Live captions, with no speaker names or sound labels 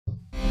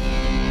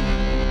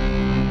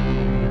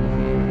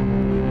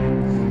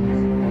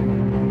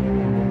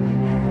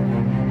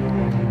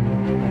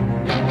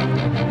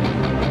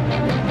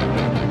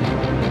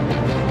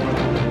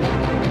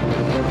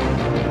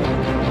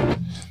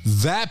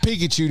that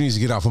Pikachu needs to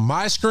get off of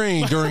my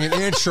screen during an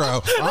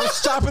intro. I'm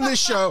stopping this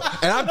show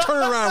and I'm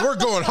turning around. We're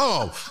going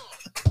home.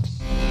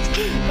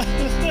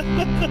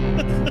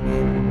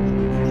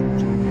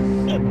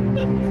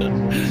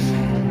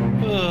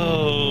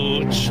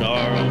 Oh,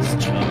 Charles.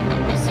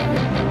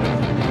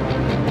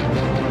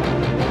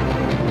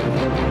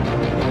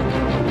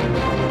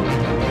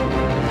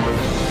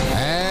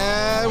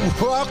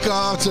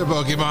 Welcome to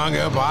Pokemon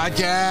Go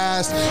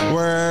Podcast,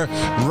 where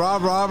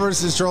Rob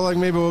Roberts is trolling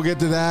me, but we'll get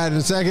to that in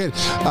a second.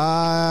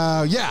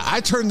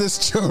 I turned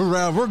this show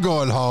around. We're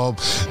going home.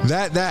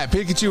 That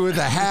Pikachu with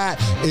the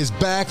hat is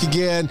back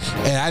again,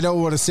 and I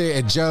don't want to say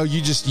it. Joe,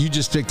 you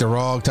just picked the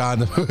wrong time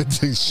to put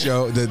the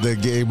show, the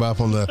game up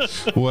on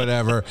the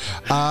whatever.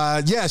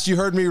 Yes, you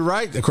heard me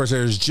right. Of course,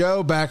 there's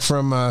Joe back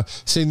from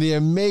seeing the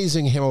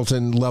amazing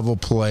Hamilton level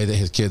play that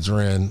his kids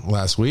were in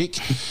last week.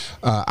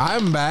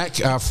 I'm back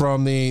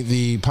from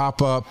the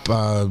pop-up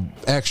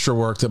extra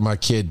work that my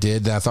kid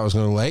did that I thought was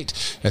going to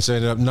late, and so I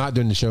ended up not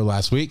doing the show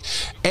last week.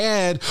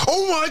 And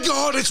oh my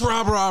God, it's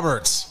Rob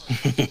Roberts.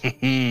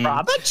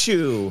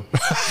 Robachu.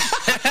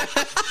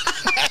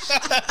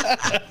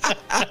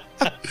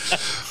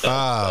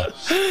 Hi,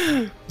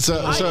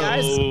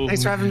 guys.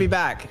 Thanks for having me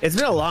back. It's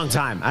been a long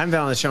time. I haven't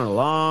been on the show in a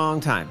long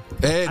time.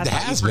 It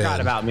has been. You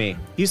forgot about me.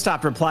 You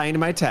stopped replying to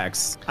my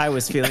texts. I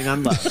was feeling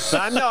unloved.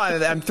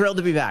 But I'm thrilled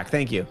to be back.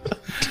 Thank you.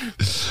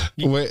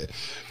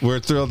 We're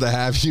thrilled to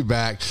have you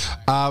back.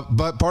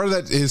 But part of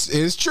that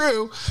is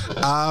true.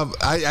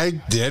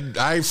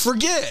 I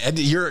forget.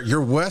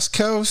 You're West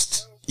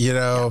Coast, you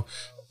know.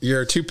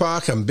 You're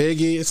Tupac, I'm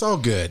Biggie. It's all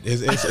good.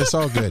 It's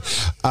all good.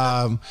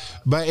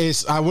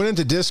 But I went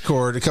into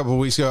Discord a couple of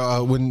weeks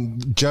ago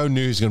when Joe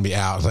knew he was going to be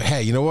out. I was like,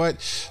 hey, you know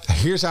what?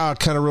 Here's how I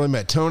kind of really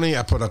met Tony.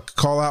 I put a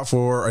call out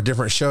for a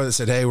different show that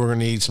said, hey, we're going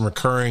to need some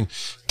recurring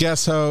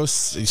guest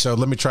hosts. So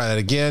let me try that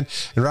again.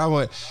 And Rob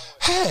went,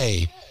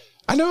 hey,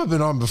 I know I've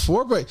been on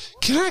before, but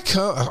can I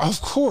come?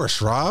 Of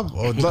course, Rob.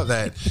 I would love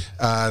that.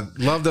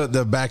 Love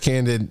the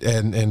backhanded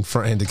and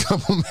front-handed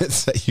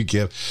compliments that you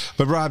give.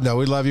 But Rob, no,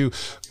 we love you.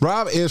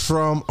 Rob is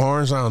from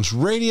Orange Lounge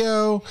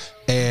Radio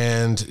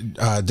and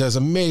does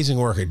amazing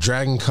work at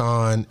Dragon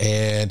Con.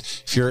 And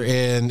if you're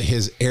in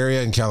his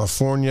area in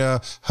California,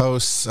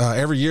 hosts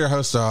every year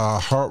hosts a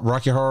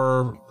Rocky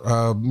Horror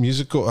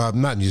musical,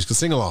 not musical,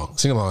 sing-along, I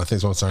think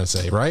is what I'm trying to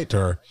say, right?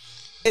 Or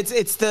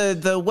It's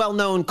the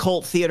well-known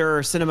cult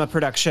theater cinema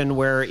production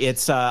where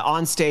it's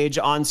on stage,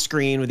 on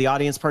screen with the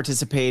audience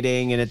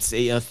participating, and it's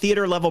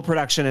theater level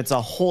production. It's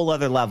a whole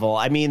other level.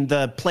 I mean,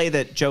 the play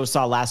that Joe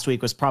saw last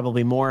week was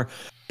probably more,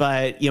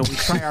 but we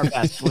try our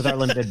best with our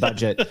limited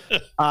budget. It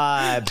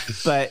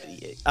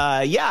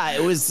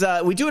was.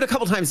 We do it a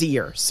couple times a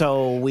year,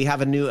 so we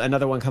have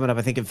another one coming up,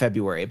 I think, in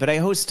February. But I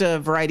host a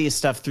variety of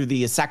stuff through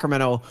the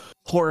Sacramento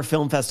Horror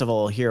Film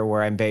Festival here,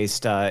 where I'm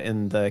based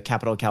in the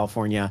capital of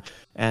California.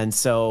 And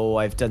so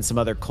I've done some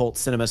other cult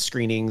cinema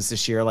screenings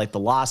this year, like The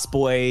Lost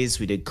Boys.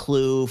 We did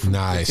Clue from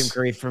Tim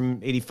Curry from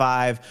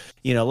 '85.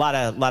 A lot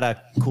of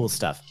cool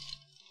stuff.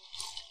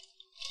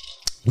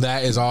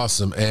 That is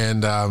awesome.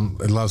 And I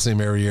love seeing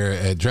him every year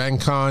at Dragon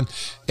Con.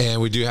 And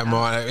we do have him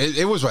on.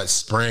 It was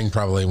spring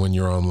probably when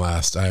you were on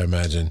last, I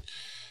imagine.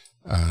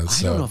 I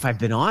don't know if I've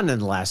been on in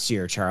the last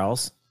year,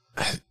 Charles.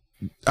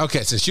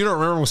 Okay, since you don't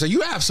remember, we'll say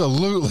you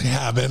absolutely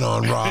have been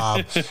on,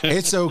 Rob.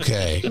 It's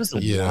okay. It was a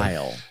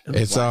while.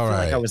 It's all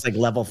right. I was like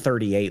level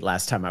 38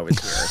 last time I was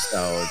here.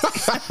 So,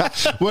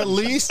 well,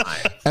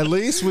 at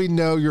least we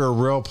know you're a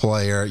real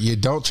player. You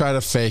don't try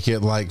to fake it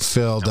like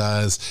Phil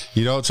does.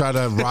 You don't try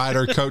to ride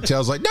our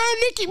coattails like, no,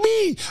 look at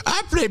me.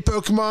 I play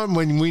Pokemon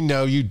when we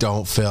know you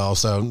don't, Phil.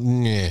 So,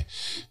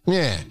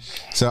 yeah.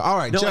 So, all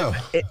right, Joe.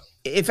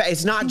 If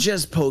it's not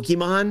just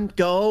Pokemon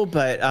Go,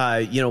 but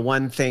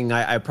one thing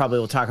I probably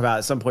will talk about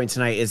at some point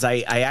tonight is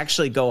I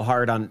actually go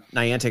hard on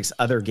Niantic's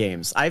other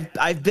games.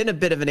 I've been a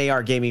bit of an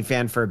AR gaming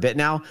fan for a bit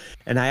now,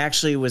 and I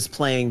actually was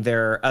playing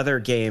their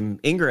other game,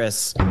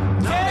 Ingress.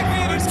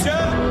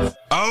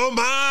 Oh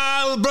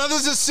my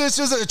brothers and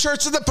sisters at the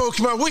Church of the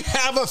Pokemon, we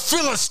have a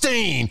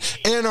Philistine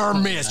in our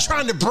midst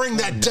trying to bring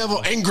that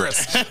devil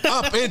Ingress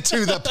up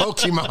into the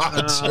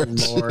Pokemon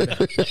church. Lord.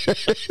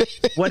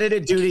 What did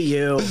it do to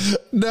you?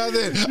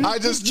 Nothing. I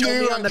just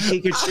knew on the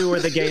Pikachu or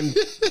the game.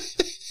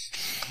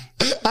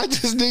 I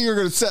just knew you were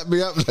going to set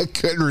me up and I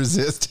couldn't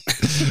resist.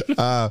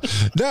 No,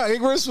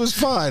 Ingress was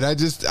fine. I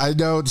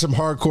know some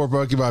hardcore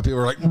Pokemon people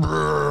are like,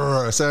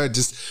 brrr. So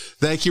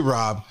thank you,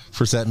 Rob,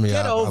 for setting me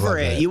up. Get over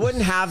it. You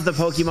wouldn't have the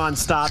Pokemon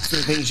stops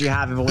and things you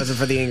have if it wasn't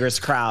for the Ingress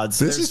crowds.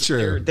 This is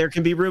true. There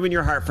can be room in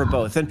your heart for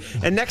both.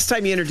 And next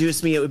time you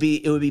introduce me, it would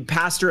be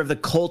pastor of the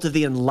cult of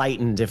the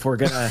enlightened if we're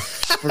gonna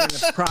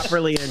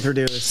properly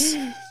introduce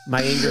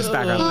my Ingress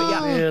background. But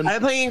yeah, I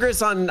played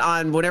Ingress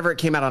on whenever it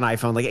came out on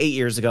iPhone, like 8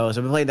 years ago.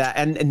 So I've been playing that,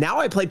 and now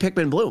I play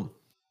Pikmin Bloom.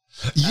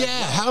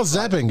 Yeah, how's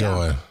that been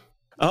going?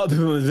 Oh,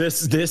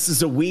 this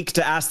is a week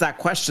to ask that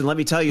question. Let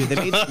me tell you, they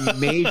made some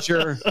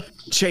major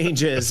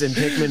changes in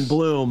Pikmin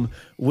Bloom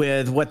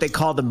with what they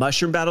call the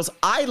mushroom battles.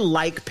 I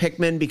like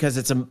Pikmin because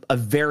it's a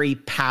very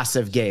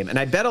passive game. And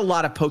I bet a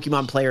lot of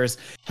Pokemon players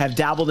have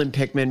dabbled in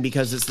Pikmin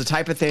because it's the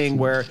type of thing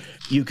where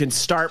you can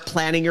start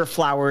planting your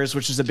flowers,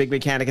 which is a big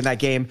mechanic in that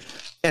game.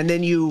 And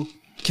then you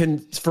can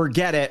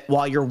forget it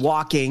while you're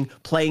walking,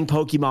 playing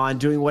Pokemon,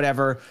 doing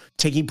whatever,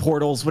 taking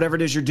portals, whatever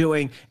it is you're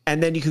doing.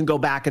 And then you can go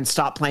back and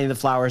stop planting the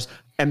flowers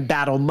and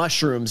battle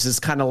mushrooms. Is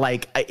kind of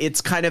like,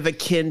 it's kind of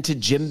akin to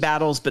gym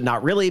battles, but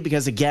not really,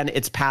 because again,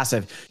 it's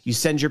passive. You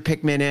send your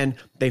Pikmin in,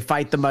 they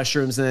fight the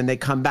mushrooms, and then they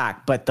come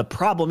back. But the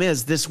problem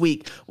is this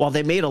week, while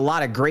they made a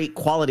lot of great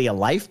quality of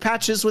life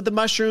patches with the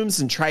mushrooms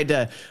and tried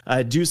to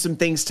do some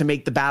things to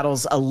make the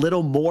battles a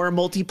little more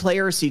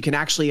multiplayer so you can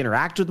actually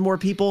interact with more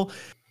people,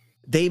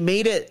 they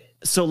made it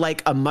so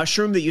like a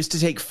mushroom that used to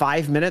take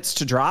 5 minutes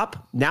to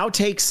drop now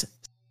takes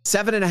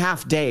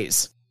 7.5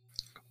 days.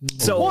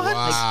 So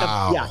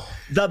wow.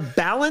 The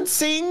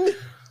balancing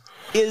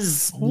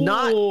is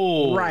not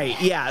right.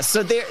 Yeah.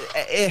 So they're,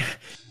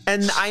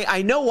 and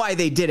I know why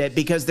they did it,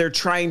 because they're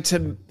trying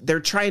to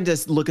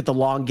look at the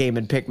long game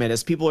in Pikmin,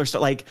 as people are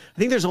like, I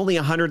think there's only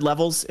 100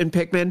 levels in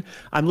Pikmin.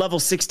 I'm level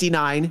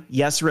 69.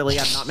 Yes, really.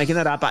 I'm not making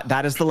that up.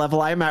 That is the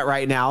level I'm at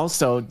right now.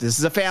 So this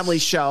is a family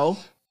show.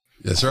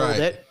 That's right.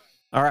 It.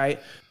 All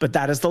right. But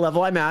that is the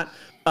level I'm at.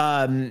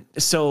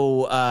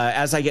 So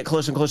as I get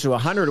closer and closer to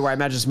 100, where I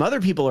imagine some other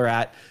people are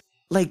at,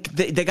 like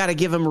they got to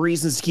give them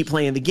reasons to keep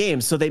playing the game.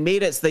 So they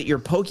made it so that your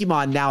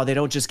Pokemon now, they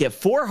don't just get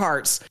 4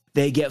 hearts,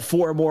 they get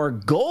 4 more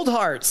gold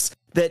hearts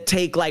that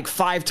take like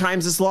 5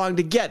 times as long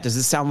to get. Does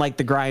this sound like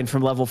the grind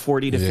from level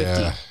 40 to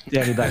 50 to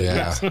anybody?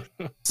 Yeah.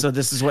 Yes. So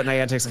this is what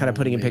Niantic's kind of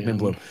putting in Pikmin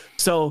Bloom.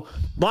 So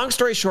long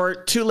story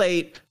short, too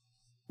late.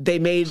 They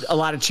made a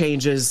lot of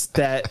changes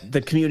that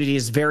the community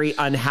is very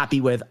unhappy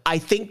with. I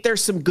think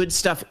there's some good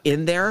stuff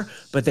in there,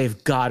 but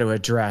they've got to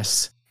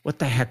address, what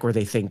the heck were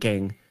they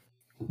thinking?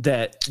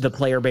 That the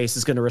player base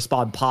is going to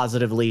respond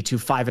positively to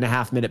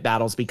 5.5-minute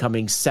battles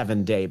becoming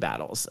 7-day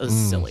battles.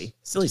 Silly.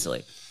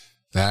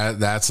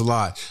 That's a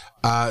lot.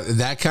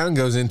 That kind of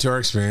goes into our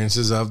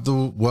experiences of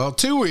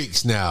 2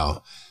 weeks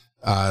now.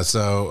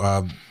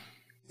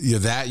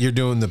 You're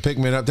doing the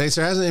Pikmin updates.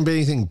 There hasn't been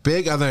anything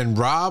big other than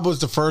Rob was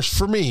the first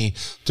for me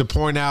to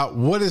point out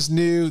what is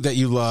new that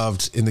you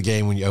loved in the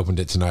game when you opened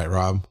it tonight,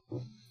 Rob.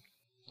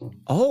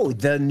 Oh,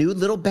 the new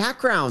little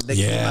background that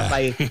came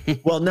up.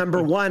 Well,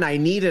 number one, I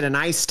needed an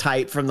ice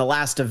type from the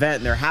last event,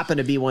 and there happened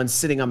to be one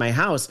sitting on my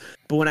house.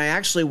 But when I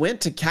actually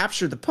went to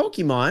capture the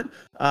Pokemon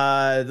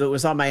that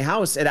was on my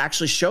house, it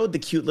actually showed the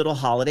cute little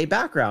holiday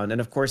background.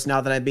 And of course,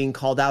 now that I'm being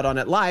called out on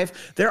it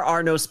live, there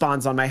are no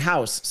spawns on my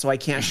house, so I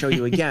can't show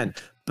you again.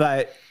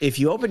 But if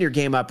you open your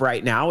game up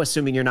right now,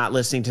 assuming you're not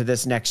listening to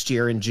this next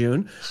year in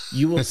June,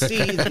 you will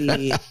see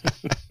the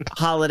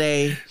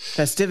holiday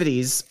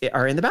festivities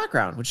are in the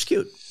background, which is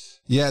cute.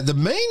 Yeah, the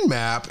main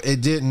map,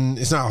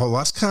 it's not a whole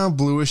lot. It's kind of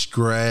bluish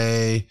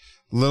gray,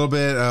 a little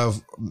bit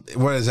of,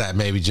 what is that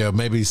maybe, Joe?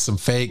 Maybe some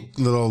fake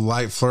little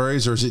light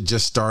flurries, or is it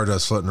just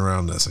stardust floating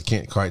around this? I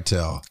can't quite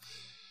tell.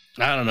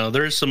 I don't know.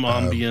 There's some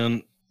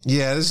ambient.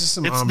 Yeah, this is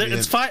some ambient.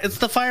 It's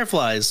the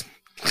fireflies.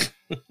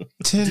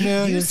 10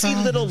 million. Do you see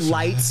little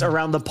lights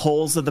around the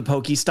poles of the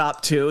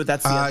Pokestop too?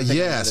 That's the other thing.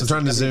 Yes, I'm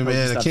trying to zoom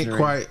in. I can't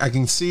quite. I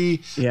can see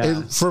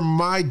from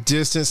my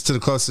distance to the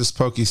closest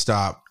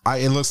Pokestop.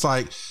 It looks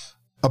like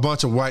a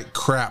bunch of white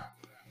crap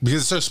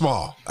because it's so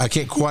small. I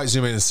can't quite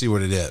zoom in and see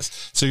what it is.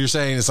 So you're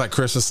saying it's like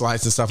Christmas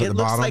lights and stuff at the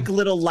bottom? It looks like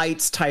little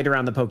lights tied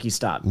around the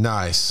Pokestop.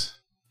 Nice.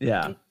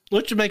 Yeah.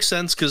 Which makes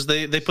sense because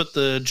they put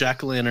the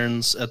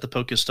jack-o'-lanterns at the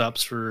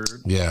Pokestops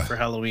for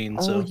Halloween.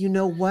 Oh, you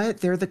know what?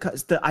 They're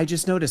I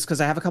just noticed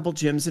because I have a couple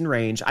gyms in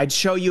range. I'd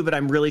show you, but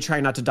I'm really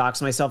trying not to dox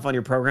myself on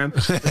your program.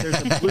 But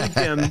there's a blue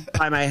gym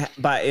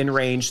in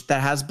range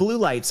that has blue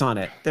lights on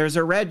it. There's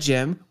a red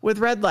gym with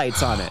red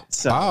lights on it.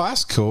 So,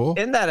 that's cool.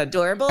 Isn't that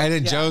adorable? And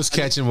then Joe's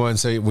catching one,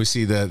 so we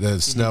see the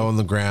snow on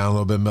the ground, a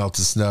little bit of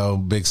melted snow,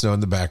 big snow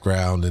in the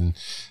background, and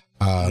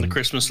the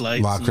Christmas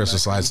lights. A lot of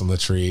Christmas lights on the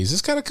trees.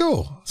 It's kind of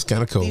cool.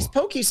 These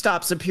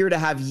Pokestops appear to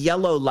have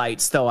yellow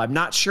lights, though. I'm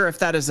not sure if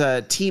that is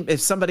a team,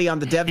 if somebody on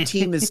the dev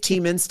team is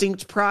Team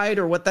Instinct Pride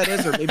or what that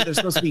is, or maybe they're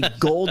supposed to be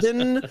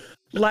golden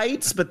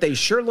lights, but they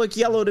sure look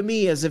yellow to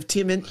me, as if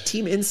Team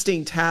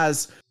Instinct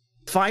has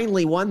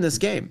finally won this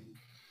game.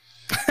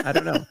 I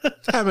don't know.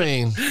 I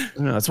mean,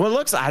 no, that's what it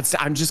looks like.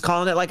 I'm just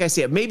calling it like I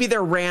see it. Maybe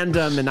they're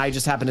random and I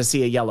just happen to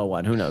see a yellow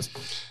one. Who knows?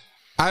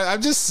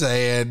 I'm just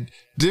saying,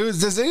 dude,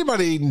 does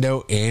anybody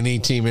know any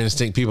Team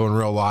Instinct people in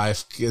real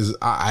life? Because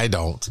I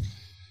don't.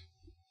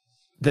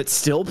 That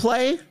still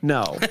play?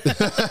 No.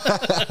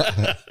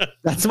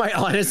 That's my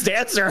honest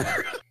answer.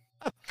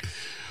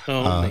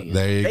 There you go.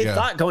 They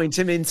thought going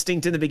Team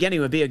Instinct in the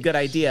beginning would be a good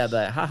idea,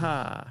 but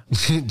haha.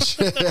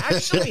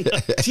 Actually,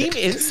 Team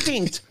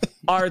Instinct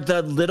are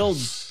the little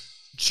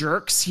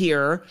jerks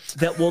here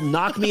that will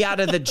knock me out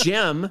of the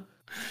gym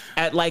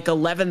at like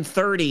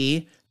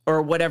 11:30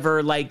 or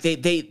whatever. Like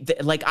they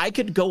like I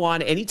could go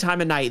on any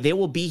time of night. They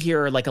will be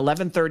here like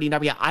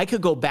 11:30. I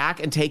could go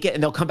back and take it,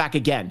 and they'll come back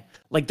again.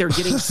 Like they're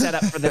getting set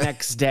up for the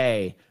next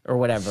day or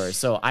whatever.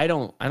 So I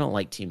don't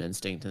like Team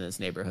Instinct in this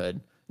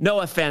neighborhood. No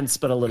offense,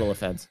 but a little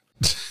offense.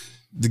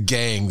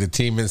 The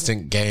Team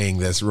Instinct gang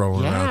that's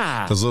rolling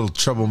around. Those little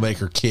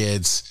troublemaker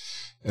kids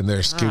in their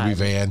Scooby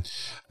van.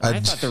 I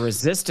thought the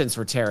Resistance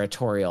were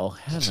territorial.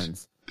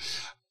 Heavens.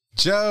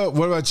 Joe,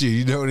 what about you?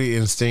 You know any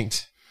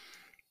Instinct?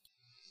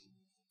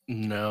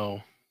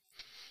 No.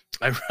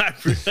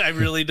 I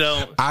really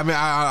don't. I mean,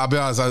 I'll be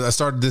honest. I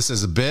started this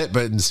as a bit,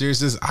 but in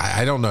seriousness,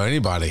 I don't know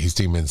anybody who's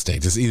Team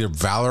Instinct. It's either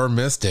Valor or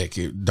Mystic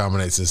who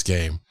dominates this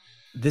game.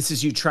 This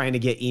is you trying to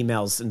get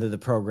emails into the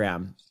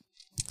program.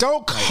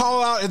 Don't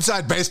call out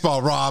Inside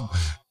Baseball, Rob.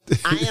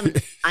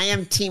 I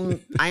am Team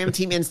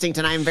Instinct,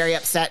 and I am very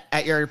upset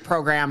at your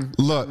program.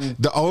 Look,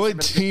 the only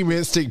Team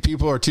Instinct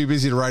people are too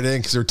busy to write in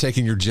because they're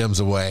taking your gems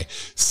away.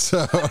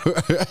 So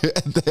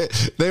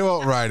they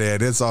won't write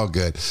in. It's all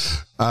good.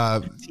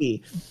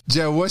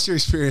 Joe, what's your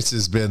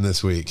experiences been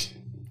this week?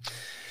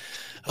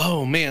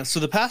 Oh man, so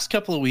the past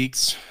couple of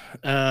weeks,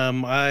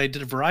 I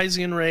did a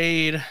Verizon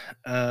raid,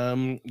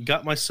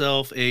 got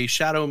myself a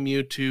Shadow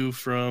Mewtwo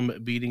from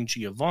beating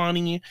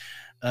Giovanni.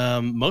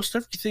 Most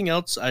everything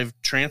else I've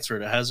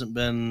transferred. It hasn't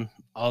been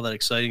all that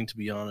exciting, to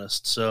be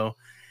honest. So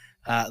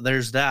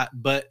there's that.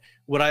 But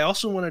what I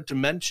also wanted to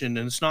mention,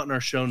 and it's not in our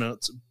show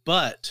notes,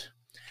 but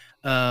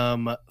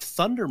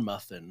Thunder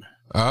Muffin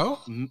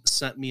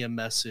sent me a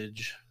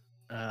message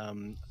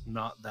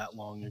not that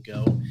long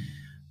ago.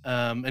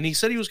 And he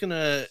said he was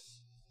gonna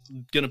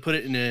put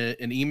it in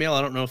an email.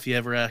 I don't know if he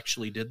ever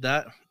actually did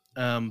that.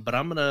 But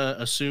I'm gonna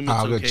assume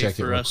it's okay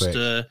for us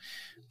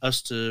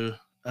to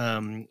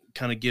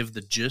kind of give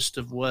the gist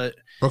of what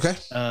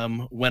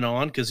went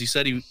on, because he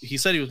said he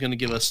was going to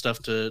give us stuff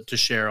to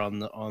share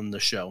on the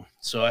show.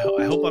 So I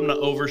hope I'm not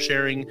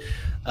oversharing,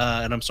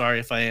 and I'm sorry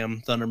if I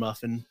am, Thunder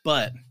Muffin,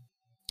 but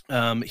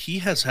he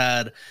has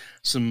had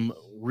some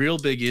real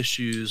big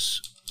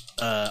issues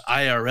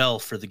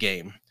IRL for the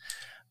game,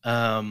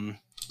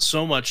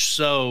 so much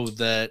so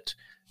that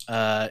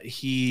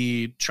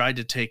he tried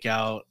to take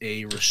out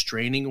a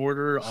restraining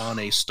order on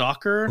a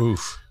stalker.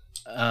 Oof.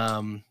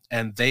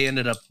 And they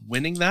ended up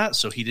winning that,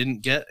 so he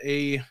didn't get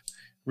a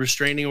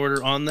restraining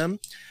order on them.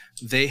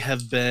 They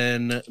have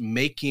been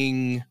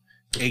making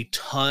a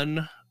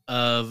ton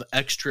of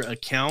extra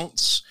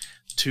accounts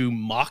to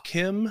mock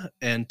him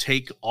and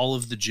take all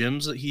of the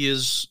gems that he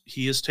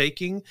is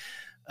taking.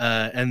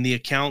 And the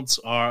accounts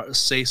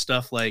say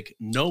stuff like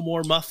 "No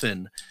More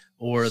Muffin"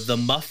 or "The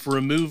Muff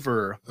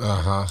Remover"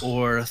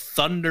 or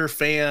 "Thunder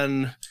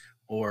Fan"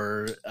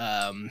 or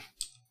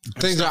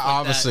things that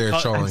obviously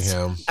are trolling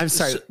him. I'm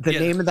sorry. The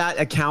name of that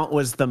account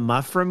was The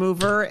Muff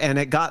Remover, and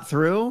it got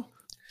through.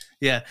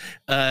 Yeah,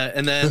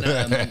 and then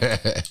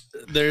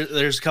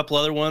there's a couple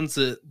other ones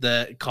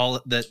that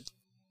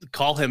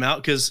call him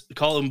out, because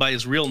call him by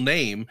his real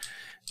name,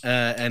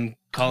 and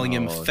calling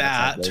him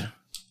fat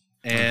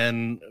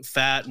and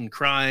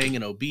crying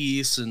and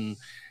obese and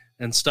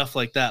stuff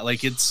like that.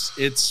 Like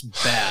it's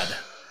bad.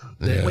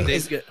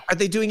 Are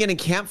they doing it in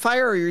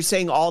Campfire, or you're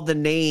saying all the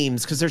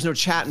names? Because there's no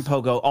chat in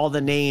Pogo. All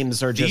the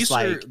names are just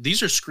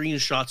these are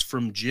screenshots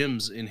from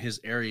gyms in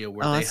his area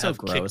where they have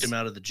kicked him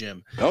out of the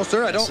gym. No,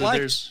 sir, I don't like.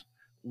 There's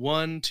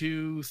 1,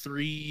 2,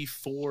 3,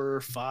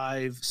 4,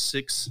 5,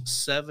 6,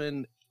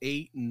 7,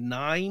 8,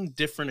 9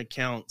 different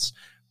accounts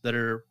that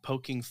are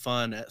poking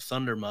fun at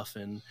Thunder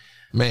Muffin.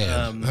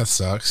 Man, that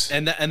sucks.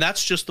 And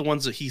that's just the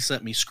ones that he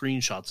sent me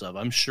screenshots of.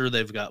 I'm sure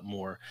they've got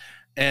more.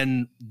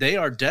 And they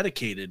are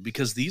dedicated,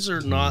 because these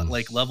are not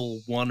like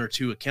level 1 or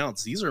 2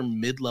 accounts. These are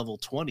mid-level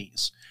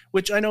 20s,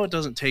 which I know it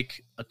doesn't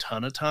take a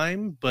ton of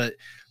time, but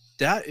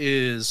that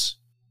is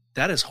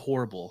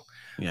horrible.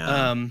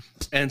 Yeah.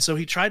 And so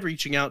he tried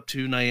reaching out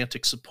to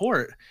Niantic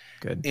support.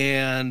 Good.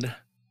 And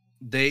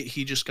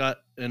he just got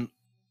an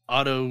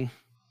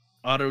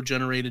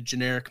auto-generated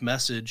generic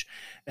message,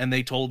 and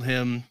they told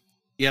him,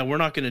 yeah, we're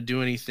not going to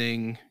do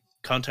anything.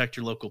 Contact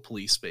your local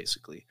police,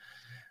 basically.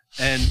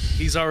 And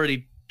he's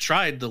already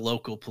tried the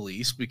local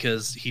police,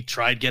 because he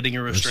tried getting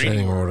a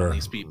restraining order on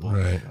these people.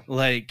 Right.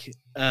 Like,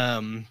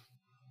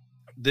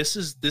 this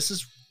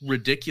is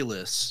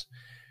ridiculous.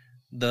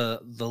 The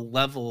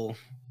level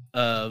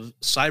of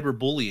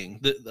cyberbullying.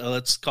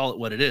 Let's call it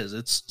what it is.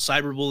 It's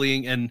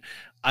cyberbullying, and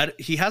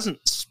he hasn't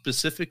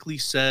specifically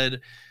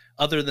said,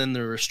 other than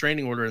the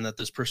restraining order and that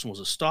this person was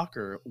a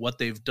stalker, what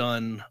they've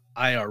done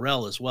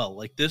IRL as well.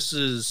 Like, this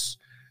is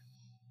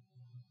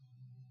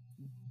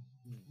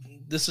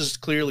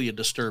clearly a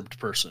disturbed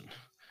person.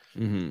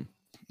 Mm-hmm.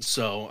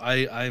 So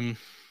I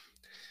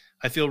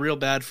feel real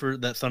bad for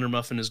that Thunder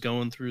Muffin is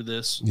going through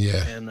this.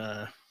 Yeah.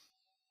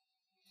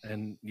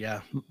 And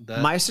yeah,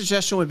 my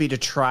suggestion would be to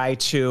try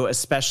to,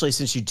 especially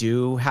since you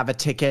do have a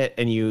ticket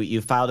and you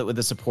filed it with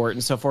the support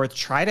and so forth,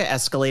 try to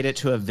escalate it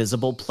to a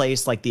visible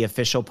place like the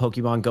official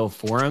Pokemon Go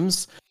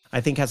forums. I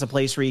think has a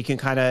place where you can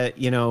kind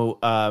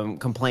of,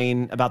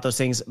 complain about those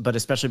things, but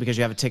especially because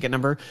you have a ticket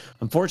number.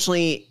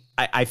 Unfortunately,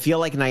 I feel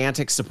like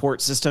Niantic's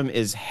support system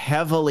is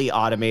heavily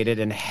automated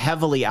and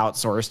heavily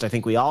outsourced. I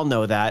think we all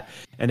know that.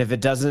 And if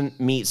it doesn't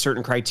meet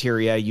certain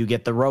criteria, you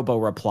get the robo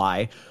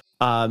reply.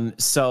 And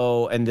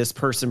this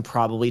person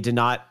probably did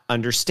not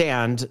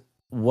understand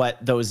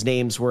what those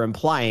names were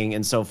implying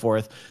and so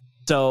forth.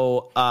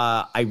 So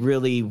I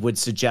really would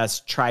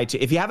suggest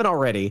if you haven't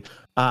already,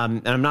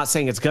 and I'm not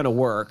saying it's going to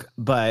work,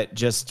 but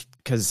just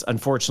because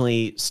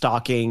unfortunately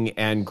stalking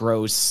and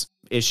gross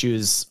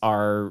issues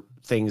are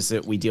things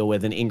that we deal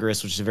with in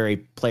Ingress, which is a very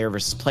player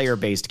versus player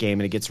based game,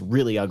 and it gets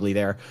really ugly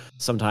there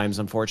sometimes,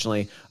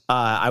 unfortunately.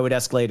 I would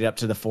escalate it up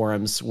to the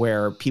forums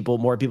where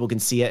more people can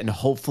see it, and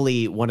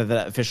hopefully one of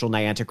the official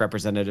Niantic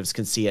representatives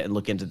can see it and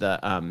look into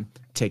the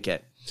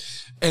ticket.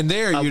 And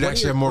there, you'd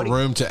actually have more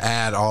room to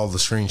add all the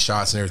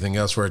screenshots and everything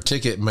else, where a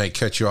ticket may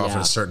cut you off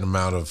at a certain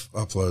amount of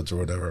uploads or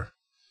whatever.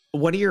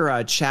 One of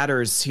your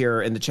chatters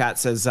here in the chat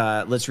says,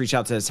 let's reach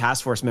out to the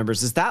task force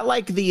members. Is that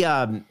like the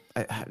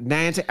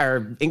Niantic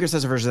or Ingress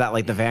has a version of that,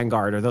 like the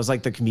Vanguard? Are those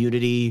like the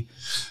community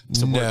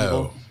support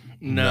people?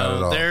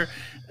 No,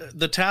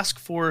 the task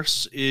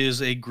force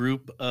is a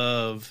group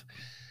of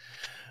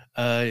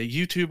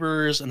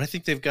YouTubers, and I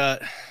think they've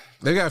got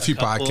a few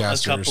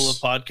podcasters, a couple of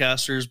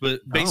podcasters,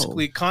 but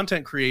basically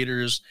content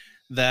creators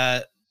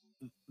that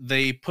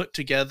they put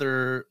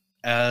together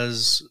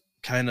as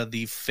kind of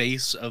the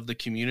face of the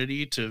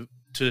community to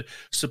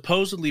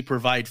supposedly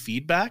provide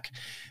feedback.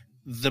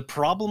 The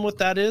problem with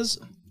that is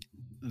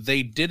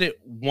they did it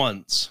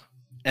once,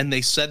 and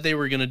they said they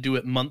were going to do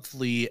it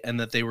monthly and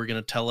that they were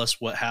going to tell us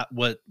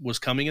what was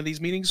coming in these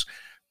meetings.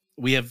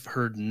 We have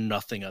heard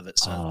nothing of it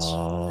since.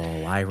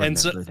 Oh, I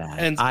remember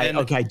that.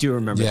 I do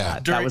remember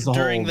that. That was the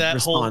whole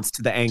response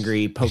to the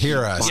angry Pokemon.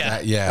 Hear us.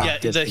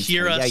 The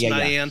Hear Us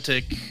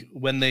Niantic,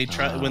 when they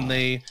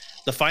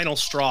the final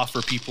straw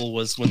for people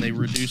was when they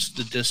reduced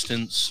the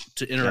distance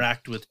to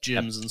interact with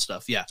gyms and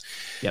stuff. Yeah.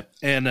 Yep.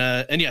 And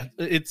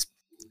it's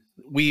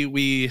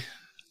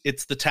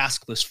it's the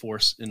taskless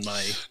force in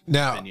my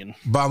opinion.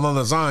 But along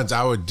those lines,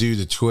 I would do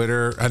the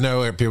Twitter. I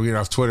know people get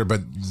off Twitter,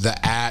 but the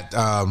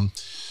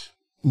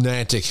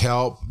Niantic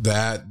Help,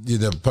 that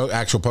the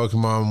actual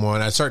Pokemon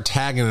one, I start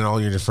tagging in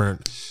all your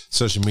different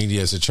social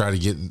medias to try to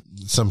get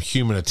some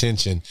human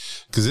attention,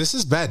 because this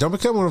is bad. Don't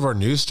become one of our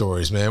news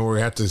stories, man, where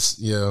we have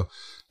to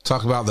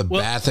talk about the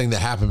bad thing that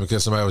happened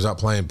because somebody was out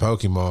playing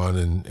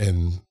Pokemon,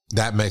 and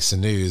that makes the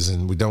news,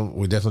 and we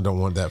definitely don't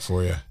want that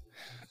for you.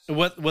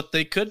 What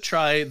they could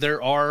try,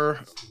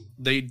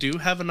 they do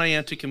have a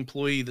Niantic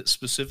employee that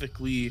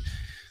specifically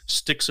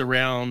sticks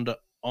around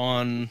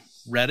on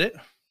Reddit.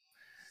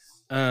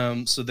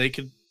 So they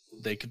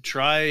could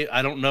try.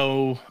 I don't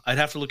know. I'd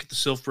have to look at the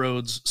Sylph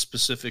Road's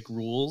specific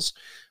rules,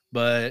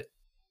 but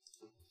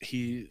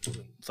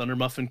Thunder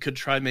Muffin could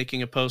try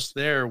making a post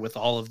there with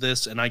all of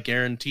this, and I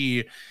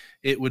guarantee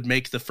it would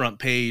make the front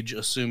page,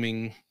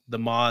 assuming the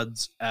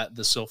mods at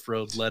the Sylph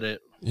Road let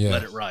it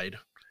ride.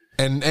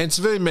 And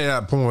Savili made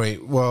that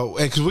point. Well,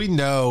 because we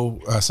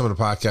know some of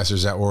the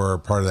podcasters that were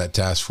part of that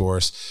task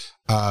force.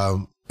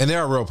 And they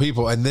are real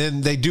people. And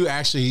then they do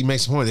actually, he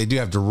makes a point, they do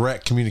have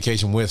direct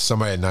communication with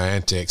somebody at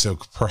Niantic. So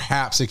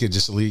perhaps it could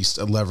just at least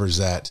leverage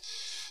that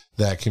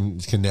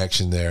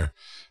connection there.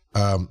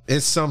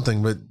 It's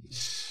something, but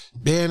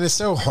man, it's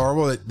so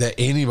horrible that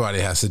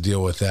anybody has to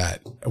deal with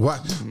that. What?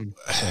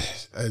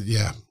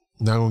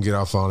 Not going to get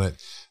off on it.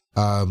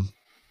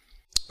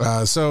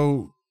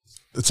 So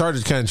it's hard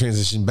to kind of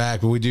transition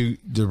back, but we do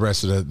the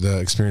rest of the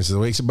experience of the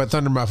week. But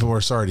Thunder Muffin,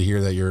 we're sorry to hear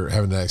that you're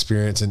having that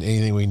experience, and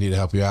anything we can do to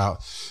help you out,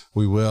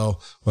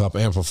 we'll help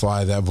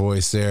amplify that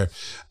voice there.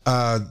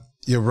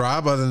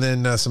 Rob, other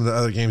than some of the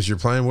other games you're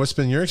playing, what's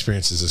been your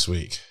experiences this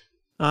week?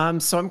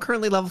 So I'm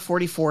currently level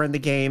 44 in the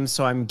game,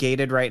 so I'm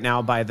gated right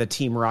now by the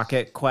Team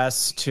Rocket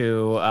quest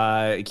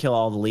to kill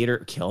all the leader.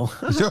 Kill.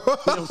 We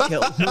don't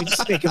kill. We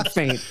just make them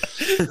faint.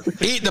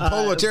 Eat the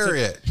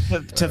proletariat.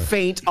 To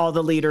faint all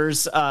the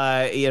leaders.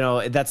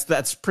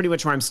 That's pretty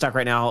much where I'm stuck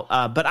right now.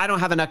 But I don't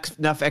have enough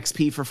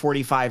XP for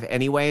 45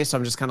 anyway, so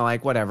I'm just kind of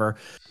like, whatever.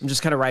 I'm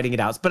just kind of writing it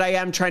out. But I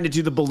am trying to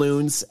do the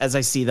balloons as I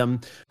see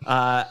them.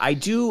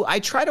 I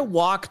try to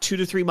walk 2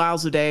 to 3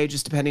 miles a day,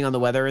 just depending on the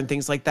weather and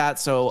things like that.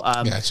 So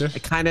gotcha.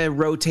 I kind of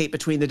rotate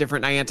between the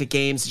different Niantic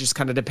games. It just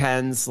kind of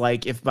depends.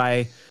 Like if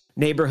my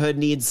neighborhood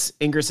needs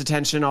Ingress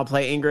attention, I'll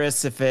play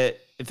Ingress. If it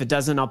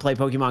doesn't, I'll play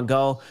Pokemon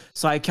Go.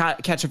 So I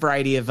catch a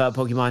variety of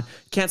Pokemon.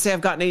 Can't say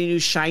I've gotten any new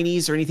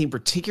shinies or anything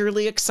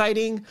particularly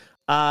exciting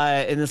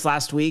in this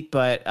last week,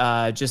 but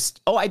I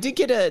did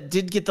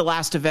get the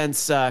last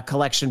event's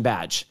collection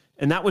badge,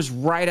 and that was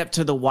right up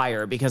to the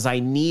wire because I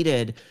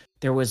needed.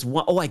 There was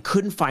one. Oh, I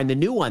couldn't find the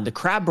new one, the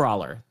Crab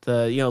Brawler,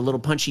 the little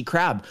punchy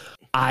crab.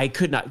 I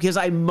could not, because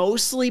I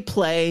mostly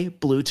play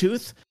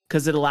Bluetooth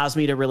because it allows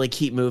me to really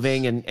keep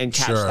moving and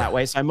catch that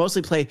way. So I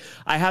mostly play.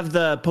 I have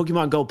the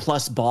Pokemon Go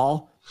Plus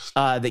ball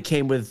that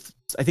came with,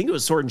 I think it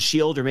was Sword and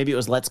Shield, or maybe it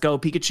was Let's Go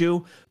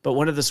Pikachu, but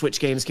one of the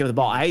Switch games came with the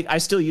ball. I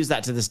still use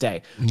that to this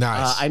day.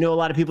 Nice. I know a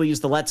lot of people use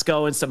the Let's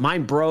Go and stuff.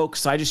 Mine broke,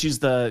 so I just use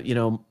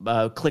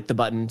the click the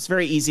button. It's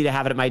very easy to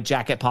have it in my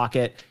jacket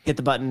pocket, hit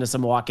the button as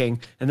I'm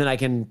walking, and then I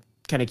can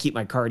kind of keep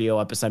my cardio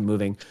up as I'm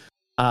moving.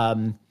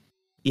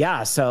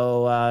 Yeah,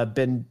 so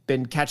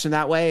been catching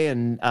that way,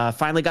 and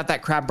finally got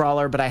that crab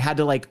brawler, but I had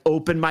to like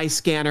open my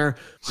scanner.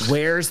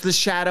 Where's the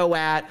shadow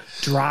at?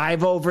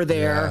 Drive over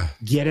there,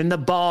 get in the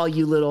ball,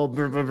 you little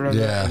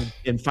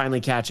and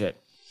finally catch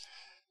it.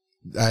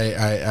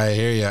 I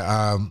hear you.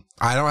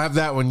 I don't have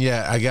that one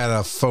yet. I got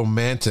a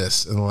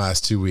Fomantis in the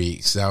last 2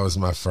 weeks. That was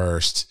my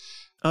first.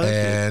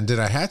 And did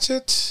I hatch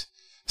it?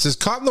 It says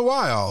caught in the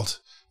wild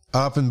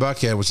up in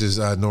Buckhead, which is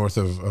north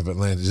of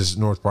Atlanta, just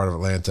north part of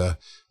Atlanta.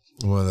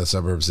 One of the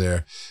suburbs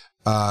there.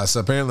 So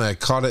apparently I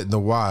caught it in the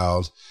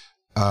wild.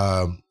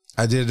 I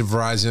did a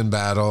Verizon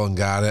battle and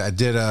got it. I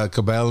did a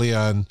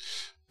Cobalion,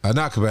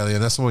 not Cobalion.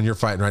 That's the one you're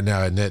fighting right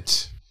now, isn't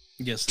it?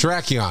 Yes.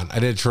 Terrakion. I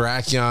did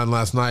Terrakion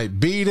last night,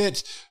 beat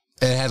it.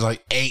 It had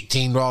like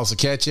 18 balls to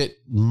catch it,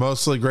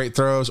 mostly great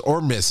throws or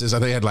misses. I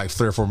think it had like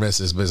 3 or 4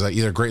 misses, but it's like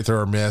either great throw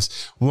or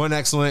miss. One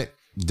excellent,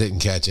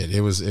 didn't catch it.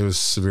 It was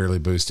severely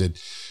boosted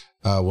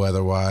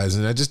weather-wise,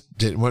 and I just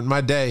didn't want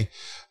my day.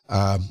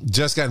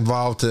 Just got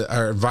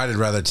invited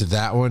rather to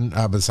that one.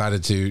 I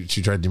decided to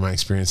try to do my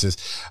experiences.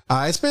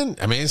 Life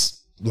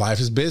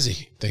is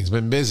busy. Things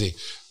been busy.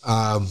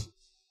 I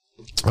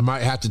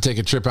might have to take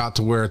a trip out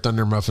to where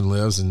Thunder Muffin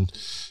lives and,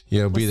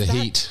 be the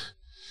heat.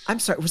 I'm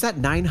sorry. Was that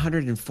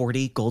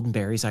 940 golden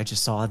berries I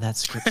just saw in that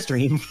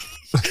stream?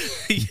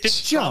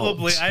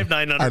 Probably. I have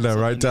 900. I know,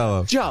 right? Tell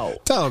him. Joe.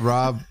 Tell him,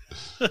 Rob.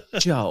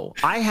 Joe,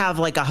 I have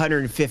like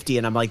 150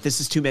 and I'm like, this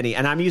is too many.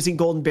 And I'm using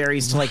golden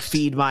berries to like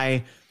feed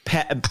my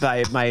pet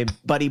by my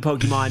buddy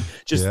Pokemon,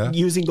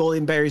 using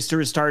golden berries to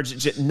restore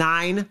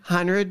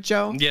 900,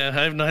 Joe. Yeah,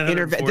 I have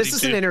 900. This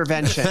is an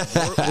intervention.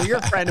 We're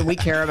your friend and we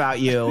care about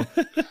you,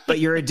 but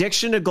your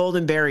addiction to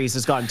golden berries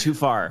has gone too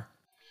far,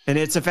 and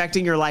it's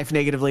affecting your life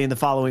negatively in the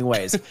following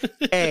ways.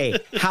 A,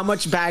 how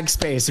much bag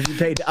space have you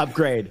paid to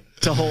upgrade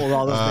to hold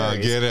all those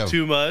berries? Get him.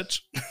 Too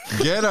much.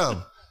 Get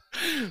him.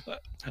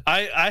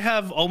 I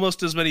have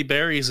almost as many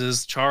berries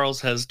as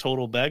Charles has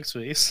total bag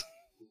space.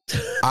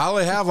 I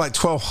only have like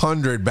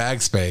 1,200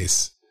 bag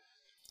space.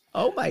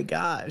 Oh my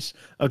gosh.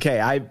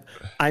 Okay,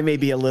 I may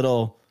be a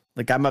little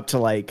like I'm up to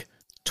like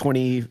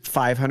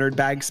 2,500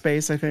 bag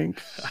space, I think.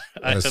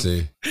 Let's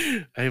see.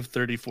 I have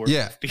 3,450.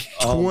 Yeah,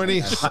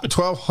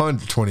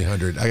 1,200,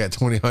 2,000. I got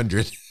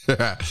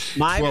 2,000.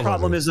 My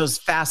problem is those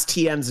fast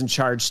TMs and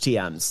charge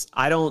TMs.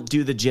 I don't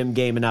do the gym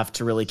game enough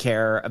to really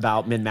care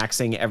about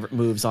min-maxing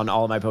moves on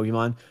all of my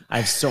Pokemon. I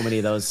have so many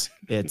of those.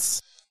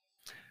 It's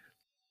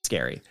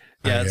scary.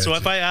 Yeah, so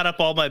if I add up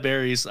all my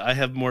berries, I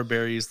have more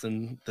berries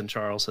than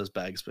Charles has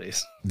bag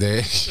space.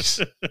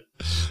 This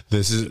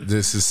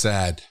is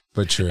sad,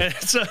 but true. And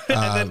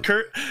then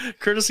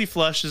Courtesy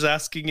Flush is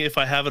asking if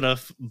I have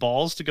enough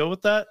balls to go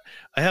with that.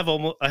 I have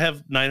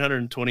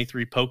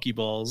 923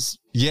 Pokeballs.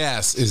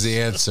 Yes, is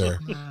the answer.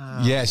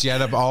 Yes, you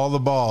add up all the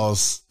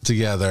balls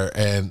together,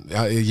 and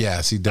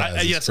yes, he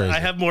does. Yes, I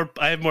have more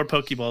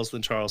Pokeballs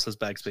than Charles has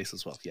bag space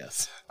as well.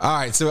 Yes. All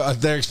right, so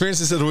their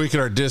experiences of the week in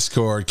our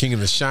Discord. King of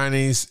the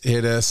Shinies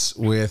hit us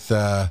with.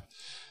 I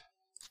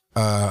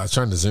was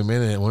trying to zoom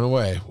in and it went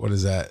away. What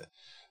is that?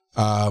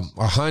 A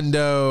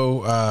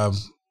hundo.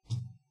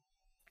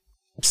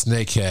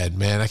 Snakehead,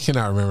 man, I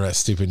cannot remember that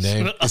stupid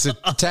name. Is it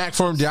Attack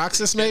Form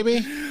Deoxys,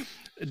 maybe?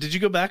 Did you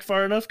go back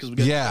far enough? No,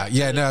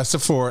 it's a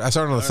 4. I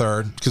started on the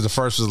 3rd because the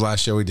first was the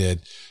last show we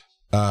did.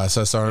 So I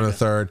started on the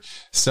 3rd.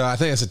 So I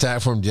think it's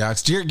Attack Form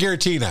Deoxys.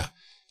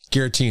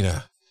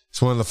 Giratina.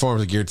 It's one of the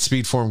forms of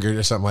Speed Form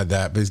or something like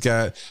that. But he's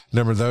got a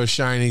number of those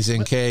shinies: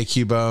 NK,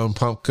 Cubone,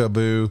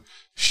 Pumpkaboo,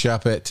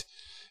 Shuppet.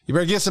 You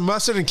better get some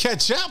mustard and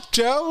catch up,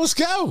 Joe. Let's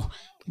go.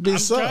 I'm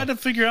trying to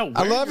figure out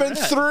where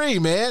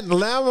 11-3, man.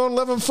 Now I'm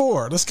on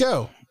 11-4. Let's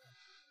go.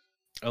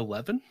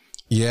 11?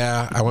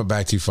 Yeah, I went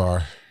back too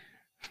far.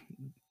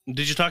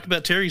 Did you talk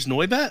about Terry's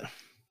Noibat?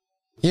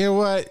 You know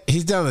what?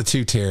 He's down to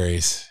 2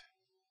 Terrys.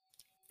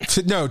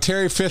 No,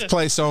 Terry 5th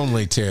place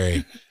only,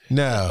 Terry.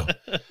 No.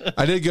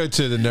 I did go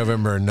to the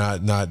November,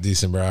 not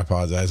December. I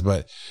apologize.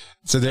 But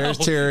so there's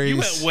Terry's. You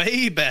went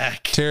way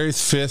back. Terry's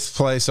 5th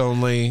place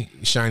only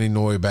shiny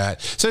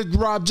Noibat. So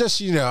Rob,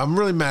 just I'm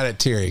really mad at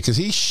Terry because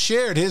he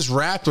shared his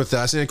Wrapped with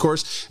us, and of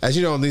course, as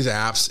you know, on these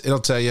apps, it'll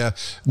tell you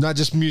not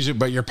just music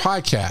but your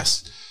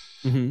podcast.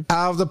 Mm-hmm.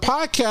 Out of the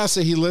podcasts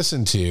that he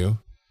listened to,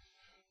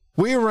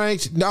 we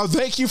ranked. Now,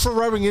 thank you for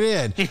rubbing it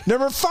in.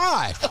 Number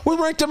 5. We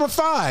ranked number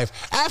 5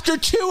 after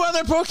 2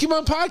 other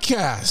Pokemon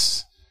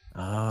podcasts.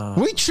 Oh.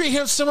 We treat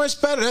him so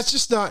much better.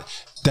 That's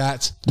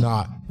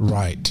not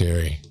right,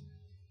 Terry.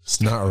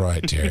 It's not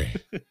right, Terry.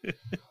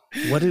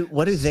 What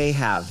do they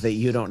have that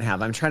you don't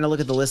have? I'm trying to look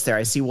at the list there.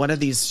 I see one of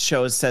these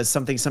shows says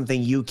something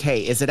UK.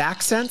 Is it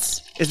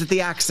accents? Is it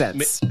the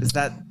accents? Is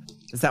that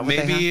what they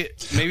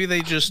have? Maybe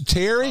they just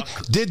Terry,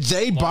 did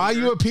they buy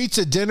you a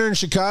pizza dinner in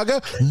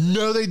Chicago?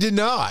 No, they did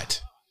not.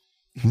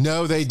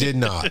 No, they did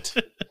not.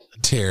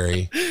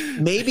 Terry.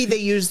 Maybe they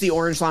used the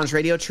Orange Lounge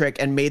radio trick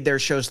and made their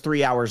shows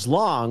 3 hours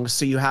long,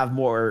 so you have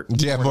more.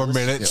 More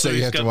minutes, so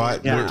you have to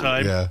watch more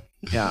time.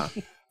 Yeah.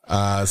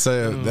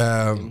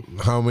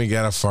 Homie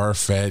got a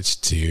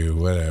Farfetch too,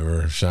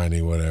 whatever,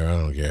 shiny, whatever. I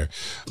don't care.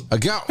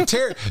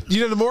 Terry,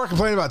 the more I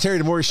complain about Terry,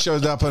 the more he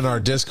shows up in our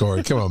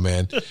Discord. Come on,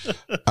 man.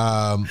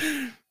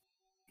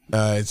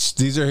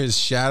 These are his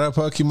shadow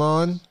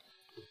Pokemon.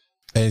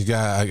 And he's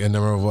got a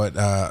number of what?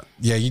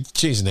 You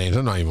change the names.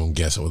 I'm not even gonna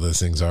guess what those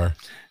things are.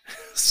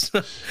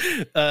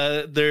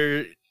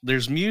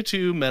 There's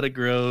Mewtwo,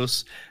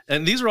 Metagross,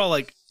 and these are all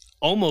like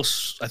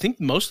almost. I think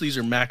most of these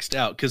are maxed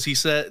out because he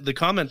said the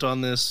comment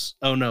on this.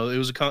 Oh no, it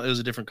was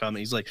a different comment.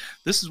 He's like,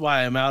 "This is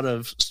why I'm out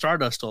of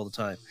Stardust all the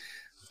time."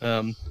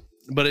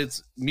 But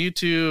it's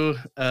Mewtwo,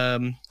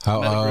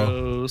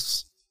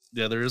 Metagross.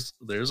 Yeah, there's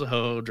a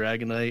Ho,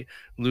 Dragonite,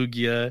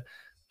 Lugia,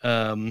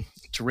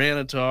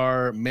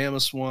 Tyranitar,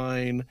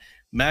 Mamoswine,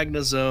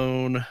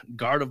 Magnezone,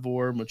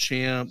 Gardevoir,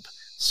 Machamp,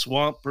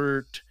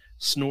 Swampert,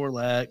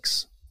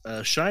 Snorlax,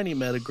 shiny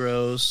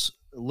Metagross,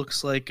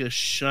 looks like a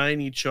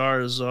shiny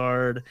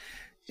Charizard,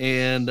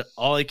 and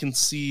all I can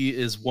see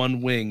is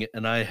one wing,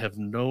 and I have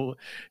no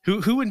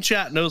who in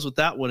chat knows what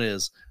that one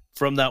is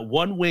from that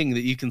one wing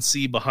that you can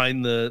see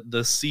behind the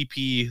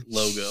CP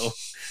logo.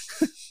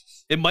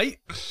 It might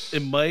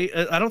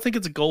I don't think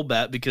it's a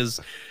Golbat because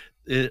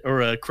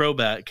or a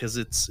Crobat because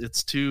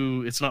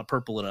it's not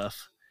purple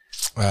enough.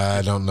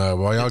 I don't know.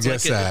 Well, y'all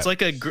guess that. It's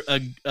like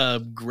a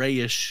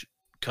grayish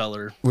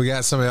color. We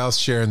got somebody else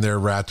sharing their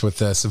rat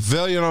with us.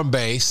 Civilian on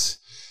base.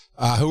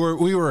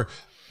 We were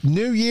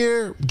New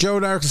Year. Joe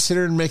and I were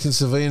considering making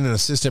Civilian an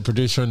assistant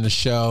producer on the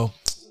show.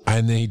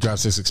 And then he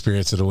drops this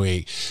experience of the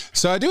week.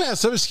 So I do have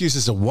some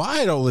excuses to why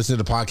I don't listen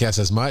to the podcast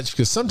as much,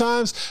 because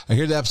sometimes I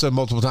hear the episode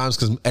multiple times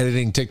because I'm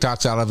editing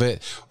TikToks out of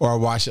it, or I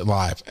watch it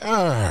live.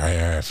 All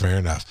right, fair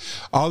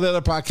enough. All the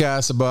other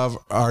podcasts above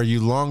are you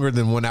longer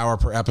than 1 hour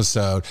per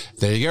episode.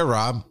 There you go,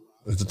 Rob.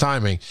 It's the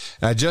timing.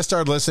 And I just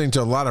started listening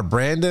to a lot of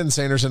Brandon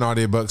Sanderson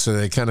audiobooks, so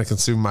they kind of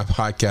consume my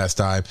podcast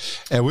time.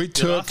 And we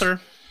took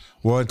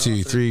 1,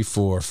 2, 3,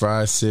 4,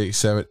 5, 6,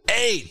 7,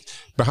 8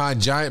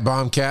 behind Giant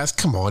Bombcast.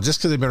 Come on, just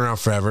because they've been around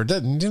forever.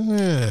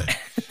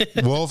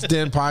 Wolf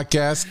Den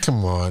Podcast.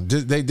 Come on.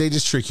 They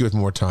just trick you with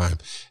more time.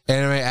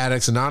 Anime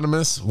Addicts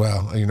Anonymous.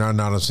 Well, you're not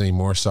anonymous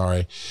anymore.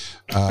 Sorry.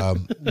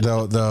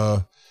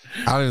 The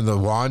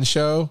Juan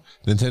Show,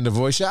 Nintendo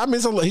Voice Show. I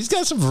mean, he's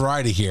got some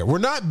variety here. We're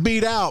not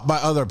beat out by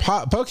other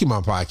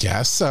Pokemon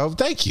podcasts, so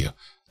thank you.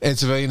 And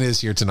Civilian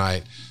is here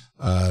tonight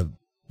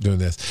doing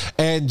this.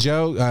 And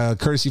Joe,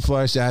 Courtesy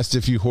Flush asked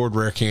if you hoard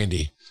rare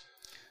candy.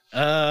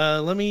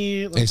 Let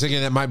me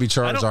thinking that might be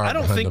Charizard. I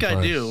don't think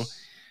I do.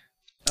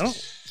 I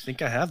don't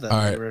think I have that.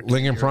 All right,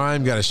 Lincoln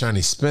Prime got a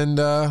shiny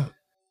Spinda.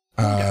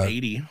 Got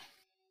 80.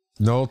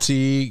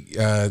 Nolte,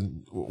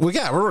 we're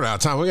running out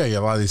of time. We gotta get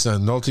a lot of these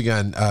done. Nolte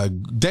gun.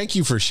 Thank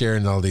you for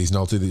sharing all these,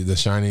 Nolte, the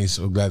shinies.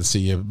 We're glad to see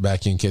you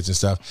back in kits and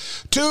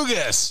stuff.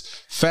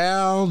 Tugus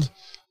found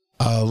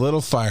a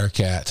little fire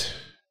cat.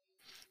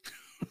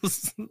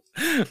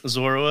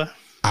 Zoroa.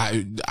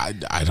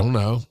 I don't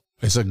know.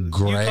 It's a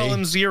gray. You call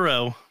him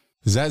Zero.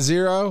 Is that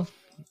Zero?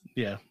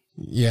 Yeah.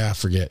 Yeah, I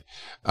forget.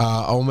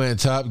 Old Man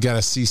Tup got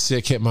a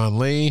seasick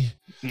Hitmonlee.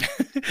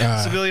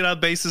 Civilian on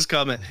Base's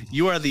comment: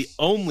 you are the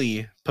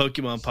only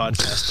Pokemon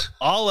podcast.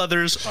 All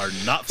others are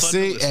not fun.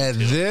 See, and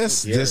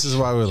this is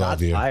why we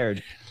love you.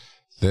 Fired.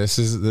 This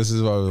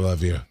is why we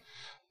love you.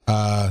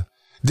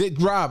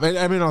 Did Rob?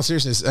 I mean, in all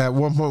seriousness, at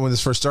one point when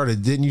this first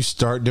started, didn't you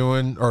start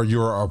doing, or you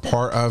were a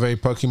part of a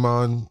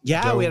Pokemon?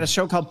 Yeah, we had a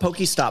show called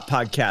Pokestop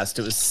Podcast.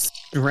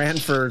 It ran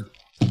for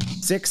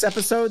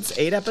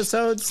 8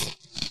 episodes.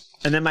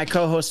 And then my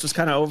co-host was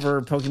kind of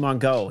over Pokemon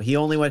Go. He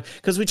only went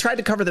because we tried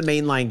to cover the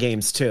mainline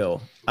games too,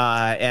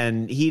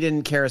 and he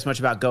didn't care as much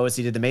about Go as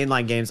he did the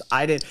mainline games.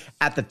 I did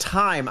at the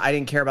time. I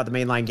didn't care about the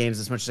mainline games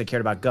as much as I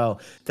cared about Go.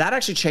 That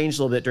actually changed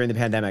a little bit during the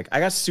pandemic. I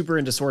got super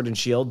into Sword and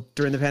Shield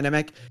during the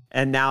pandemic,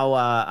 and now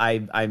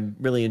I'm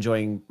really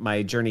enjoying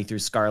my journey through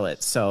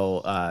Scarlet.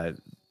 So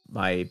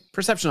my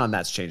perception on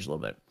that's changed a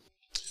little bit.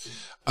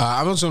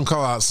 I'm just going to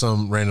call out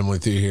some randomly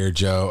through here,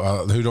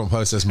 Joe, who don't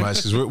post as much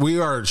because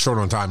we are short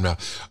on time now.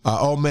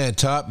 Old Man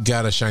Tup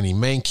got a shiny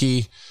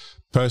Mankey.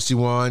 Posty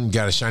One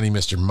got a shiny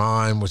Mr.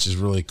 Mime, which is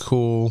really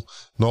cool.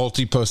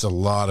 Nolte posts a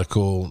lot of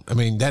cool. I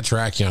mean, that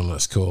Terrakion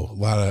looks cool. A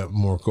lot of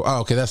more cool.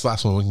 Oh, okay, that's the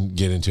last one. We can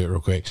get into it real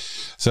quick.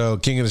 So,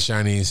 King of the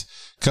Shinies,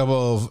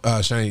 couple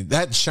of shiny.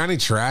 That shiny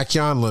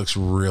Terrakion looks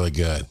really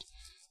good.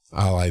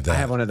 I like that. I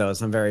have one of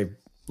those. I'm very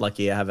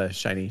lucky. I have a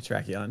shiny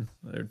Terrakion.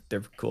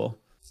 They're cool.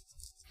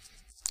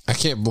 I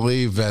can't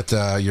believe that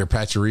your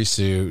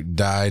Pachirisu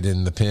died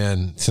in the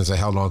pen since I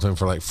held on to him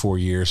for like 4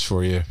 years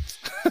for you.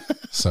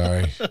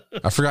 Sorry.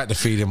 I forgot to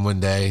feed him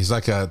one day. He's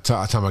like a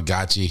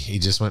Tamagotchi. He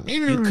just went.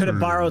 You could have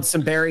borrowed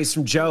some berries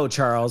from Joe,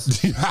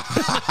 Charles.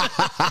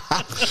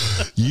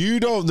 You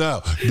don't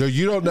know. No,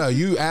 you don't know.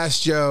 You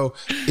asked Joe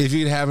if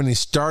he'd have any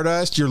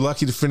Stardust. You're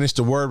lucky to finish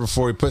the word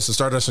before he puts the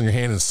Stardust on your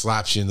hand and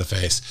slaps you in the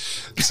face.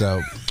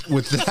 So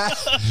with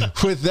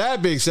that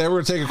being said,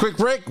 we're going to take a quick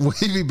break. We'll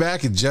be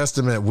back in just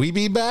a minute. We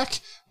be back?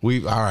 All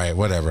right,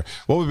 whatever.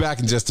 We'll be back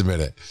in just a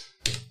minute.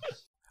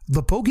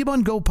 The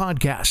Pokemon Go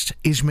podcast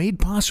is made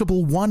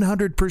possible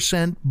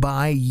 100%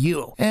 by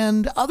you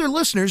and other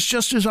listeners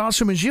just as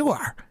awesome as you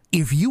are.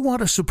 If you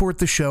want to support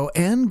the show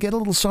and get a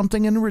little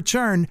something in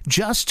return,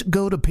 just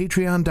go to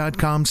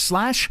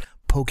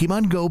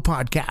patreon.com/Pokemon Go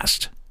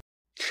podcast.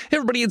 Hey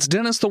everybody, it's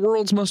Dennis, the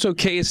world's most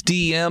okayest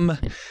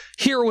DM,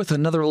 here with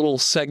another little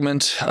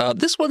segment.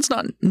 This one's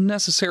not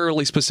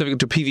necessarily specific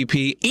to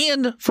PvP,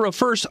 and for a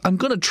first, I'm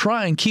going to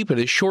try and keep it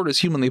as short as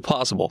humanly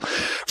possible.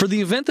 For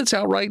the event that's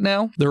out right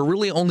now, there are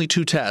really only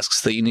 2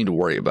 tasks that you need to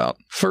worry about.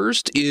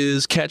 First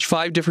is catch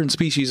 5 different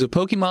species of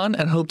Pokemon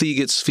and hope that you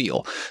get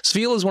Spheal.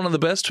 Spheal is one of the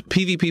best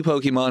PvP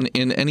Pokemon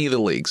in any of the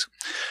leagues.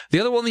 The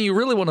other one that you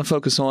really want to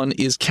focus on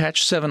is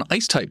catch 7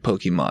 Ice-type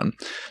Pokemon.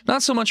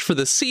 Not so much for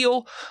the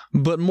Seal,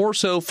 but more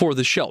so for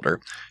the Shelter.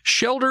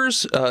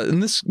 Shelters,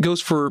 and this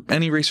goes for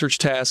any research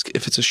task,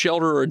 if it's a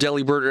Shelter or a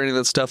Delibird or any of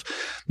that stuff,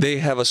 they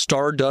have a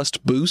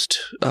Stardust boost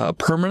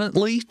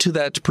permanently to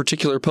that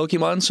particular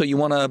Pokemon, so you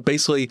want to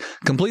basically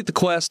complete the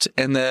quest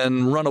and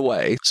then run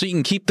away. So you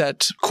can keep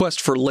that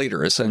quest for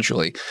later,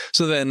 essentially.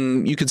 So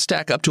then you can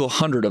stack up to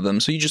 100 of them.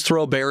 So you just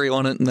throw a berry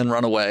on it and then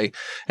run away,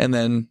 and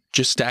then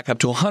just stack up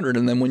to 100.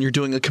 And then when you're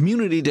doing a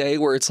community day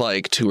where it's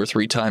like 2 or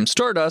 3 times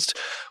Stardust,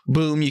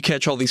 boom, you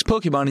catch all these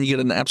Pokemon and you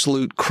get an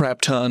absolute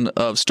crap ton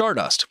of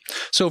Stardust.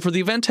 So for the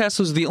event tasks,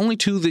 those are the only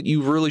 2 that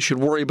you really should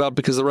worry about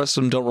because the rest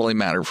of them don't really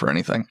matter for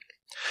anything.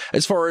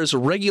 As far as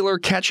regular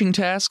catching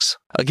tasks,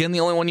 again,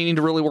 the only one you need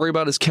to really worry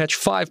about is catch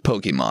 5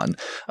 Pokemon.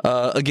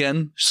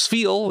 Again,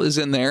 Spheal is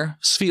in there.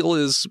 Spheal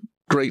is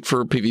great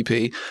for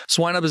PvP.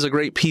 Swinub is a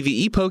great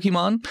PvE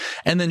Pokemon,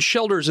 and then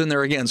Shelter's in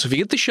there again. So if you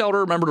get the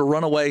Shelter, remember to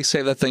run away,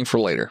 save that thing for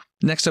later.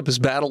 Next up is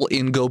Battle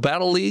in Go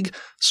Battle League,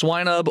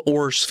 Swinub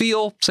or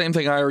Spheal, same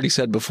thing I already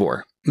said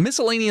before.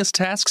 Miscellaneous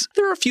tasks,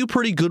 there are a few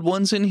pretty good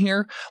ones in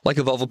here, like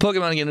evolve a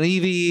Pokemon and get an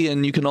Eevee,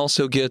 and you can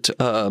also get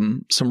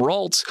some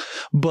Ralts,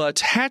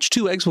 but hatch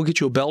 2 eggs will get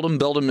you a Beldum.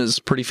 Beldum is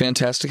pretty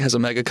fantastic, has a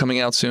Mega coming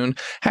out soon.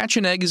 Hatch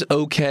an egg is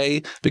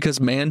okay, because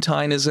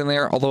Mantine is in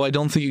there, although I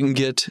don't think you can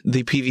get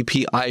the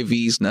PvP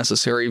IVs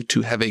necessary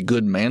to have a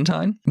good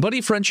Mantine.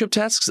 Buddy friendship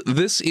tasks,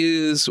 this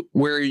is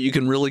where you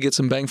can really get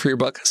some bang for your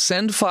buck.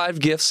 Send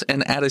 5 gifts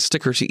and add a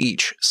sticker to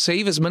each.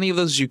 Save as many of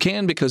those as you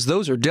can, because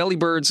those are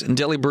Delibirds, and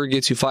Delibird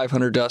gets you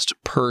 500 dust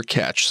per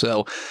catch,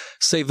 so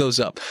save those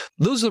up.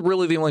 Those are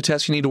really the only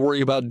tasks you need to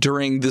worry about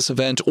during this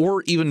event,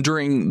 or even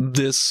during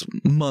this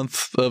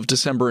month of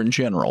December in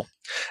general.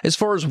 As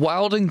far as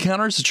wild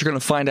encounters that you're going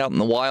to find out in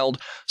the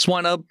wild,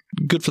 Swinub,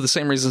 good for the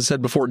same reason I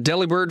said before.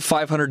 Delibird,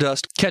 500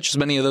 dust, catch as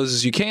many of those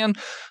as you can.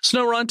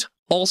 Snorunt,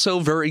 also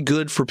very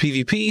good for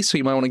PvP, so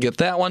you might want to get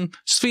that one.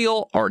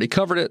 Spheal, already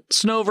covered it.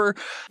 Snover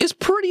is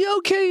pretty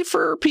okay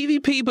for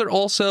PvP, but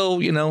also,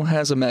 you know,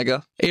 has a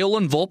Mega.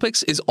 Aeolin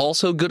Vulpix is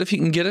also good if you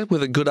can get it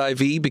with a good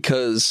IV,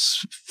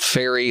 because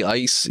Fairy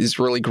Ice is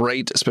really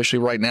great, especially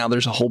right now.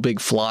 There's a whole big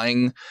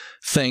flying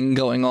thing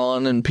going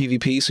on in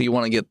PvP, so you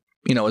want to get,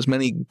 you know, as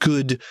many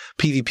good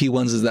PvP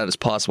ones as that as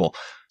possible.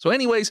 So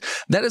anyways,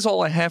 that is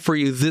all I have for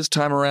you this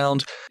time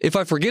around. If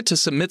I forget to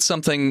submit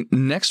something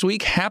next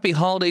week, happy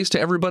holidays to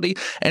everybody.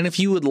 And if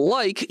you would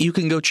like, you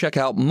can go check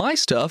out my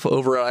stuff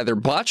over at either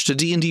Botched, a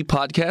D&D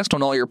podcast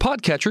on all your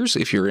podcatchers,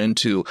 if you're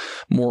into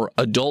more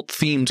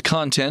adult-themed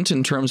content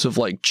in terms of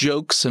like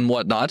jokes and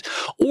whatnot.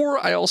 Or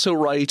I also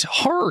write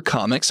horror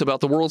comics about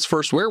the world's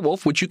first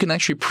werewolf, which you can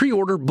actually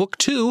pre-order book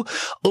 2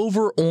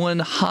 over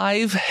on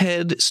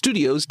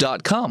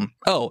hiveheadstudios.com.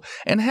 Oh,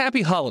 and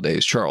happy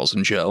holidays, Charles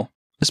and Joe.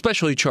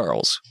 Especially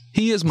Charles.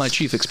 He is my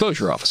chief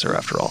exposure officer,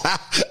 after all.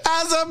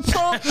 As I'm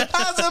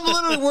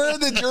literally wearing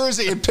the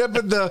jersey and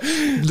pimping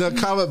the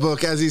comic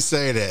book as he's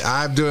saying it.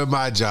 I'm doing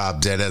my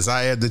job, Dennis.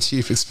 I am the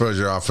chief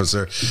exposure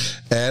officer.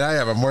 And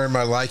I'm wearing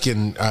my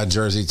Lycan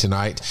jersey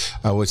tonight,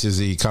 which is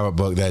the comic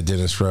book that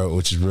Dennis wrote,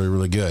 which is really,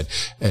 really good.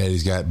 And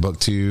he's got book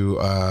 2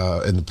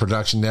 in the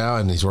production now,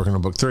 and he's working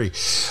on book 3.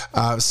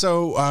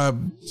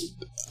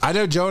 I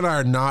know Joe and I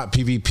are not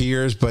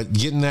PvPers, but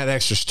getting that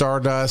extra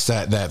Stardust,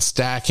 that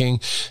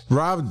stacking.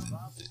 Rob,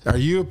 are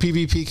you a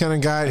PvP kind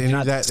of guy? I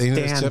cannot stand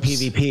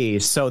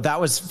PvP. So that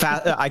was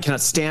I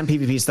cannot stand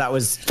PvP. So that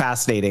was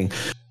fascinating.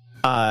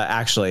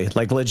 Actually,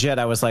 like legit,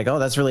 I was like, oh,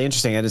 that's really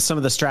interesting. And it's some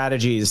of the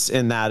strategies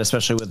in that,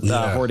 especially with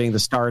hoarding the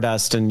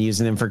Stardust and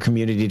using them for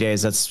community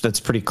days, that's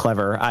pretty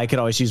clever. I could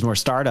always use more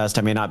Stardust.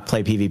 I may not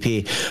play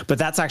PvP, but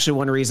that's actually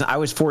one reason I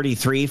was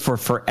 43 for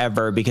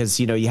forever, because,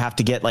 you know, you have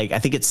to get like, I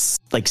think it's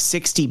like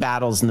 60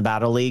 battles in the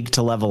Battle League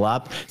to level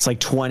up. It's like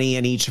 20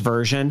 in each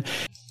version.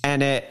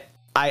 And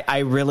I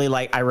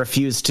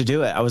refused to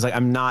do it. I was like,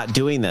 I'm not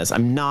doing this.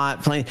 I'm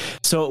not playing.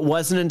 So it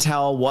wasn't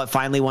until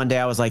finally one day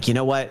I was like, you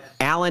know what,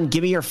 Alan,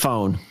 give me your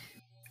phone.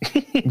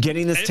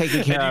 Getting this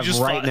taken care of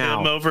right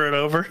now. Him over and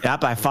over.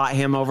 Yep, I fought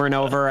him over and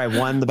over. I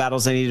won the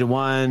battles I needed to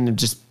win.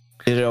 Just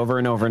did it over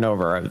and over and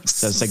over. I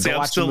was like, go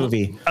watch the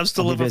movie. I'm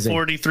still level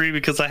 43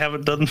 because I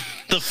haven't done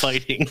the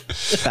fighting.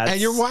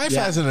 And your wife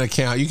has an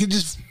account. You can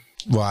just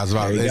Well, I was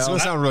about, it's going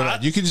to sound really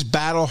bad. You can just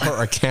battle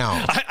her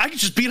account. I could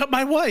just beat up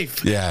my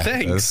wife. Yeah.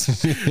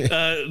 Thanks.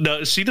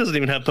 No, she doesn't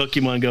even have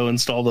Pokemon Go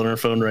installed on her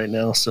phone right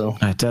now. So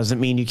that doesn't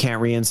mean you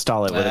can't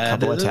reinstall it with a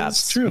couple of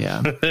taps. True.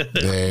 Yeah.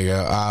 There you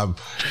go.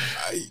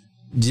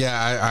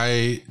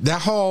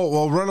 That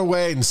whole, run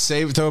away and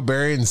save it, throw a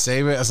berry and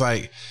save it. I was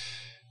like,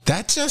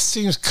 that just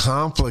seems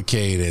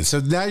complicated. So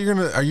now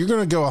are you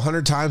gonna go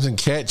 100 times and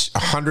catch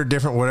 100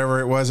 different whatever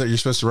it was that you're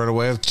supposed to run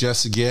away with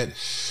just to get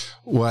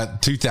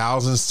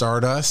 2,000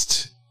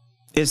 Stardust?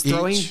 Is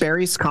throwing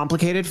berries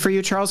complicated for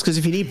you, Charles? Because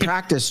if you need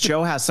practice,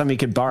 Joe has some you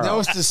could borrow. No,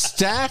 it's the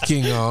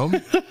stacking them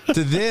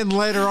to then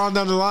later on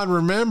down the line.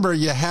 Remember,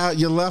 you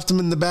left them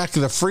in the back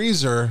of the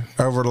freezer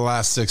over the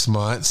last 6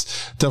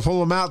 months to pull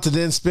them out to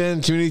then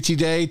spend Community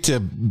Day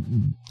to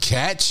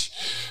catch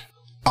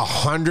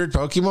 100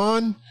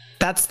 Pokemon.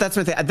 That's my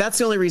thing. That's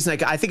the only reason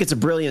I think it's a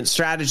brilliant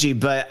strategy,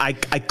 but I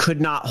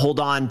could not hold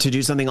on to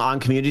do something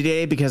on Community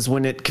Day because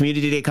when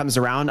Community Day comes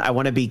around, I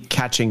want to be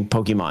catching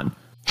Pokemon.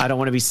 I don't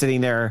want to be sitting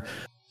there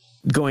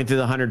going through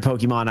the 100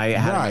 Pokemon I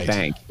had in my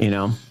bank.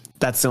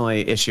 That's the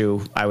only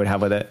issue I would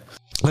have with it.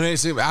 And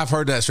I've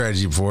heard that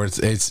strategy before.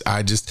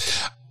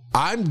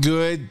 I'm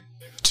good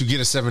to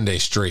get a 7-day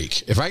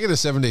streak. If I get a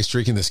 7-day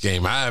streak in this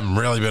game, I haven't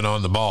really been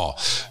on the ball.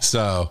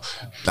 So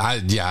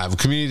if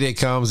Community Day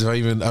comes, if I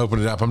even open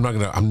it up, I'm not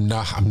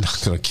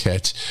gonna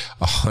catch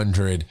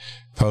 100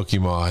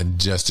 Pokemon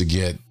just to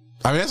get.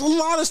 I mean, that's a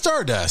lot of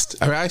Stardust.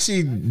 I mean, I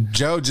see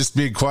Joe just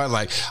being quiet,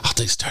 like, I'll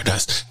take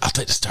Stardust. I'll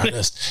take the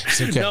Stardust.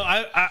 It's okay. No,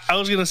 I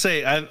was gonna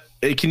say,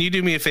 can you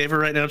do me a favor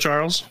right now,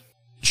 Charles?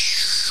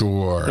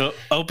 Sure. So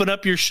open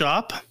up your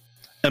shop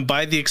and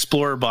buy the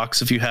Explorer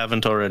box if you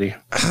haven't already.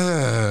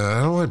 I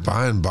don't like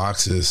buying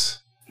boxes.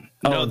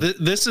 No,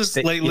 this is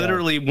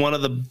literally one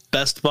of the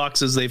best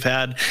boxes they've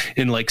had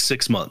in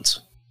 6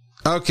 months.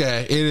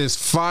 Okay, it is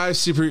 5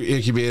 super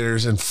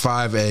incubators and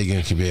 5 egg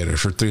incubators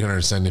for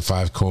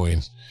 375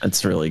 coin.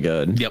 That's really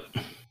good. Yep.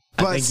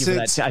 Thank you for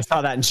that. I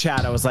saw that in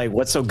chat. I was like,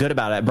 what's so good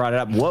about it? I brought it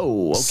up.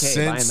 Whoa,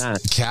 okay, buying that.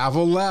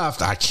 Cavill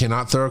left, I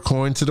cannot throw a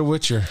coin to the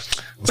Witcher.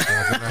 That's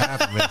not going to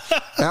happen, man.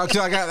 I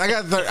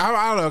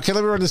don't know. Okay,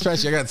 let me run this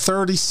past you. I got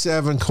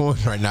 37 coin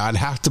right now. I'd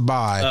have to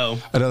buy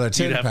another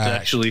 10 you'd have pack. To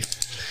actually.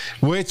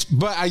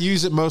 But I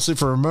use it mostly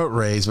for remote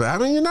raids. But I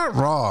mean, you're not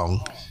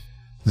wrong.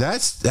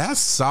 That's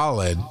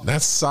solid.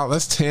 That's solid.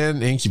 That's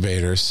 10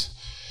 incubators.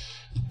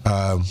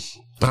 I'll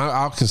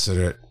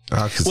consider it.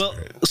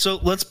 So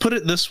let's put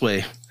it this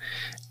way.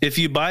 If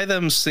you buy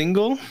them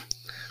single,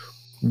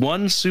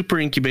 one super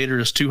incubator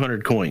is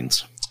 200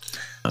 coins.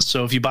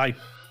 So if you buy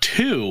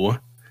 2,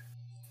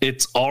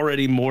 it's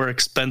already more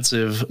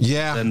expensive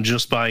than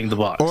just buying the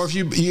box. Or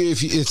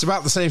if it's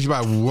about the same if you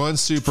buy 1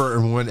 super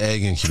and 1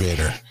 egg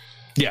incubator.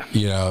 Yeah.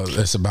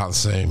 It's about the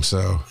same.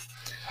 So,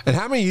 and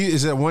how many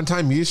is it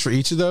one-time use for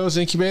each of those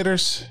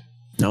incubators?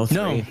 No, 3.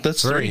 No,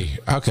 that's 3.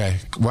 Okay.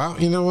 Well,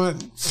 you know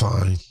what?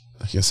 Fine.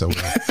 I guess I will.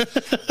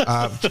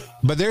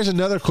 But there's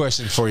another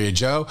question for you,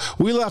 Joe.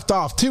 We left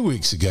off 2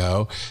 weeks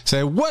ago.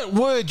 Say, what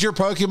would your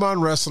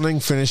Pokemon wrestling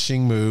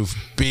finishing move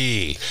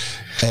be?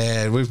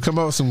 And we've come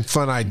up with some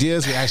fun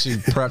ideas. We actually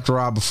prepped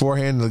Rob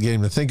beforehand to get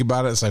him to think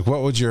about it. It's like,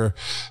 what would your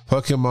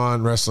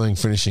Pokemon wrestling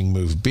finishing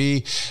move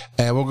be?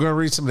 And we're going to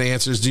read some of the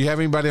answers. Do you have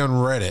anybody on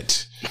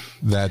Reddit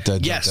that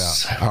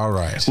yes, out? All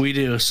right. We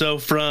do. So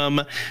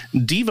from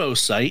Devo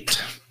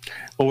Site,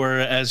 or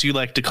as you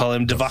like to call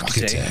him,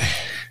 Devocate.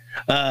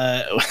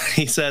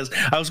 He says,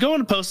 I was going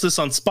to post this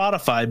on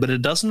Spotify, but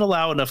it doesn't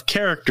allow enough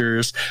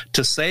characters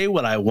to say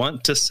what I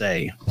want to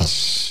say.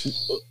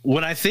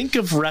 When I think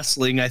of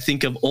wrestling, I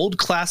think of old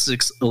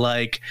classics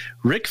like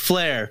Ric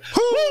Flair,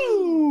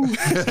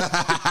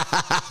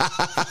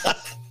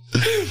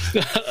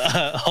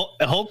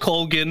 Hulk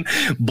Hogan,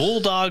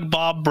 Bulldog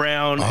Bob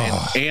Brown,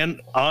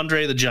 and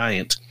Andre the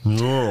Giant.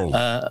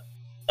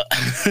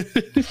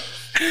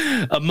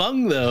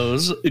 Among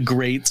those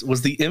greats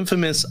was the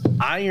infamous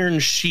Iron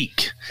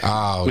Sheik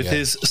with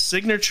his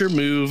signature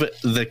move,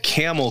 the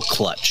Camel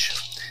Clutch,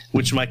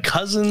 which my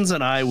cousins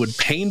and I would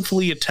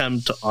painfully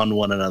attempt on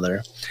one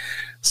another.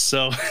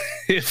 So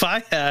if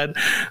I had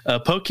a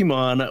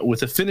Pokemon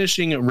with a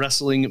finishing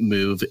wrestling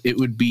move, it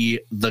would be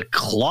the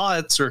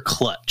Clawitzer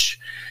Clutch.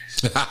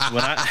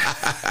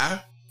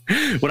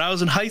 When I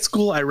was in high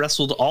school, I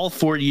wrestled all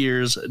 4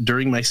 years.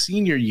 During my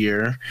senior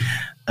year,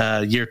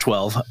 year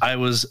 12, I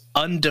was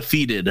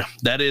undefeated.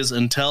 That is,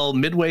 until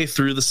midway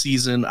through the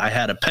season, I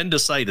had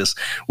appendicitis,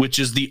 which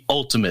is the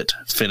ultimate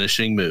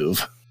finishing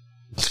move.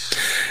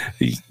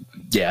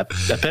 Yeah,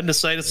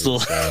 appendicitis will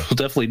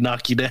definitely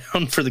knock you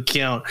down for the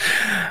count.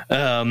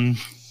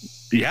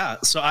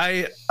 So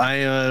I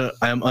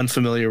am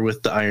unfamiliar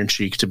with the Iron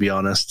Sheik, to be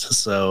honest.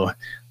 So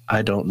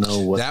I don't know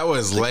what that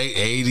was. Late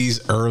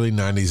 80s, early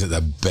 90s at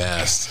the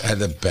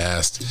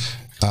best.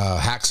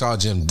 Hacksaw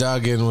Jim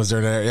Duggan was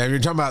there. You're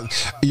talking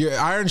about your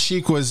Iron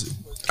Sheik was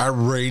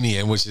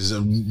Iranian, which is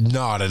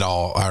not at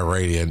all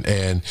Iranian,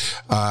 and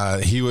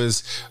he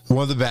was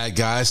one of the bad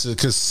guys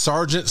because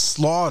Sergeant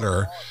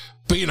Slaughter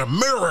being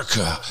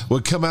America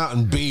would come out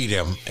and beat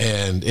him,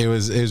 and it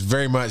was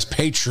very much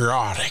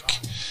patriotic.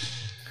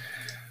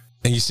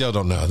 And you still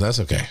don't know. That's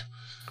okay.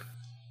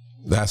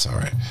 That's all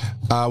right.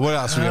 What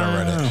else we got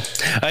on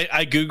Reddit?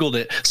 I googled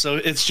it, so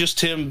it's just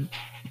him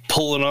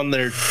pulling on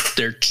their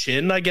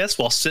chin, I guess,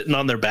 while sitting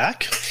on their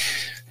back.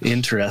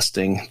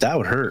 Interesting. That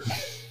would hurt.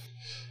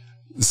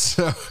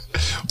 So,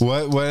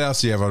 what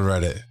else do you have on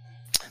Reddit?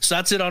 So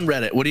that's it on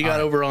Reddit. What do you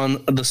got over on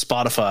the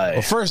Spotify?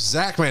 Well, first,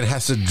 Zachman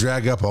has to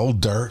drag up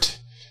old dirt.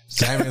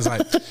 Zachman's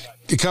like,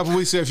 a couple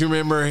weeks ago, if you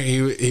remember,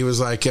 he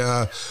was like,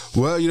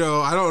 well, you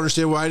know, I don't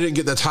understand why I didn't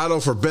get the title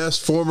for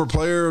best former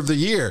player of the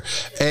year.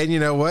 And you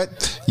know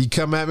what? You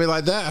come at me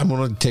like that, I'm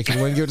going to take it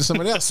away and give it to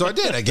somebody else. So I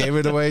did. I gave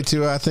it away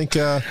to, I think,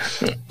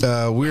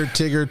 Weird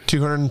Tigger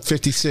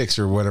 256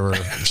 or whatever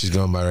she's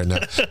going by right now.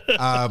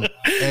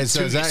 And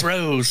so Tugas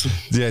Rose.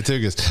 Yeah,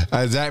 Tugas.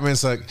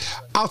 Zachman's like,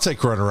 I'll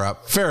take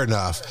runner-up. Fair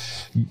enough.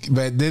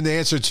 But then the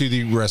answer to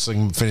the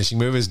wrestling finishing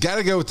move is got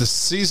to go with the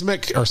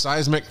seismic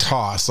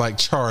toss like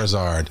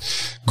Charizard.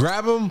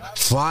 Grab him,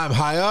 fly him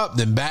high up,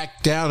 then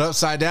back down,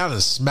 upside down,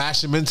 and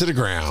smash him into the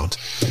ground.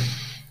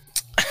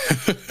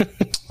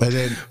 And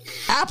then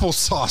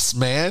applesauce,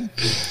 man.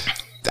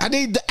 I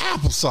need the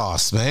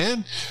applesauce,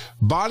 man.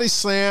 Body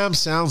slam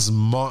sounds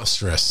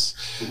monstrous.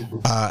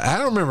 I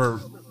don't remember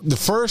the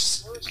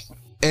first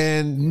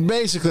and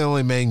basically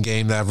only main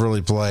game that I've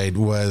really played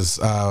was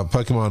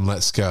Pokemon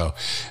Let's Go.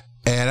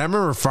 And I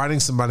remember fighting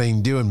somebody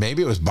and doing,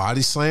 maybe it was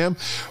Body Slam,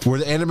 where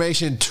the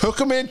animation took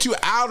them into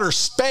outer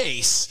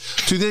space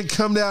to then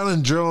come down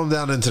and drill them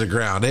down into the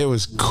ground. It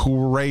was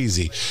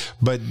crazy.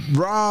 But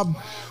Rob,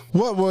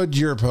 what would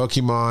your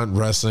Pokemon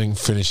wrestling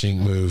finishing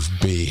move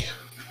be?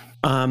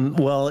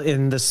 Well,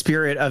 in the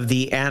spirit of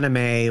the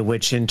anime,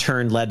 which in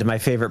turn led to my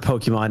favorite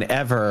Pokemon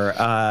ever,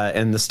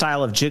 in the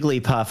style of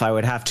Jigglypuff, I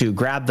would have to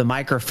grab the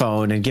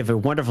microphone and give a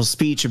wonderful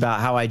speech about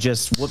how I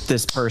just whooped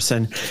this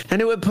person,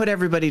 and it would put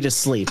everybody to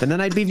sleep. And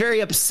then I'd be very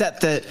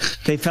upset that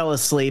they fell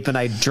asleep, and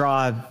I'd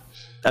draw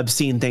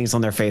obscene things on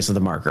their face with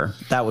a marker.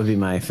 That would be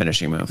my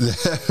finishing move.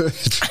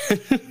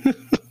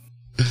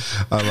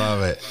 I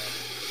love it.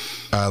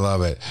 I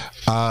love it.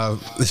 I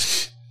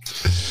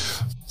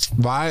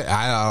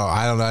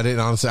don't know. I didn't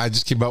honestly. I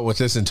just came up with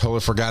this and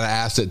totally forgot to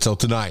ask it till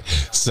tonight.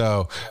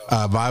 So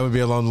mine would be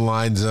along the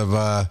lines of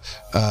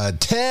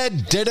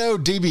Ted Ditto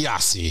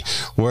DiBiase,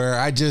 where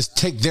I just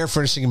take their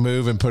finishing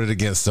move and put it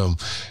against them,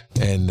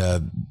 and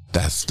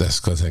that's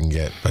close I can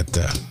get. But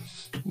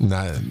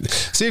not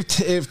see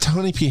if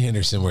Tony P.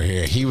 Henderson were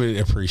here, he would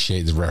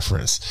appreciate the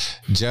reference.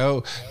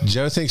 Joe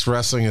thinks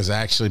wrestling is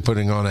actually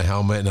putting on a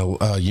helmet and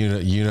a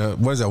unit.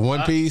 What is that?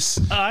 One piece.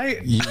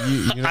 I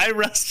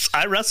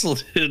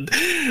wrestled in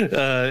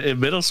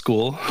middle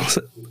school,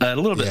 a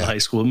little bit in high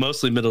school,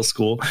 mostly middle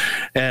school,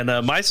 and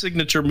my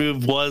signature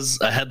move was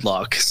a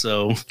headlock.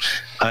 So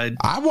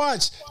I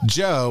watched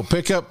Joe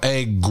pick up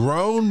a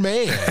grown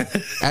man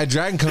at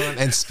Dragon Con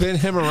and spin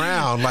him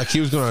around like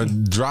he was going to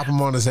drop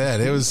him on his head.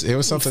 It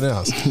was something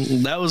else.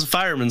 That was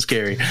fireman's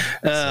carry.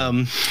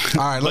 All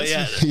right,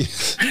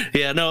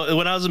 no.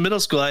 When I was in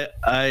middle school,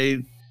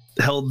 I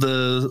held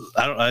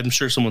I'm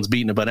sure someone's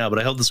beaten it by now, but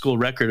I held the school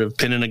record of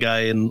pinning a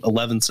guy in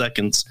 11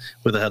 seconds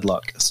with a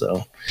headlock.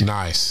 So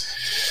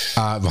nice.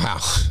 Wow.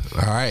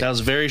 All right. That was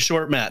a very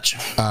short match.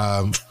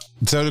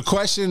 So the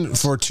question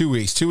for 2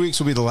 weeks. 2 weeks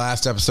will be the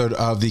last episode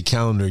of the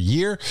calendar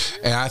year.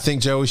 And I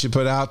think, Joe, we should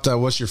put out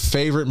what's your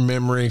favorite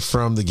memory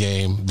from the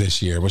game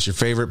this year? What's your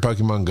favorite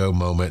Pokemon Go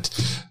moment?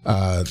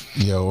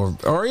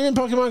 Or even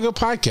Pokemon Go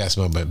podcast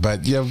moment. But,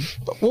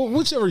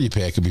 whichever you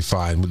pick would be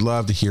fine. We'd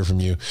love to hear from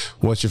you.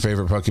 What's your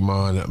favorite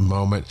Pokemon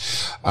moment?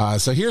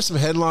 So here's some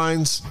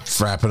headlines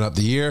wrapping up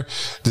the year.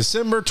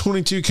 December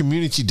 22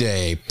 Community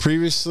Day.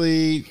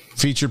 Previously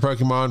featured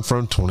Pokemon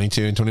from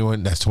 22 and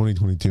 21. That's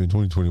 2022 and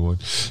 2021.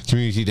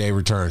 Community Day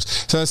returns.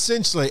 So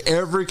essentially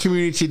every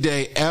Community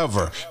Day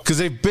ever, because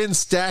they've been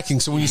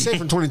stacking. So when you say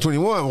from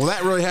 2021, well,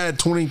 that really had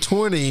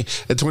 2020 and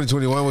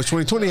 2021, which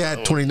 2020 had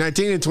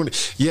 2019 and 20.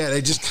 Yeah,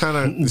 they just kind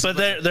of. But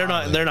they're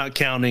not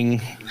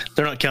counting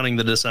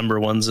the December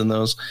ones in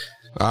those.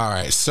 All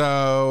right.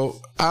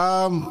 So,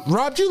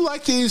 Rob, do you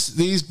like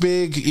these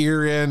big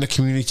year-end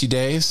Community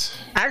Days?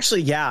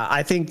 Actually, yeah,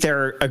 I think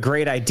they're a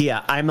great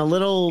idea. I'm a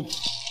little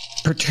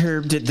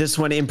perturbed at this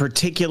one in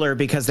particular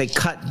because they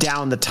cut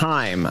down the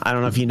time. I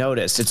don't know if you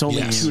noticed. It's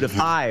only 2 to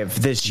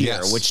 5 this year,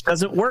 which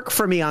doesn't work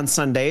for me on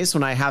Sundays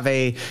when I have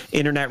a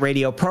internet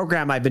radio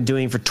program I've been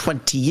doing for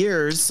 20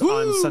 years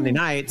on Sunday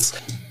nights.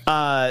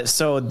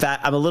 So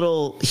that I'm a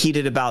little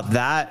heated about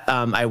that.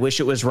 I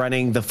wish it was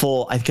running the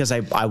full, because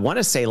I want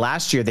to say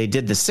last year they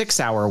did the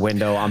 6-hour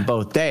window on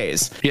both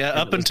days. Yeah,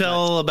 up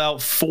until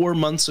about 4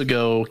 months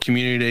ago,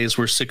 Community Days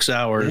were 6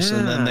 hours,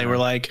 and then they were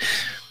like,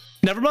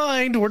 never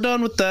mind, we're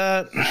done with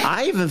that.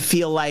 I even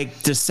feel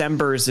like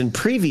December's in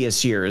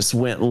previous years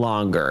went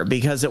longer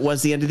because it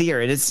was the end of the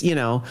year. And it's,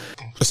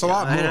 it's a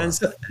lot more.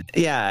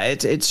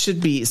 It should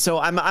be. So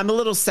I'm a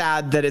little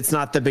sad that it's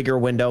not the bigger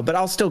window, but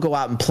I'll still go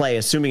out and play,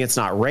 assuming it's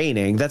not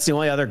raining. That's the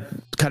only other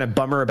kind of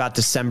bummer about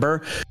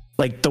December.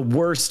 like the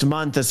worst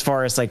month as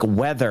far as like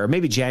weather.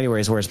 Maybe January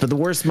is worse, but the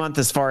worst month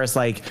as far as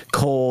like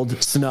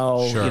cold,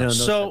 snow. Sure. You know,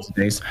 those So types of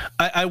days.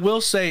 I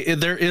will say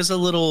there is a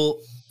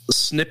little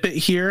snippet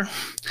here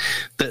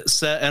that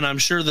said, and I'm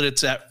sure that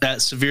it's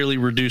at severely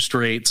reduced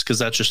rates because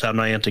that's just how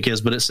Niantic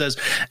is, but it says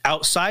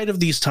outside of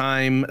these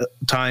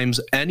times,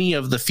 any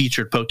of the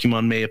featured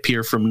Pokemon may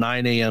appear from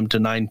 9 a.m. to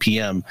 9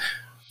 p.m.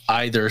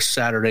 either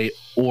Saturday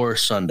or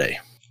Sunday.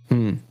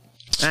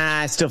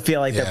 I still feel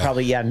like they're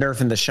probably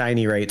nerfing the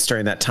shiny rates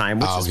during that time,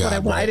 which is what I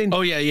right. didn't.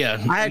 Oh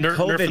yeah. I had COVID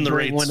nerfing the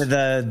during rates. one of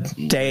the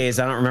days.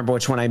 I don't remember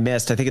which one I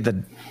missed. I think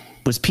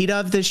was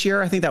P-Dove this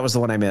year. I think that was the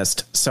one I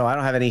missed. So I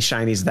don't have any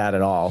shinies of that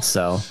at all.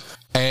 So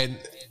And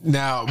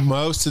now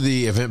most of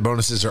the event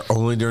bonuses are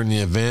only during the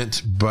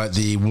event, but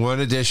the one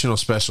additional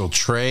special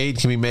trade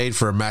can be made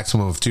for a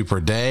maximum of 2 per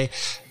day.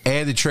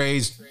 And the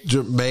trades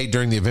made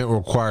during the event will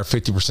require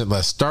 50%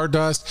 less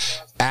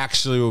Stardust.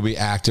 Actually will be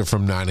active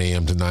from 9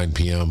 a.m. to 9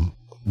 p.m.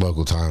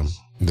 local time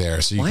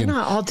there. So you why can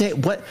not all day?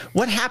 What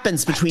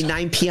happens between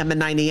 9 p.m. and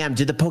 9 a.m.?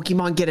 Do the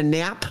Pokemon get a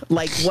nap?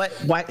 Like what?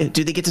 Why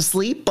do they get to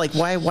sleep? Like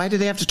why do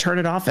they have to turn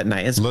it off at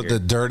night? It's look.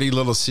 weird. The dirty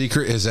little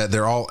secret is that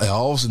they're all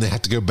elves and they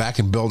have to go back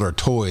and build our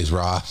toys,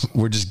 Rob.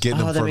 We're just getting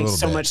them that for a makes little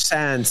so bit. much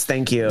sense.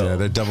 Thank you. Yeah,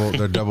 they're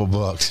double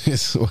booked.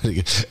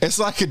 It's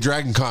like a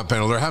Dragon Con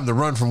panel. They're having to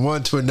run from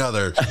one to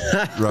another.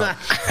 Right.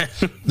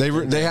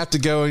 They have to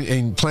go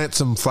and plant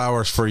some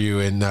flowers for you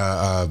in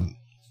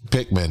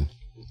Pikmin.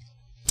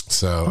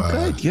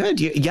 So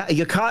Good.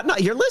 You caught. No,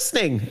 you're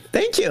listening.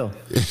 Thank you.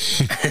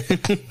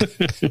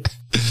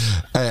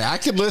 Hey, I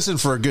could listen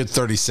for a good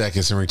 30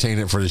 seconds and retain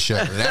it for the show.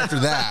 And after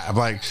that, I'm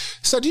like,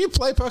 so do you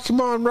play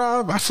Pokemon,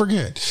 Rob? I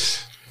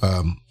forget.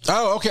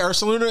 Okay.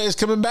 Ursaluna is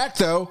coming back,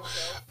 though.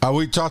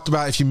 We talked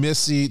about if you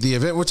missed the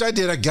event, which I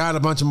did. I got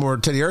a bunch of more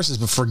Teddy Ursas,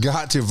 but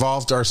forgot to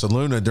evolve to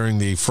Ursaluna during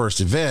the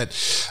first event.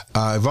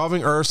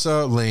 Evolving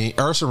Ursa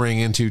Ring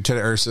into Teddy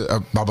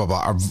Ursa,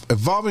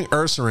 evolving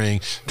Ursa Ring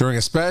during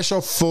a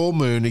special full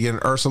moon to get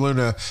an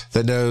Ursaluna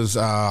that knows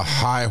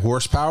high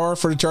horsepower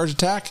for the charge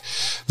attack.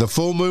 The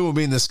full moon will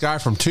be in the sky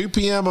from 2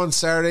 p.m. on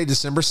Saturday,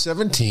 December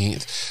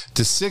 17th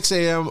to 6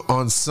 a.m.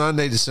 on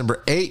Sunday,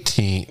 December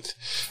 18th,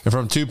 and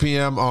from 2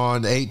 p.m.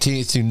 on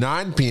 18th to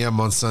 9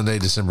 p.m. on Sunday,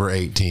 December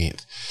 18th.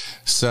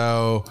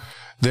 So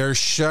they're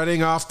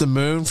shutting off the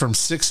moon from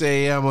 6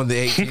 a.m. on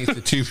the 18th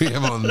to 2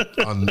 p.m. on the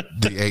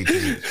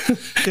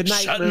 18th. Good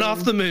night. Shutting moon.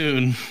 off the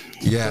moon.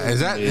 Yeah,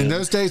 is that in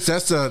those dates?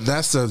 That's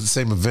the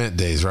same event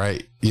days,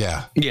 right?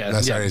 Yeah,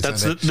 That's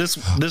Saturday.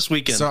 this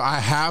weekend. So I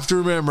have to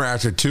remember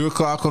after 2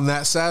 o'clock on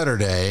that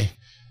Saturday.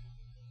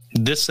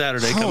 This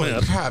Saturday coming Holy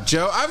up. crap,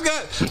 Joe! I've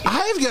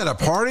got a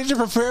party to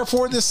prepare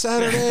for this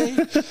Saturday.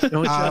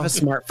 Don't you have a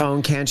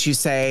smartphone? Can't you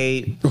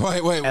say?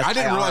 Wait! I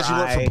didn't realize you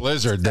worked for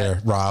Blizzard there,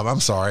 Rob. I'm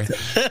sorry.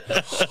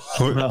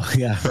 Well,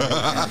 yeah.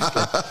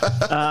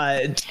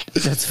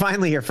 That's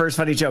finally your first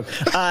funny joke.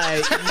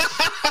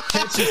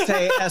 Can't you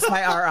say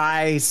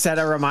SIRI? Set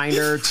a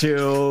reminder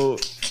to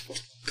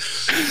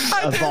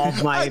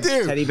evolve my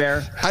teddy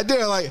bear. I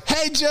do. Like,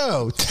 hey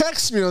Joe,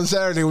 text me on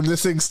Saturday when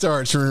this thing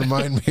starts and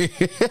remind me.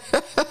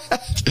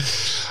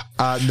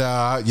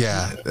 No,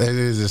 yeah, it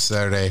is this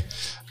Saturday.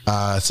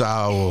 So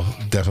I will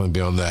definitely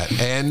be on that.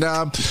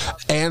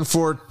 And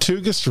for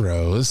Tugas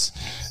Rose,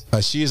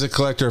 she is a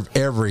collector of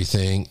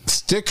everything.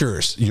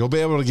 Stickers. You'll be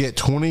able to get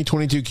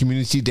 2022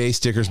 Community Day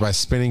stickers by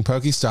spinning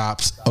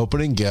Pokestops,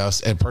 opening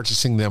gifts, and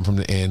purchasing them from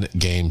the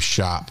in-game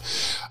shop.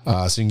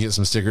 So you can get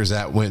some stickers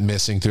that went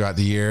missing throughout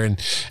the year. And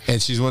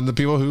she's one of the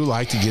people who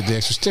like to get the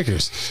extra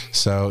stickers.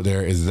 So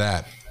there is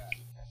that.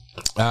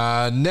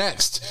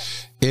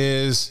 Next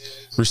is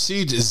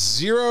received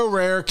 0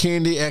 Rare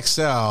Candy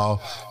XL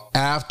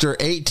after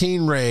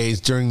 18 raids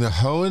during the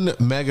Hoenn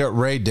Mega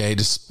Raid Day,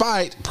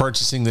 despite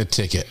purchasing the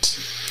ticket.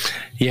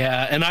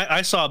 Yeah, and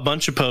I saw a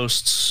bunch of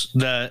posts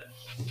that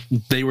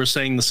they were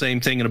saying the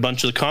same thing, and a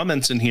bunch of the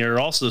comments in here are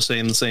also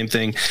saying the same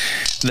thing,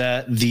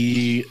 that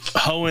the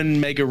Hoenn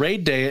Mega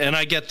Raid Day, and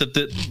I get that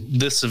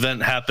this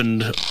event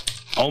happened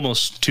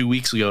almost 2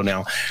 weeks ago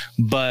now,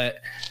 but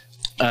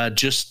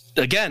just,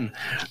 again,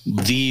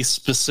 the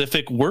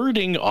specific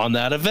wording on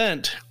that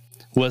event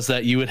was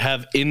that you would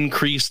have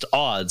increased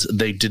odds.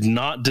 They did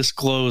not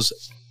disclose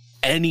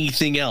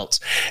anything else.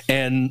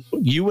 And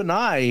you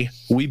and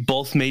we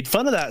both made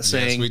fun of that,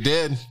 saying, yes, we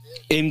did.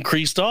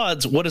 Increased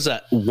odds. What is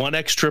that? 1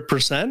 extra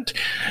percent?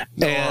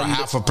 Or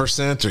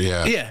 0.5%, or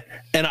yeah. Yeah.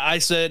 And I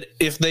said,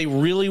 if they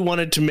really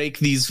wanted to make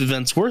these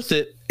events worth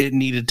it, it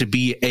needed to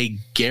be a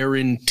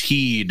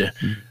guaranteed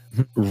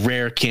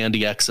Rare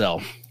Candy XL.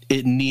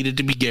 It needed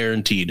to be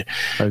guaranteed.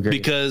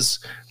 Because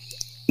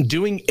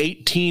doing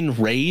 18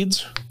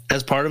 raids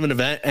as part of an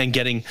event and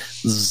getting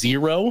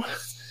 0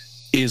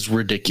 is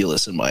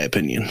ridiculous, in my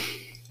opinion.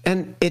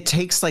 And it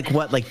takes like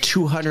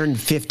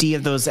 250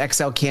 of those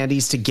XL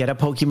candies to get a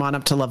Pokemon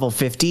up to level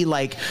 50.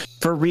 Like,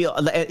 for real,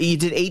 you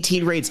did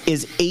 18 raids.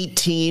 Is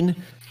 18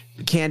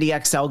 Candy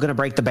XL going to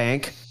break the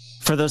bank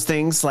for those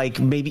things? Like,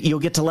 maybe you'll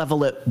get to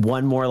level it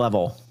one more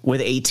level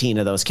with 18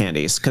 of those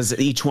candies, because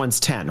each one's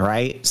 10,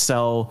 right?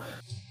 So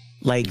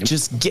Like,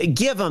 just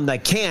give them the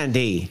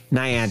candy,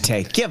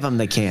 Niantic. Give them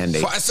the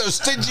candy. Why so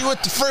stingy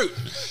with the fruit?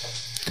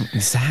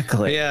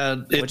 Exactly. Yeah.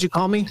 What'd you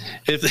call me?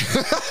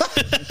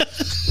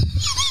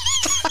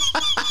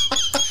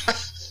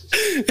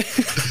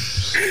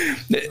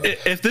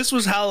 If this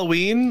was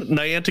Halloween,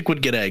 Niantic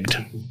would get egged.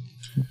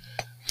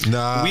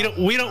 No,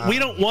 We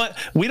don't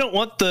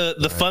want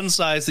the fun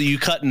size that you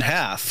cut in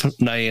half,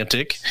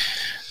 Niantic.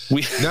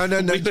 No.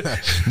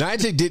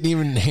 Niantic didn't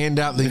even hand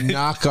out the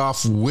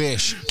knockoff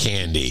Wish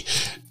candy.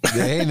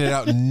 They handed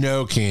out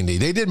no candy.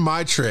 They did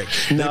my trick.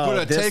 They put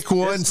a take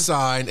one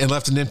sign and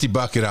left an empty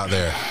bucket out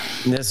there.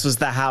 This was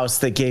the house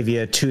that gave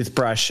you a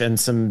toothbrush and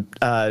some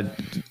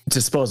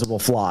disposable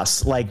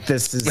floss. Like,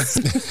 this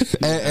is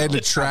and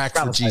a track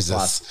for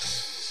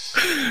Jesus.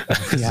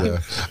 Yeah.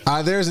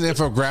 So, there's an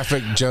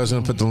infographic. Joe's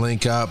going to put the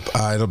link up.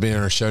 It'll be in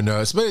our show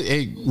notes, but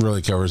it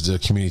really covers the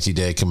community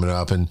day coming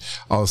up and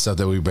all the stuff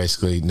that we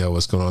basically know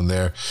what's going on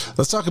there.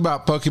 Let's talk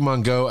about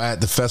Pokemon Go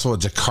at the Festival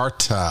of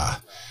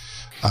Jakarta.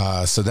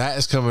 So that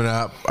is coming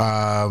up.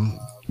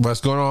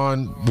 What's going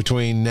on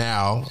between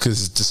now,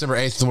 because December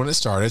 8th is when it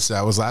started, so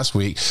that was last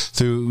week,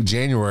 through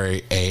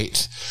January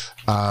 8th.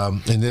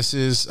 And this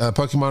is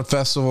Pokemon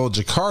Festival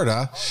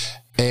Jakarta,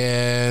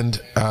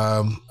 and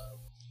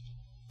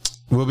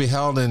will be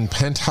held in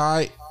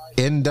Pantai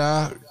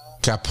Indah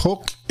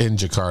Kapuk in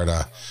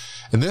Jakarta.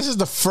 And this is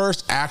the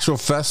first actual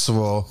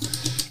festival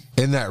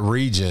in that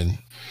region,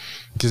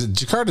 because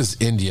Jakarta is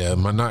India,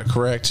 am I not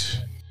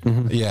correct?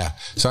 Mm-hmm. Yeah.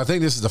 So I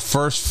think this is the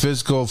first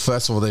physical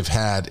festival they've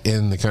had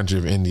in the country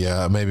of India.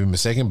 I may be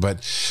mistaken, but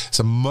it's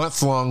a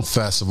month-long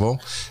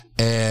festival.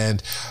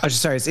 And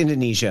sorry, it's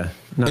Indonesia.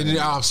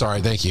 I'm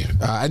sorry. Thank you.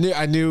 I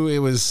knew it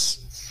was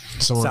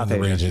somewhere South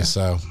in the Asia, region. yeah.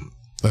 So,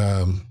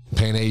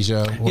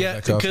 Pan-Asia.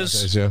 Yeah,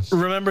 because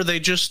remember they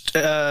just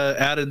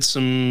added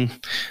some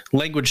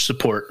language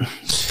support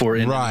for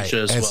Indonesia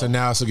as well. And so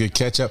now it's a good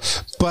catch up.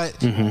 But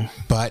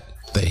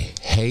they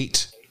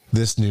hate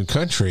this new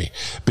country,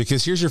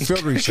 because here's your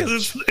field research.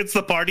 Because it's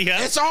the party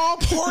hat. It's all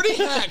party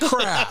hat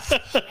crap.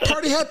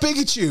 Party hat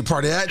Pikachu,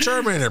 party hat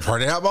Charmander,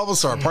 party hat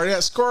Bulbasaur, party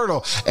hat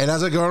Squirtle. And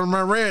as I go on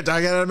my rant,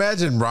 I gotta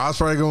imagine Rob's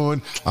probably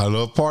going, I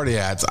love party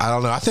hats. I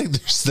don't know. I think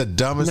this is the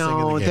dumbest thing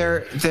in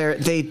the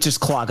game. They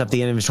just clog up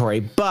the inventory.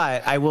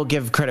 But I will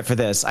give credit for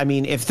this. I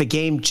mean, if the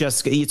game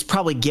it's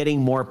probably getting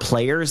more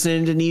players in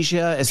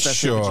Indonesia,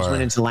 especially if it just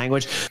went into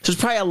language. There's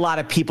probably a lot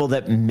of people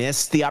that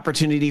missed the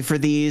opportunity for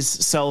these.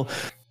 So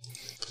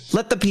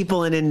let the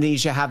people in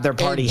Indonesia have their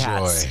party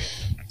hats.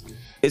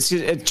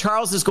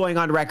 Charles is going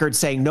on record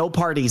saying no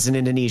parties in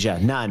Indonesia.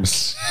 None.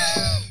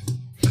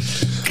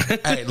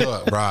 Hey,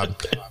 look,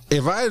 Rob,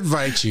 if I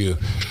invite you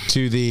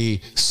to the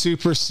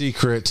super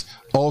secret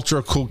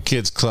ultra cool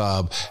kids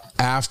club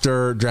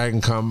after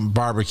Dragon Con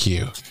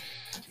barbecue.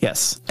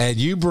 Yes. And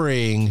you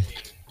bring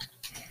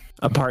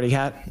a party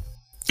hat.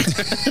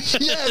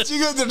 Yes, you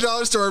go to the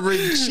dollar store and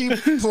bring cheap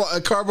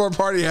cardboard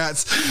party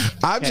hats.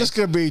 I'm just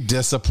going to be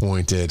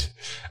disappointed.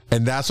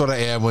 And that's what I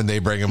am when they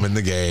bring them in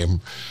the game.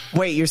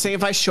 Wait, you're saying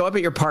if I show up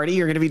at your party,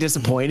 you're going to be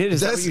disappointed?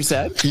 Is that what you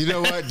said? You know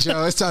what,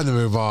 Joe? It's time to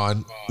move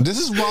on. This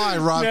is why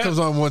Rob comes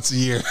on once a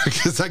year,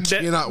 because I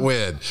cannot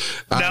win.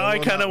 Now I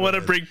kind of want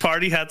to bring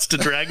party hats to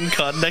Dragon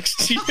Con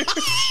next year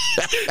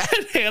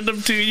and hand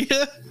them to you.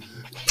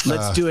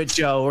 Let's do it,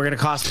 Joe. We're going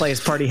to cosplay as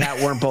Party Hat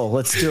Wurmple.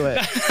 Let's do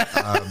it.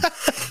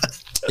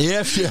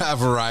 If you have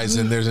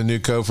Verizon, there's a new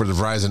code for the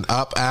Verizon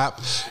Up app.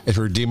 It's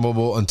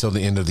redeemable until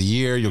the end of the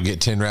year. You'll get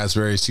 10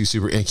 raspberries, 2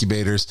 super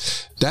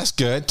incubators. That's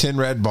good. 10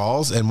 red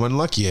balls and 1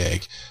 lucky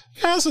egg.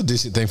 That's a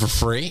decent thing for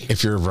free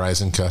if you're a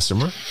Verizon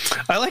customer.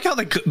 I like how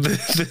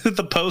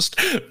the post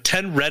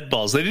 10 red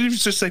balls. They didn't even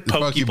just say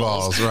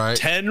Pokeballs, right?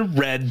 10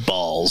 red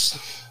balls.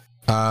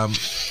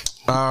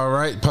 All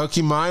right,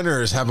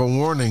 Pokeminers have a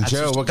warning.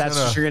 Joe, that's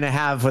what you're going to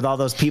have with all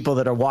those people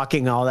that are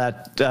walking all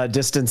that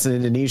distance in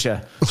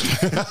Indonesia.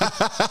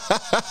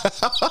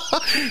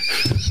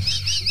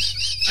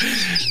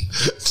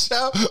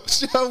 Joe,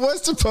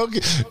 what's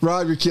the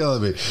Rob, you're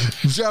killing me.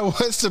 Joe,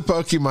 what's the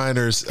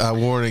Pokeminers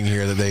warning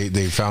here that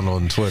they found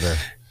on Twitter?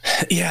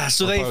 Yeah,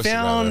 so they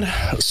found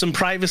some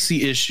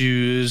privacy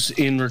issues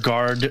in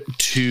regard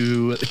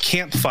to the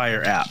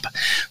Campfire app.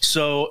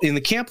 So in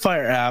the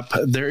Campfire app,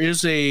 there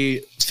is a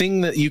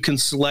thing that you can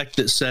select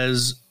that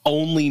says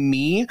only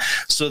me,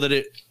 so that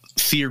it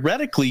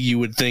theoretically you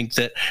would think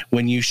that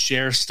when you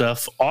share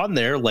stuff on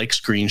there, like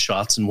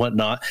screenshots and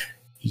whatnot,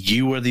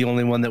 you are the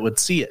only one that would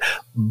see it.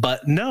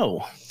 But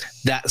no,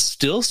 that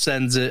still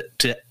sends it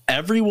to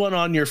everyone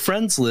on your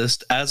friends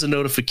list as a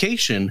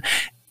notification,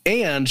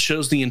 and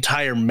shows the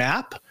entire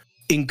map,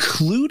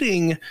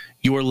 including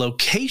your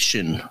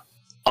location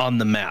on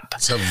the map.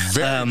 So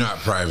very not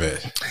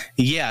private.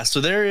 Yeah,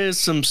 so there is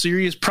some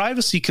serious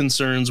privacy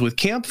concerns with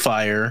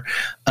Campfire.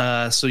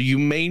 So you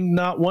may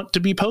not want to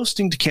be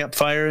posting to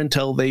Campfire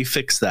until they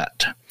fix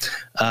that.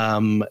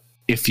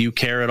 If you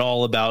care at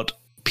all about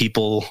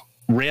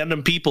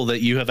random people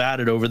that you have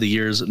added over the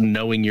years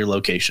knowing your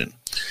location.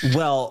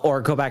 Well,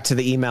 or go back to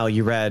the email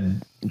you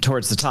read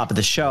towards the top of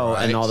the show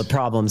and all the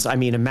problems. I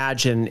mean,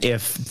 imagine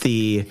if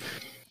the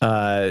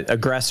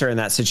aggressor in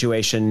that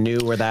situation knew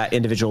where that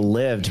individual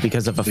lived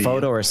because of a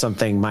photo or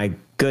something. My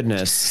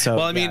goodness. So,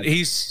 well, I mean,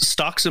 he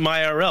stalks him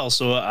IRL,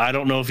 so I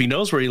don't know if he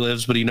knows where he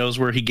lives, but he knows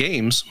where he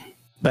games.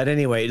 But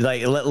anyway,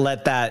 like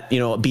let that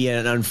be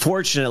an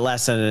unfortunate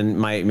lesson, and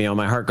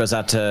my heart goes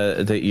out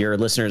to your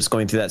listeners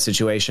going through that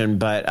situation.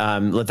 But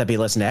let that be a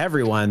lesson to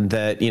everyone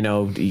that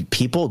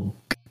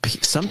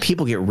some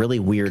people get really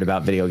weird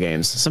about video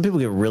games. Some people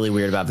get really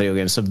weird about video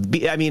games. So,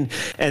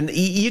 and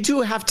you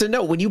do have to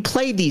know when you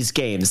play these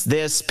games,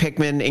 this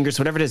Pikmin, Ingress,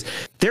 whatever it is,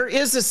 there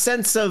is a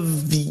sense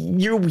of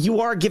you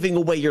are giving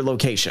away your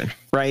location,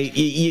 right?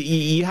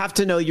 You have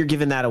to know you're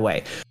giving that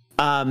away.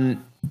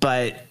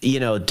 But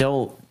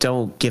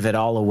don't give it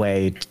all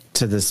away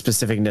to the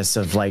specificness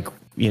of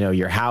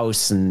your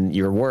house and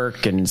your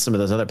work and some of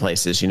those other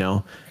places.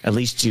 At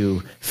least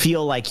you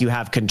feel like you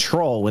have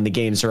control when the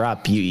games are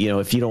up. If you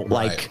don't you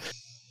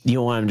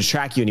don't want them to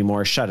track you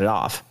anymore, shut it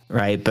off,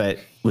 right? But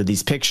with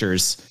these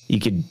pictures, you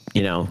could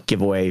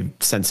give away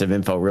sensitive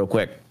info real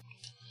quick.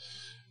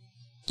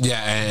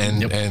 Yeah,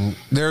 and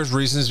there's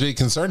reasons to be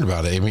concerned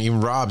about it. I mean,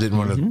 even Rob didn't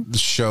want to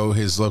show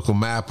his local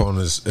map on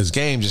his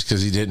game just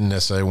because he didn't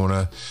necessarily want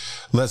to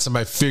let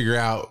somebody figure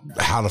out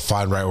how to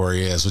find right where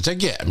he is, which I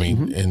get. I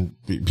mean, and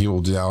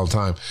people do that all the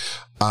time.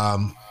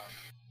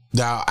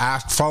 Now,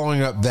 after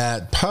following up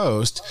that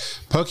post,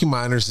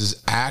 Pokeminers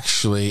is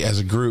actually, as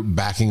a group,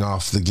 backing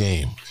off the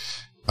game.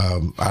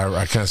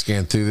 I kind of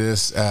scanned through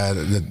this.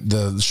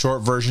 The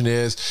short version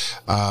is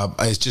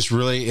it's just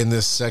really in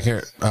this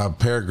second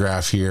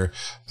paragraph here.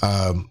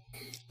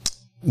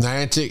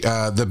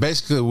 Niantic,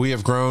 basically we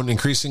have grown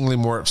increasingly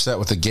more upset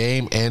with the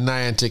game and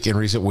Niantic in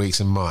recent weeks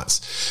and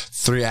months.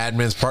 3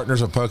 admins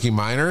partners of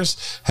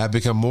Pokeminers have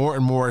become more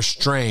and more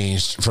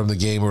estranged from the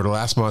game over the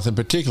last month, in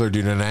particular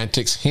due to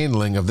Niantic's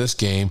handling of this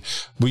game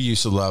we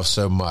used to love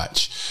so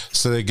much.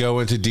 So they go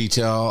into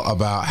detail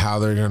about how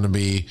they're going to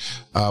be,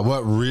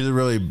 what really,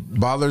 really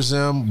bothers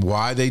them,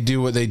 why they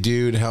do what they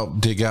do to help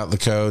dig out the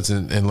codes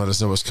and let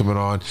us know what's coming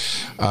on.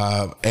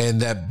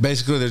 And that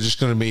basically they're just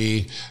going to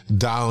be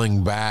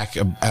dialing back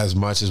as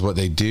much as what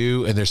they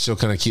do, and they're still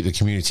going to keep the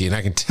community. And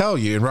I can tell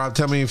you, and Rob,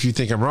 tell me if you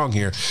think I'm wrong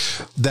here,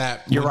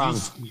 that you're wrong.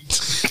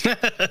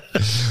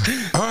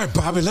 All right,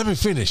 Bobby, let me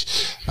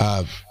finish.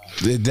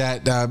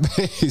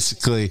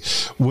 Basically,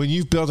 when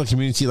you've built a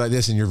community like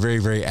this and you're very,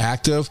 very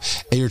active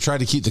and you're trying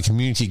to keep the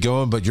community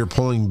going, but you're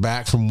pulling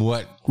back from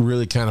what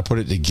really kind of put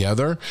it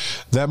together,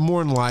 that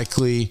more than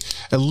likely,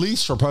 at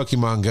least for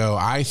Pokemon Go,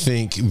 I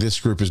think this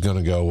group is going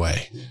to go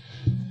away.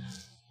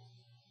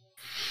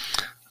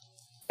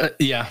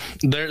 Yeah,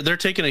 they're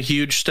taking a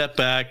huge step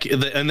back,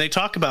 and they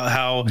talk about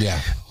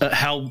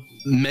how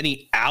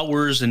many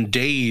hours and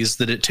days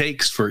that it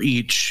takes for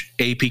each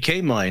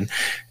APK mine,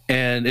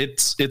 and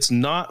it's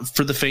not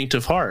for the faint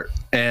of heart.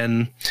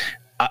 And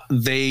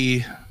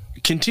they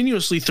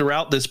continuously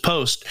throughout this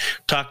post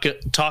talk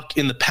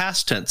in the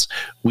past tense.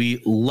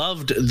 We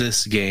loved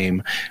this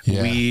game.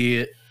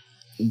 Yeah.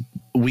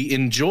 We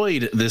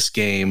enjoyed this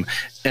game,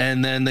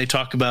 and then they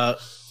talk about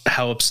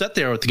how upset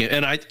they are with the game.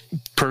 And I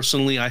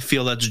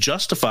feel that's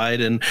justified.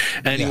 And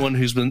anyone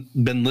who's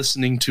been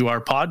listening to our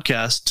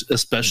podcast,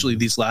 especially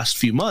these last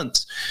few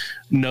months,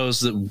 knows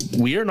that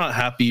we are not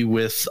happy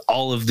with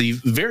all of the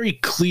very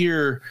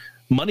clear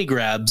money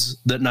grabs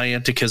that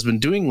Niantic has been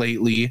doing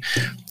lately.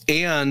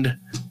 And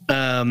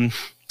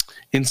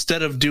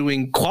instead of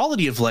doing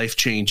quality of life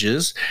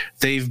changes,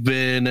 they've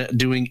been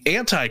doing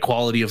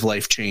anti-quality of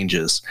life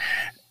changes.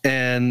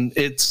 And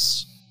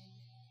it's,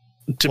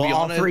 to be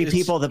honest, all 3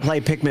 people that play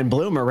Pikmin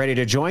Bloom are ready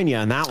to join you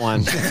on that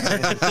one.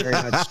 Very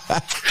much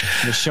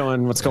just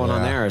showing what's going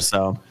on there.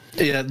 So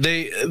yeah,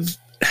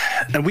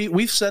 and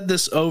we've said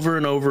this over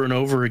and over and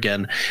over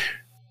again.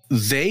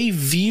 They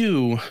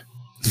view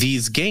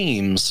these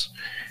games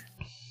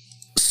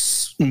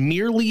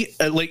merely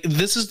like,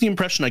 this is the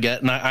impression I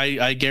get, and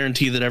I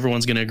guarantee that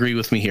everyone's going to agree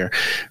with me here,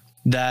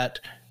 that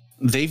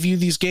they view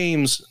these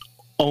games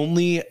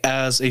only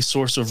as a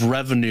source of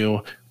revenue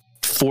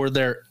for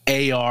their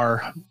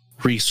AR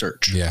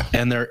research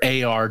and their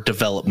AR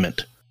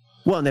development.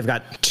 Well, and they've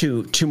got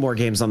two more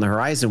games on the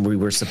horizon we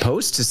were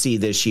supposed to see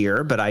this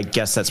year, but I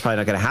guess that's probably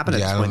not going to happen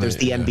at this point. There's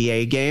the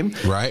NBA game,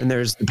 right? And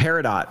there's the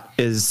Peridot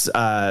is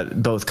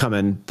both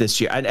coming this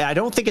year. I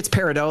don't think it's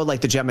Peridot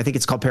like the gem. I think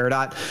it's called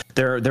Peridot.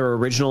 Their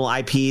original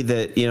IP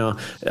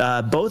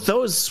that, both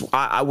those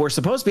were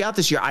supposed to be out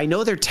this year. I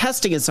know they're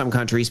testing in some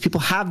countries. People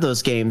have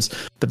those games,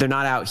 but they're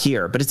not out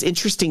here. But it's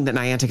interesting that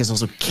Niantic has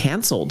also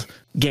canceled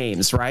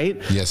games, right?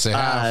 Yes, they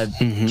have.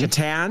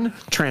 Catan,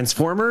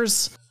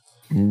 Transformers,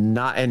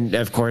 not, and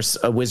of course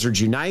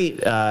Wizards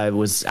Unite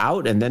was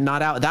out and then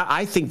not out. That,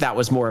 I think that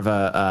was more of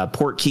a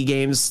port key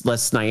games,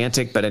 less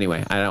Niantic, but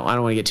anyway, I don't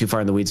want to get too far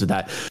in the weeds with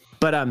that.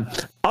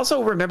 But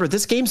also remember,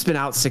 this game's been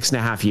out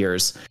 6.5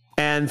 years,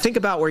 and think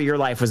about where your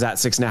life was at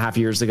 6.5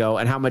 years ago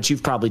and how much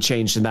you've probably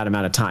changed in that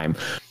amount of time.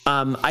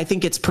 I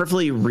think it's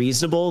perfectly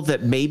reasonable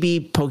that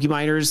maybe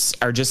Pokeminers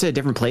are just at a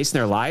different place in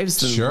their lives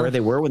than where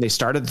they were when they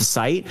started the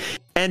site.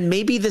 And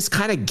maybe this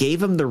kind of gave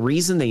them the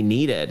reason they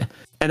needed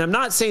And I'm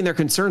not saying their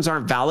concerns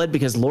aren't valid,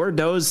 because Lord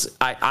knows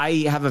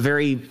I have a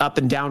very up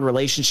and down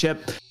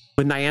relationship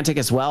with Niantic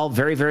as well.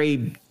 Very,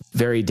 very,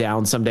 very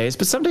down some days,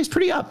 but some days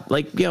pretty up.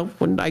 Like, you know,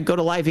 when I go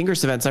to live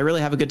Ingress events, I really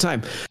have a good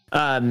time.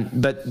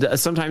 But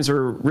sometimes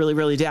we're really,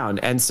 really down.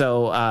 And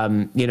so,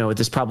 you know,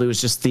 this probably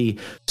was just the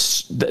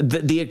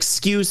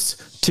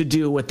excuse to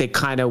do what they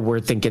kind of were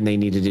thinking they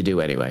needed to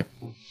do anyway.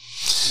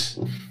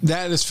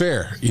 That is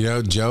fair. You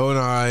know, Joe and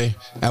I,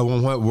 at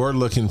one point, we're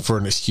looking for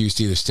an excuse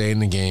to either stay in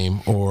the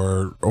game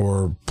or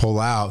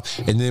pull out.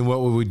 And then what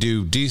would we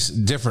do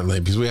differently?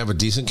 Because we have a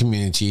decent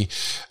community.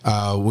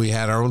 We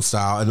had our own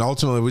style. And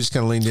ultimately, we just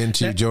kind of leaned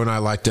into Joe and I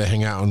like to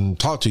hang out and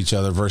talk to each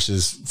other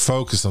versus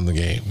focus on the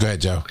game. Go ahead,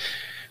 Joe.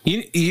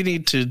 You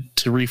need to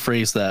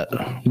rephrase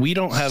that. We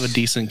don't have a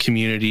decent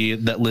community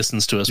that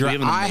listens to us. Right.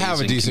 I have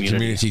a decent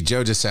community.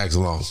 Joe just tags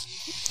along.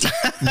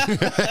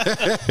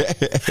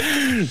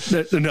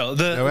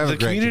 The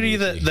community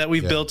that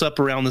we've built up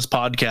around this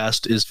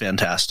podcast is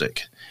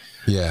fantastic.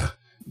 Yeah.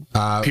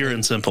 Pure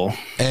and simple.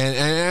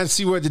 And I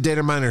see what the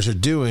data miners are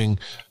doing.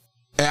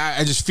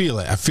 I just feel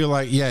it. I feel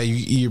like, yeah,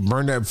 you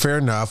burned up fair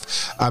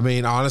enough. I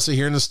mean, honestly,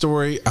 hearing the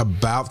story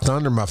about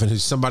Thunder Muffin,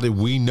 who's somebody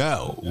we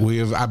know.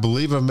 I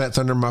believe I've met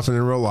Thunder Muffin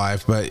in real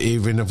life, but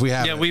even if we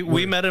haven't. Yeah,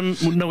 we met him.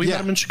 No, we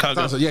met him in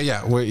Chicago.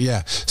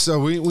 Yeah. So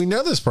we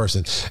know this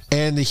person.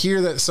 And to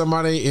hear that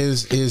somebody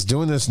is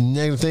doing this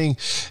negative thing,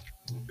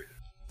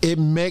 it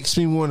makes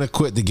me want to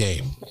quit the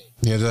game.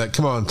 Yeah, they're like,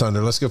 come on,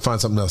 Thunder, let's go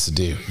find something else to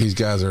do. These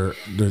guys they're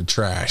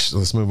trash.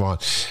 Let's move on.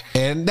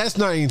 And that's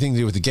not anything to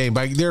do with the game,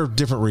 but there are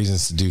different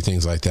reasons to do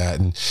things like that.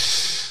 And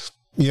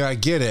yeah, I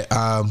get it.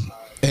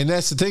 And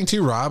that's the thing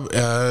too, Rob.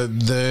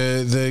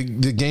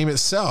 The game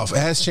itself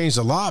has changed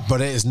a lot,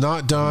 but it has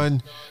not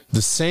done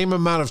the same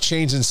amount of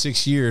change in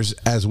 6 years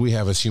as we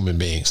have as human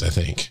beings, I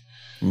think.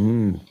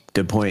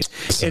 Good point.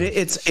 So. And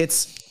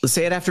it's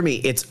say it after me.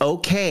 It's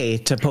okay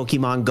to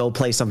Pokemon Go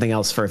play something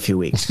else for a few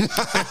weeks.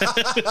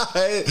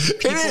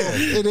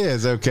 It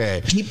is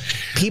okay.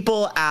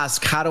 People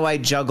ask, how do I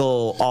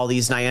juggle all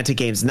these Niantic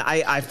games? And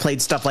I've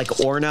played stuff like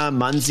Orna,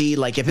 Munzie.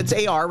 Like if it's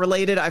AR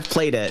related, I've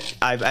played it.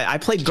 I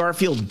played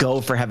Garfield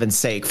Go, for heaven's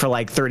sake, for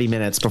like 30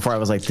 minutes before I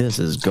was like, this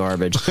is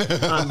garbage.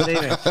 But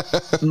anyway,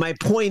 my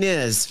point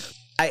is,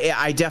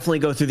 I definitely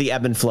go through the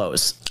ebb and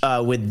flows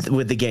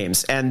with the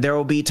games, and there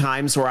will be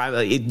times where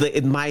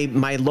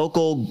my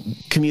local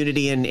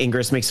community in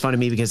Ingress makes fun of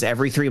me because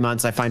every 3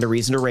 months I find a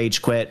reason to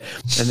rage quit,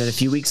 and then a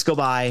few weeks go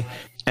by,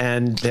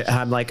 and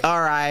I'm like, all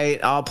right,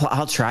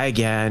 I'll try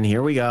again.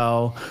 Here we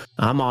go.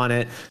 I'm on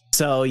it.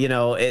 So, you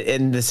know,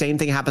 and the same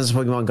thing happens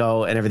with Pokemon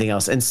Go and everything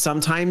else. And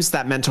sometimes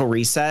that mental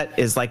reset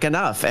is like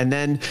enough. And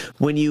then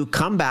when you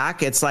come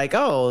back, it's like,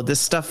 oh, this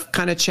stuff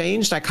kind of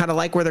changed. I kind of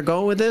like where they're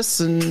going with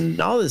this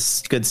and all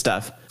this good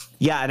stuff.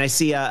 Yeah. And I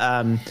see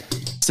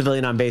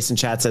Civilian on Base in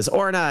chat says,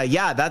 Orna,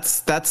 yeah,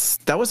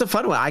 that was a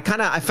fun one.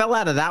 I fell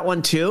out of that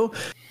one too.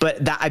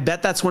 But I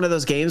bet that's one of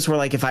those games where,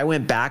 like, if I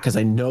went back, because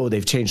I know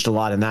they've changed a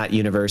lot in that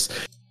universe,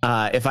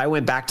 if I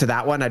went back to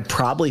that one, I'd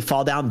probably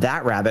fall down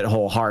that rabbit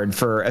hole hard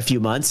for a few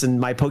months, and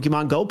my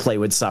Pokemon Go play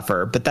would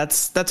suffer. But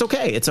that's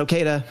okay. It's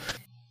okay to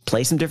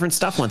play some different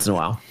stuff once in a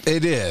while.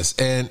 It is,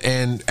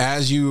 and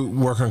as you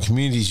work on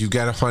communities, you've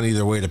got to find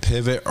either a way to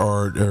pivot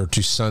or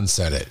to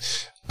sunset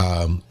it.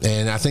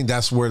 And I think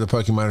that's where the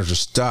Pokemoners are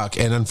stuck.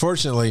 And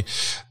unfortunately,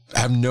 I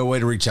have no way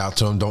to reach out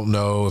to them. Don't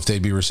know if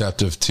they'd be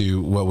receptive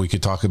to what we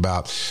could talk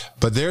about.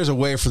 But there's a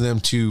way for them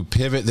to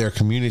pivot their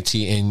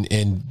community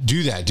and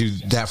do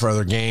that for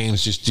other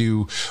games. Just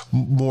do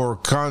more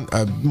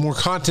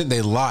content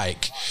they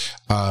like.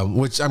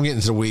 Which I'm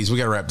getting to the weeds. We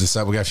got to wrap this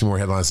up. We got a few more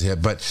headlines to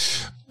hit,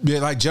 but. Yeah,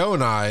 like Joe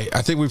and I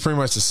think we pretty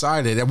much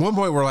decided at one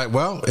point we're like,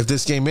 well, if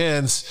this game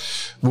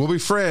ends, we'll be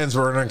friends.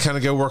 We're going to kind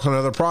of go work on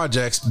other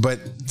projects. But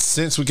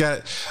since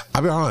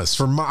I'll be honest,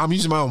 I'm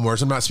using my own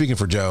words. I'm not speaking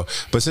for Joe.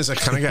 But since I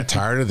kind of got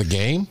tired of the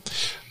game,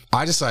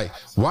 I just like,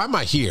 why am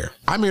I here?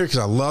 I'm here because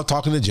I love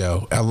talking to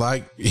Joe. I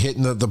like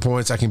hitting the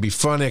points. I can be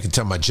funny. I can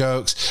tell my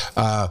jokes.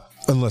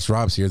 Unless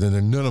Rob's here,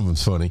 then none of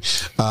them's funny.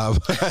 But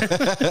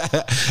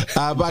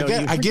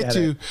I get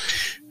to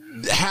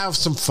have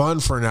some fun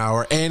for an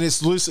hour, and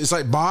it's loose. It's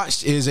like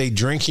Botched is a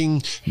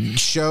drinking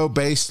show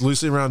based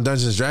loosely around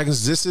Dungeons and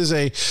Dragons. This is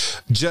a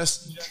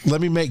just let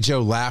me make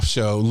Joe laugh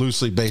show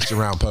loosely based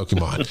around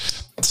Pokemon.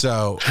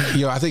 So,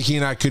 you know, I think he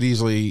and I could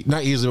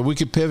not easily, but we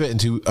could pivot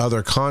into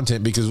other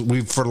content because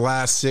for the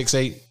last 6,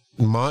 8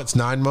 months,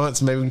 9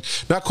 months, maybe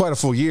not quite a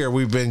full year,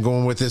 we've been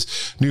going with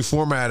this new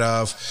format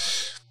of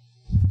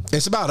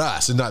it's about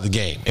us and not the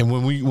game. And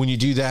when you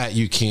do that,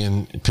 you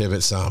can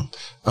pivot some.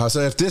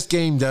 So if this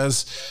game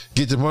does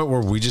get to the point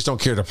where we just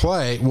don't care to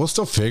play, we'll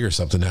still figure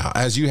something out.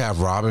 As you have,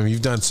 Rob. I mean,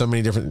 you've done so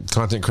many different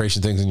content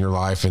creation things in your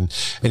life, and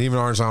even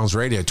Orange Islands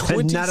Radio.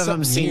 20 none of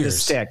them seem to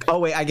stick. Oh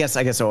wait, I guess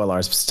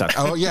OLR's stuck.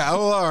 Oh yeah,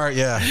 OLR,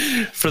 yeah.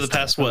 For the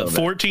past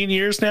 14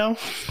 years now?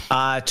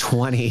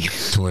 20.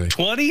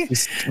 20?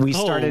 We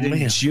started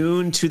in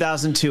June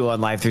 2002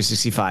 on Live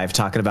 365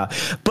 talking about.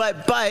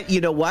 But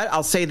you know what?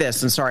 I'll say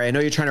this. And sorry, I know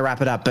you're trying to to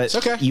wrap it up, but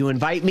okay. You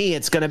invite me,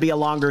 it's going to be a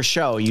longer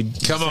show.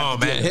 Come on,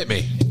 man, hit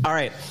me. All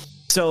right.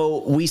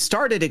 So we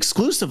started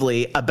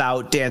exclusively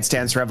about Dance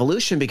Dance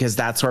Revolution because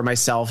that's where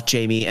myself,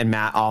 Jamie, and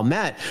Matt all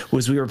met,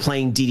 was we were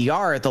playing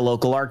DDR at the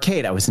local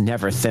arcade. I was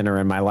never thinner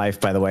in my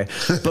life, by the way,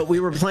 but we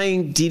were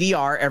playing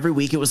DDR every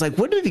week. It was like,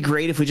 wouldn't it be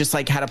great if we just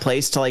like had a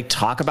place to like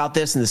talk about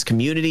this in this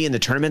community and the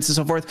tournaments and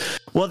so forth?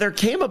 Well, there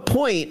came a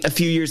point a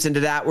few years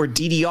into that where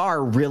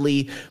DDR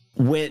really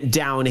went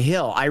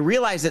downhill. I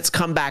realize it's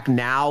come back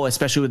now,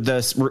 especially with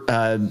this,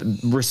 I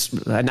don't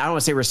want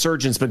to say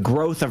resurgence, but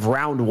growth of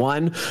Round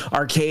One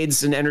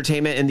arcades and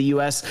entertainment in the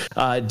US.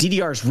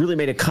 DDR's really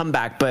made a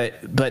comeback, but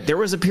there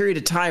was a period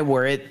of time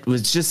where it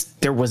was just,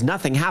 there was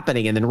nothing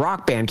happening. And then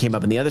Rock Band came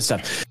up and the other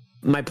stuff.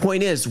 My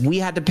point is we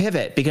had to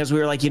pivot because we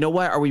were like, you know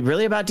what? Are we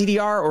really about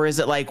DDR? Or is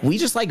it like, we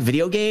just like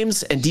video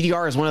games and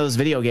DDR is one of those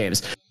video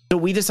games. So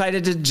we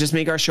decided to just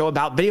make our show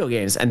about video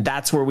games. And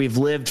that's where we've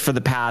lived for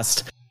the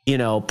past,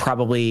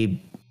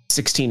 probably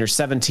 16 or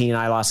 17,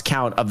 I lost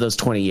count of those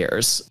 20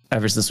 years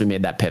ever since we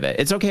made that pivot.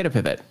 It's okay to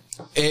pivot.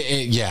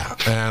 Yeah,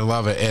 and I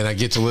love it. And I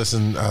get to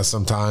listen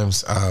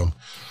sometimes.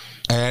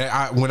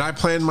 And when I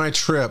plan my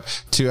trip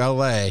to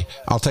LA,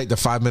 I'll take the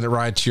 5-minute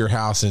ride to your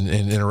house and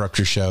interrupt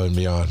your show and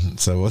beyond.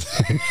 So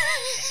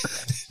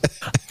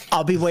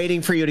I'll be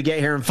waiting for you to get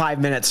here in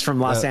 5 minutes from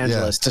Los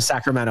Angeles to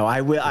Sacramento.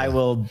 I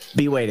will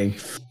be waiing.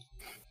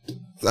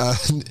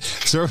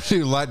 So we're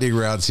doing lightning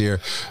rounds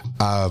here.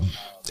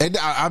 And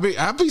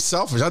I'll be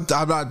selfish.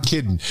 I'm not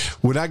kidding.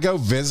 When I go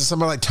visit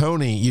somebody like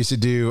Tony used to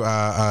do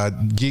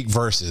Geek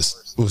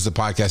Versus was the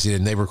podcast he did,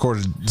 and they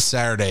recorded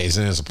Saturdays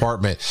in his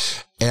apartment.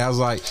 And I was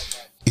like,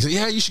 he said,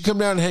 yeah, you should come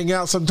down and hang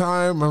out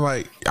sometime. I'm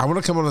like, I want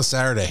to come on a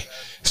Saturday.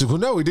 He said, well,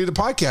 no, we do the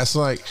podcast.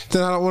 I'm like,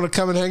 then I don't want to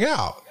come and hang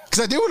out.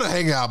 Because I do want to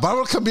hang out, but I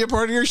want to come be a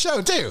part of your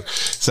show too.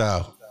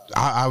 So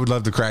I would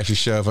love to crash your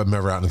show if I'm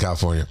ever out in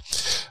California.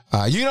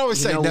 You can always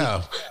say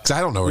no, because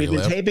I don't know where you live.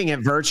 We've been taping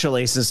it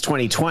virtually since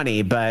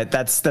 2020, but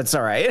that's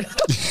all right.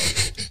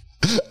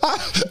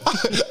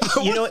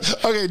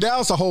 Okay, now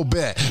it's a whole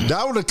bit.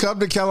 Now I want to come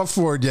to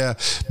California,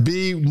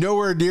 be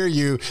nowhere near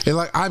you, and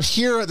like, I'm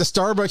here at the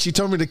Starbucks you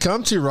told me to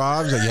come to, Rob.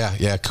 I was like,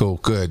 yeah, cool,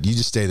 good. You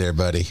just stay there,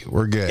 buddy.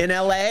 We're good. In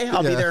LA,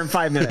 I'll be there in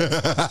 5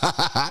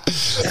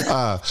 minutes.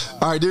 All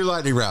right, do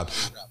lightning round.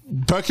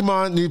 New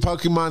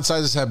Pokemon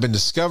sizes have been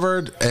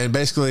discovered, and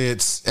basically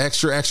it's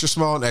extra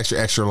small and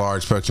extra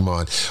large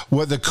Pokemon.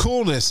 What the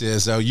coolness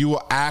is, though, you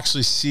will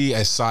actually see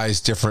a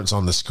size difference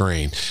on the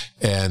screen,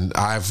 and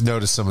I've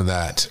noticed some of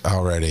that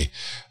already.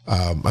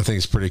 I think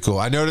it's pretty cool.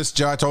 I noticed,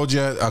 Joe, I told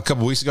you a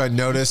couple weeks ago, I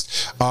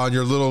noticed on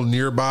your little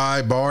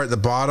nearby bar at the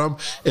bottom,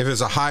 if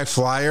it's a high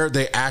flyer,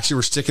 they actually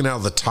were sticking out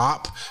of the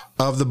top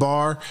of the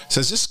bar.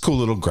 So it's just cool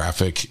little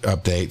graphic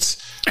updates.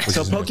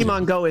 So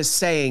Pokemon Go is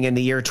saying in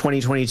the year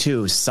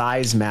 2022,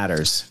 size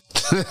matters.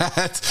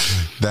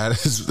 That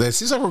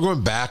seems like we're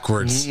going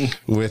backwards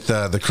with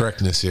the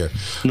correctness here.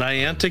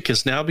 Niantic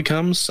has now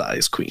become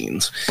size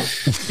queens.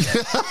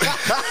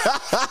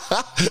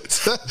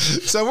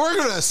 So we're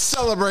going to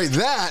celebrate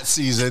that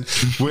season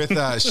with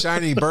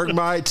Shiny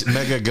Bergmite,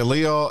 Mega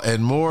Galil,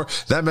 and more.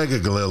 That Mega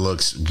Galil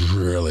looks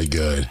really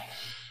good.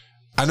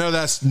 I know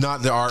that's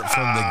not the art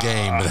from the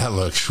game, but that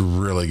looks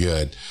really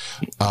good.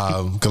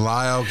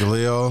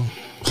 Galil,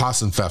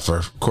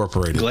 Hassenpfeffer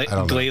Incorporated.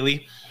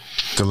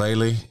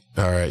 Glalie.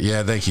 All right.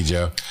 Yeah. Thank you,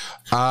 Joe.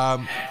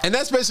 And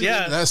that's basically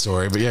that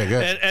story, but yeah,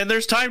 good. And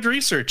there's timed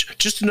research.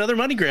 Just another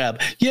money grab.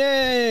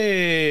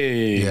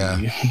 Yay.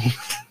 Yeah.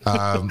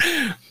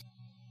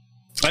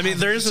 I mean,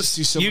 there is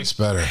so much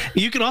better.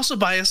 You can also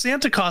buy a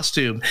Santa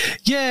costume.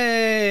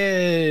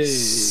 Yay!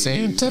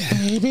 Santa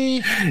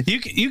baby.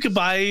 You could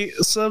buy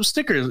some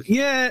stickers.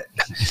 Yeah.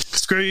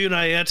 Screw you,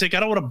 Niantic. I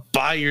don't want to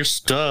buy your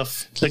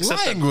stuff.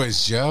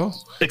 Joe.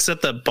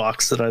 Except that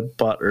box that I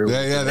bought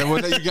earlier. Yeah. That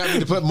one that you got me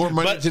to put more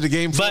money into the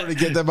game to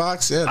get the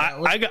box. Yeah.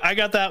 I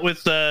got that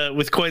with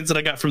coins that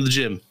I got from the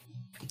gym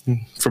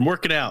from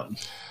working out.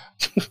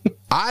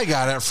 I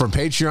got it from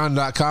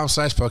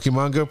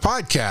patreon.com/Pokemon Go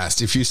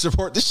podcast. If you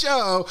support the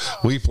show,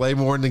 we play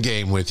more in the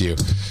game with you.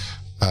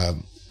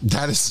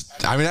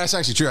 That's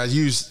actually true. I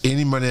use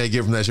any money I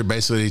get from that show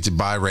basically to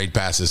buy raid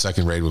passes so I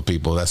can raid with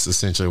people. That's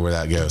essentially where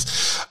that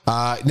goes.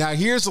 Now,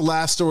 here's the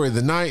last story of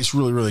the night. It's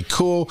really, really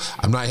cool.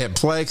 I'm not hitting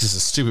play because it's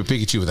a stupid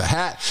Pikachu with a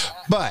hat,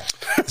 but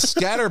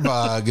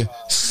Scatterbug,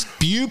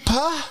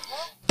 Spupa,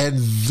 and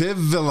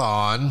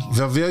Vivillon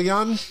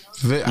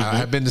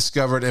have been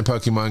discovered in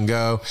Pokemon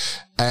Go.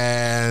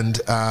 And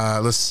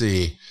let's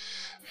see.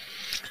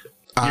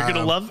 You're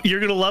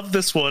gonna love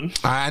this one.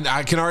 And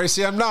I can already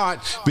see I'm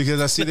not,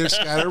 because I see they're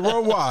scattered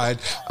worldwide.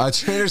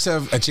 Trainers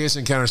have a chance to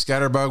encounter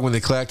Scatterbug when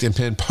they collect and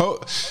pin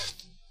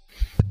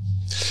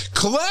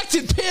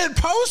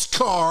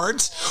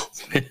postcards.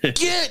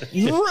 Get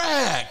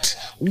wrecked.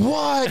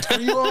 What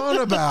are you on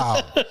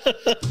about?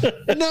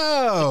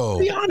 No.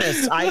 To be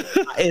honest,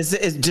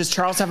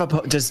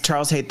 does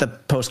Charles hate the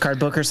postcard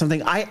book or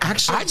something? I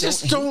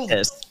just don't.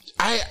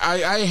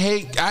 I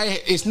hate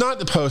it's not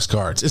the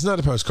postcards. It's not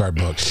the postcard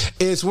book.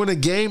 It's when a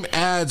game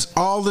adds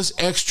all this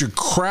extra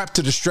crap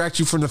to distract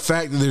you from the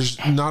fact that there's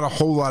not a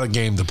whole lot of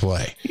game to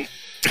play.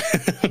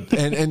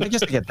 And I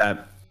guess I get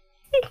that.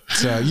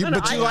 So you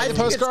like the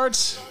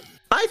postcards?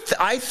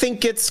 I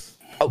think it's.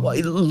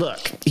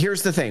 Look,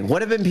 here's the thing.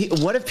 What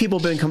have people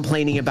been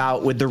complaining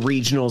about with the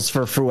regionals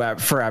for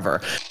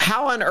forever?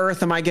 How on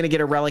earth am I going to get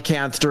a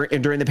Relicanth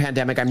during the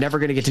pandemic? I'm never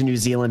going to get to New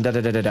Zealand.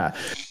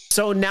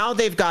 So now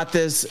they've got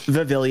this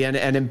Pavilion,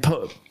 and in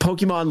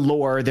Pokemon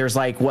lore, there's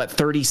like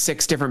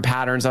 36 different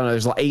patterns. I don't know.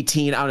 There's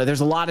 18. I don't know.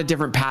 There's a lot of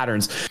different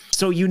patterns.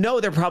 So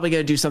they're probably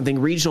going to do something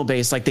regional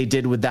based, like they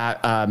did with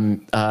that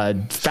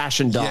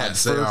fashion dog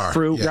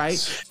fruit, yes.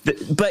 Right?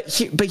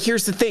 But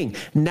here's the thing.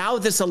 Now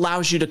this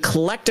allows you to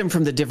collect them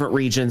from the different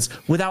regions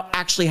without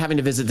actually having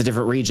to visit the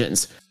different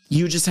regions.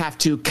 You just have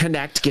to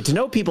connect, get to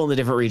know people in the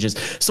different regions.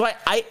 So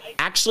I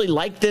actually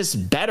like this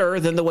better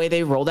than the way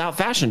they rolled out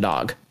Fashion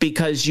Dog,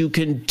 because you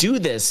can do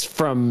this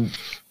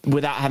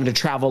without having to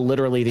travel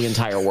literally the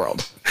entire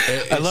world.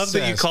 I love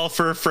that you call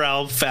for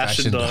Frau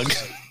Fashion Dog.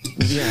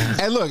 Yeah.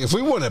 And look, if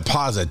we wanted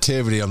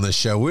positivity on this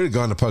show, we'd have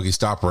gone to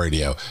Pokestop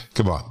Radio.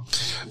 Come on.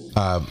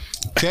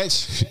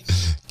 Catch.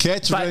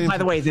 By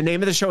the way, the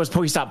name of the show is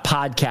Pokestop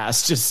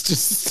Podcast.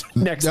 Just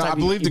next time. I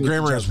believe the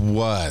grammar is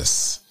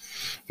was.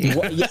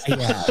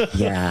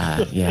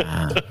 Yeah.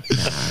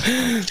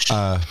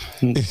 Wow.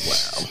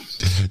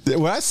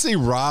 When I see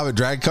Rob at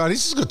DragonCon,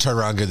 he's just gonna turn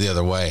around and go the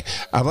other way.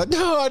 I'm like,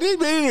 no, I didn't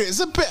mean it. It's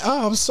a bit.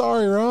 Oh, I'm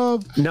sorry,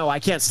 Rob. No, I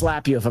can't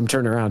slap you if I'm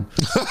turning around.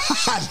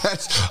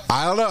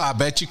 I don't know. I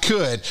bet you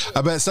could.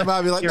 I bet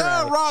somebody would be like,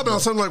 no, Rob.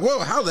 And I'm like, whoa,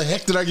 how the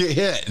heck did I get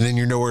hit? And then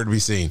you're nowhere to be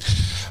seen.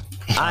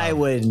 I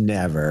would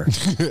never.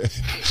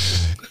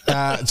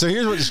 So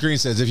here's what the screen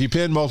says. If you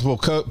pin multiple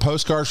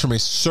postcards from a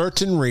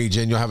certain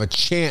region, you'll have a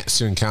chance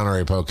to encounter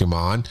a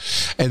Pokemon.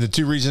 And the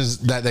two regions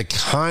that they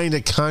kind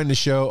of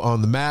show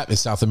on the map is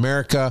South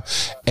America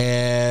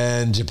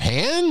and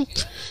Japan.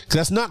 Because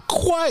that's not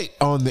quite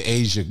on the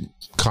Asia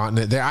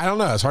continent there. I don't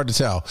know. It's hard to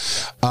tell.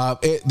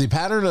 The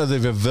pattern of the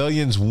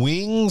Pavilion's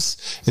wings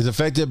is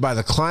affected by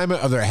the climate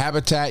of their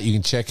habitat. You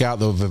can check out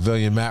the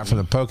Pavilion map from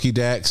the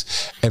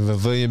Pokédex and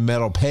Pavilion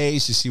Metal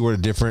page to see where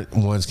the different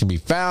ones can be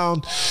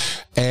found.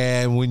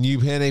 And when you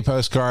pin a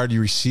postcard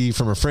you receive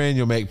from a friend,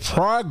 you'll make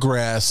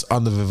progress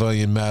on the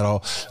Pavilion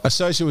Metal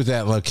associated with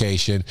that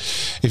location.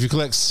 If you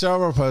collect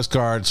several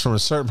postcards from a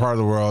certain part of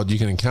the world, you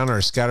can encounter a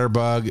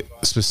scatterbug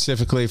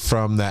specifically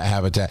from that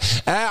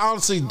habitat.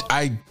 And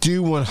I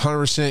do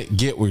 100%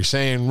 get what you're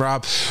saying,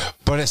 Rob,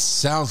 but it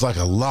sounds like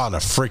a lot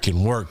of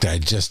freaking work that I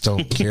just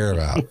don't care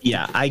about.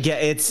 Yeah, I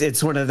get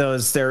it's one of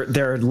those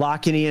they're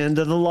locking you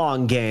into the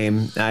long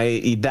game.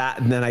 And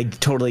then I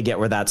totally get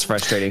where that's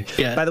frustrating.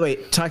 Yeah. By the way,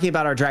 talking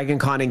about our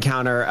DragonCon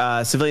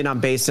encounter, Civilian on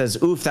Base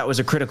says, "Oof, that was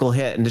a critical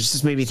hit," and it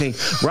just made me think.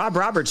 Rob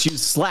Roberts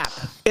used slap.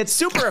 It's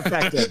super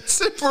effective. It's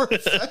super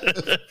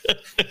effective.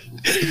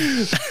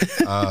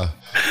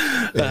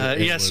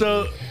 Yeah.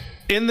 So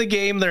in the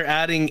game, they're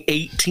adding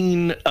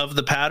 18 of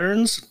the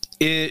patterns.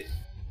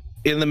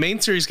 In the main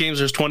series games,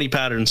 there's 20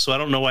 patterns, so I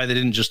don't know why they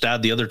didn't just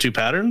add the other 2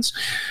 patterns.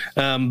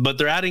 But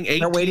they're adding 18.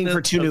 They're waiting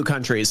for 2 new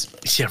countries.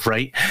 Yeah,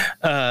 right.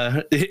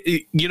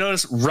 You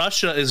notice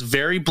Russia is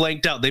very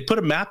blanked out. They put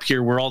a map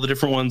here where all the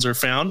different ones are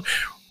found.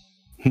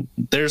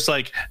 There's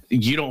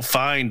you don't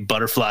find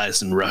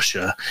butterflies in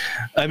Russia.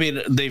 I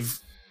mean,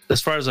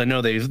 as far as I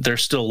know, they're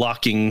still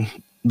locking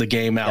the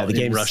game out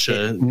in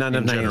Russia. None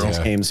of Niantic's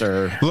games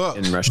are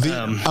in Russia.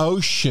 The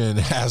ocean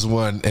has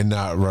one and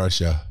not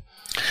Russia.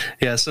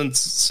 Yeah,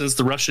 since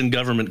the Russian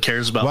government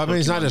cares about. Well, I mean,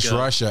 it's not just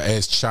Russia;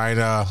 it's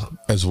China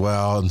as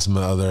well, and some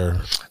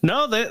other.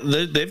 No,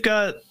 they've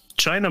got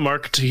China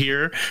marked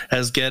here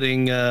as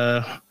getting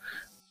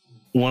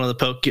one of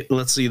the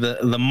Let's see,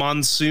 the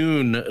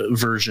monsoon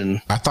version.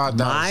 I thought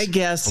my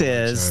guess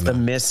is China. The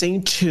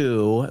missing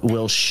 2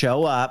 will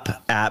show up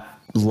at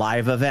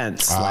live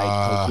events like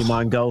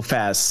Pokemon Go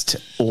Fest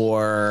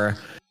or.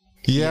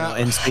 Yeah,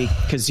 and speak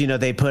because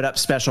they put up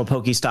special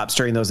Pokestops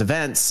during those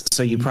events,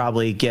 so you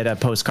probably get a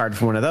postcard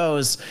from one of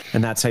those,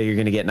 and that's how you're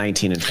going to get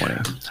 19 and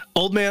 20.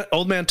 Old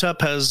Man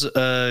Tup has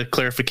a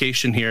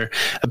clarification here.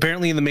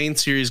 Apparently, in the main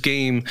series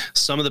game,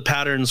 some of the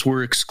patterns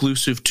were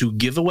exclusive to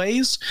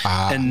giveaways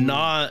and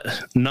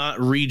not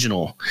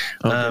regional.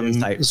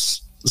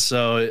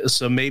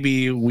 So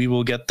maybe we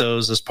will get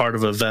those as part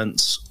of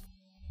events.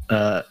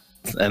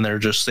 And they're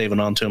just saving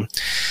on to them.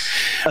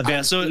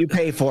 So you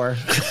pay for.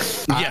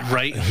 Yeah,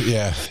 right.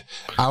 Yeah,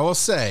 I will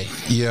say,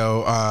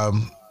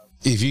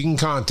 if you can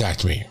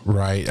contact me,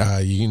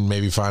 right, you can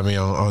maybe find me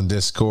on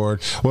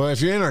Discord. Well, if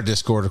you're in our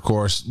Discord, of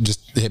course,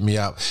 just hit me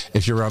up.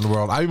 If you're around the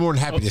world, I'd be more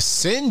than happy to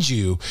send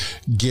you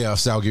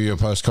gifts. I'll give you a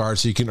postcard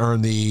so you can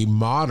earn the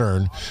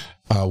modern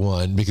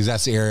one, because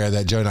that's the area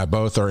that Joe and I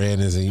both are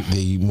in, is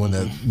the one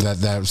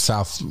that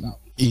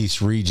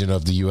southeast region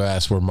of the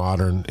U.S. where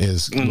modern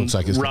looks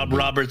like it's Rob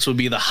Roberts would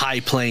be the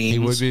high plains. He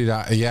would be,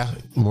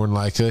 more than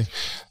likely.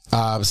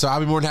 So I'll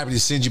be more than happy to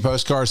send you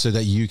postcards so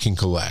that you can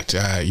collect.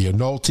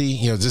 Nolte,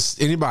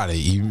 just anybody.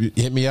 You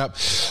hit me up.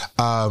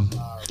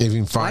 If you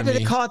can find me. Why do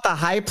they call it the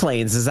High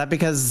Plains? Is that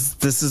because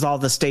this is all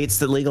the states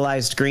that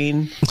legalized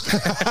green?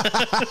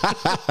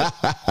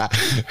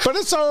 But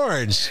it's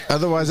orange.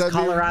 Otherwise, that'd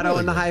Colorado be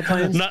and the High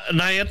Plains.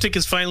 Niantic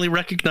is finally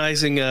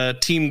recognizing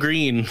Team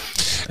Green.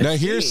 Now,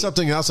 here's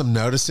something else I'm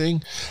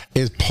noticing: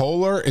 is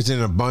Polar is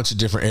in a bunch of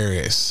different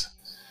areas.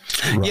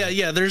 Right.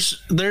 Yeah.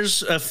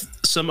 There's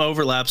some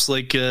overlaps.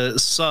 Like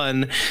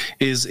Sun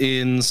is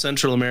in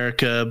Central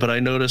America, but I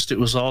noticed it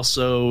was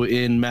also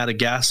in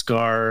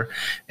Madagascar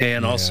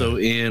and also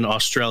in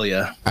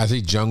Australia. I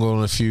think jungle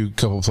in a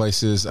couple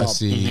places. I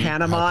see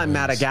Panama and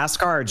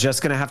Madagascar are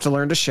just going to have to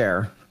learn to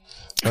share.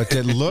 But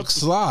it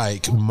looks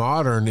like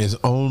modern is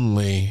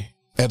only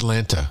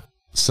Atlanta,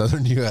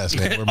 Southern U.S.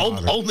 Man, we're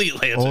modern. Only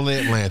Atlanta. Only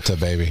Atlanta,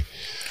 baby.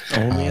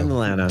 Only in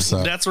Atlanta.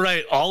 So, That's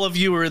right. All of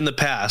you are in the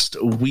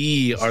past.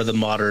 We are the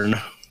modern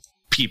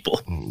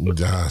people.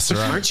 That's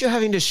right. Aren't you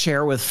having to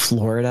share with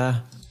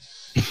Florida?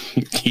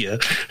 Yeah.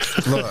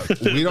 Look, we That's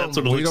what it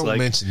don't looks like.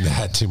 mention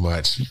that too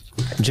much.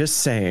 Just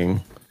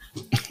saying.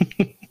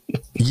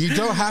 You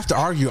don't have to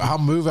argue. I'll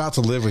move out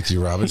to live with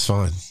you, Rob. It's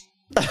fine.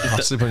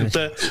 I'll sleep on your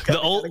The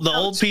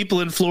old people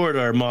in Florida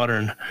are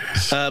modern.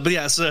 But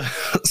yeah, so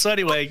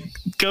anyway,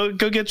 go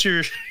get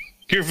your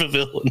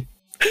villain.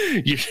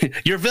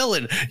 Your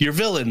villains. Your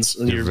villains.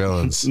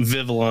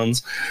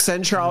 Vivillons.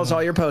 Send Charles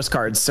all your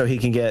postcards so he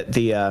can get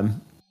the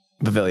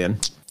pavilion.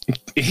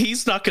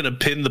 He's not going to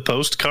pin the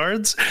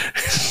postcards.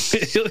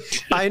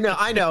 I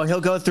know.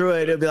 He'll go through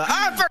it. He'll be like,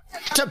 I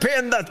forgot to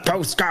pin the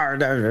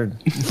postcard.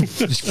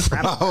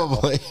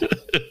 Probably.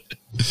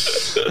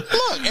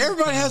 Look,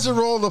 everybody has a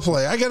role to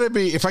play.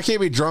 If I can't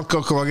be drunk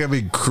uncle, I gotta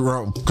be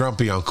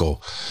grumpy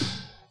uncle.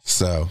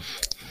 So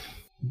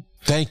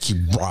thank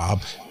you,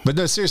 Rob. But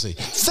no, seriously,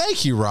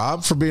 thank you,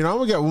 Rob, for being on.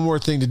 We got one more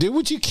thing to do.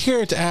 Would you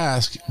care to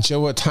ask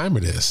Joe what time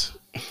it is?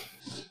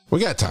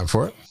 We got time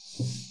for it.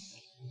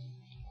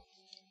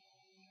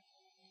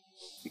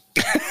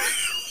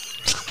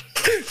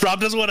 Rob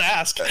doesn't want to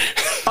ask.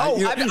 Rob,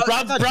 do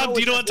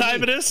you know what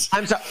time it is?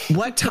 I'm sorry.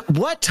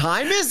 What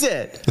time is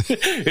it?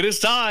 It is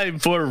time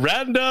for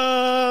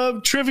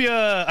random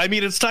trivia. I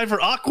mean, it's time for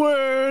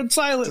awkward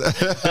silence.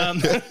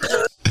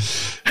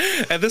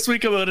 And this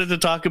week I wanted to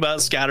talk about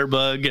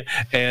Scatterbug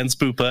and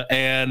Spoopa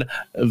and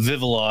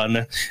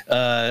Vivillon.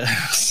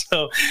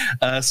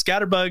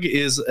 Scatterbug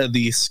is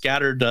the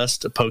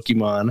Scatterdust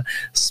Pokemon.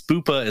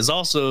 Spoopa is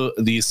also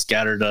the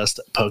Scatterdust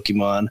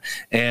Pokemon.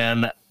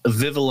 And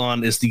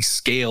Vivillon is the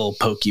Scale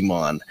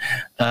Pokemon.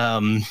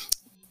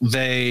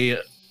 They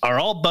are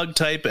all bug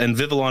type, and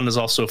Vivillon is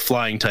also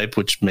flying type,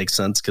 which makes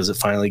sense because it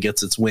finally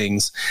gets its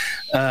wings.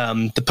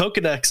 The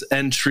Pokedex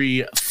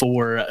entry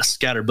for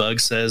Scatterbug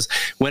says,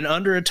 when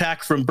under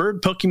attack from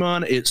bird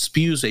Pokemon, it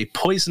spews a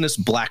poisonous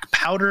black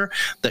powder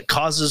that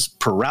causes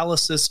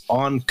paralysis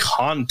on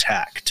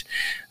contact.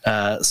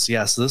 So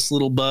this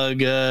little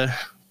bug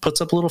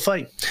puts up a little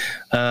fight.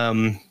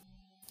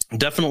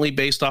 Definitely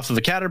based off of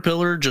a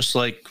caterpillar, just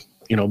like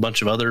a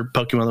bunch of other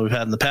Pokemon that we've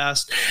had in the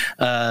past,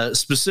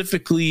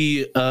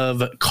 specifically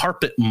of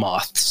carpet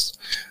moths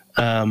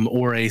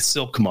or a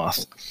silk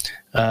moth.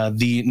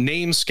 The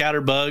name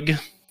Scatterbug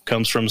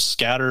comes from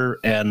scatter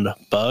and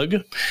bug,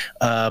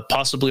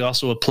 possibly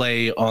also a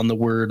play on the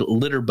word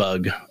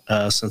litterbug,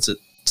 since it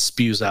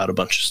spews out a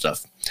bunch of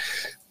stuff.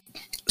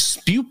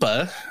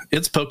 Spoopa,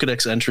 its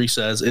Pokedex entry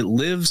says it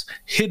lives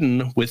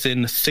hidden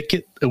within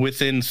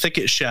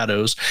thicket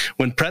shadows.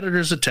 When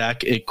predators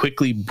attack, it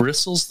quickly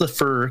bristles the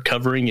fur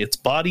covering its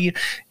body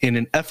in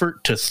an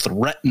effort to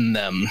threaten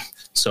them.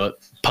 So it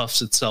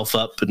puffs itself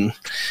up and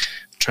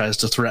tries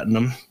to threaten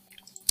them.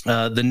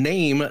 The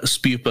name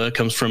Spoopa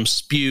comes from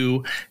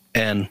spew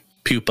and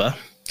pupa.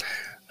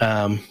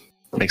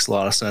 Makes a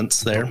lot of sense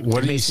there.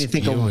 What are you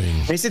spewing?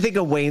 Makes you think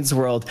of Wayne's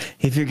World.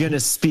 If you're gonna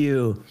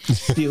spew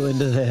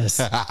into this.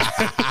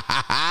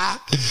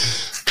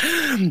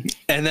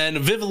 And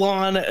then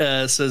Vivillon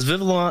says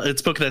Vivillon,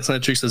 its Pokedex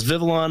entry says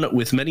Vivillon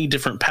with many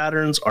different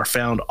patterns are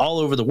found all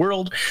over the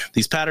world.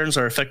 These patterns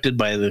are affected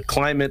by the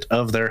climate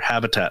of their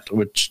habitat,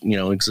 which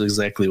is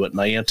exactly what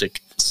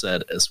Niantic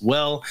said as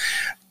well.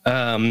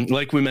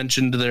 Like we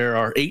mentioned, there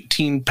are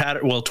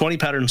 20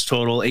 patterns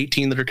total,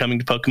 18 that are coming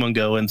to Pokemon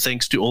Go. And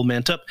thanks to Old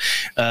Man Tup,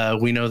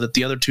 we know that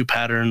the other 2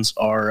 patterns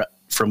are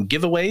from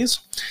giveaways.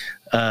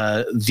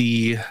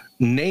 The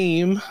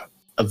name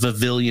of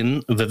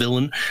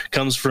Vivillon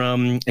comes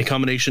from a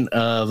combination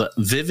of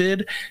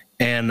vivid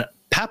and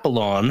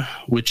papillon,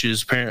 which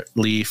is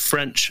apparently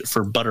French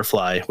for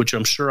butterfly, which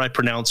I'm sure I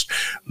pronounced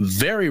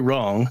very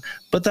wrong,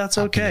 but that's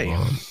okay.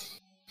 Papillon.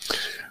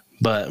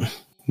 But,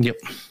 yep.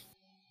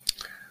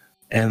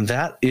 And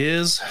that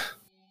is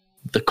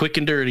the quick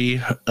and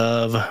dirty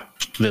of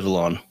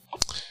Vivillon.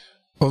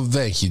 Well,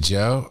 thank you,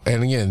 Joe.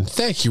 And again,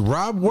 thank you,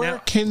 Rob. Where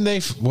can they...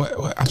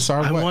 I'm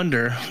sorry, I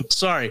wonder.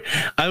 Sorry.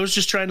 I was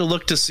just trying to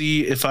look to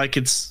see if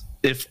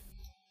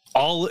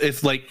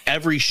if like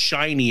every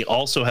shiny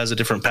also has a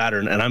different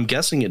pattern, and I'm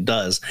guessing it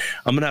does.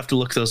 I'm gonna have to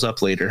look those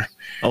up later.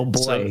 Oh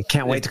boy, So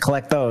can't wait to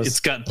collect those. It's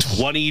got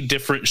 20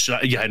 different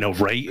yeah, I know,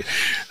 right?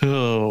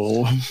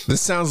 Oh,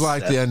 This sounds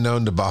like the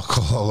unknown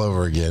debacle all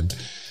over again.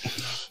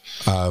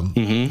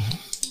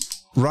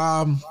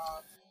 Rob,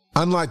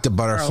 unlike the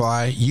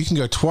butterfly, you can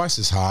go twice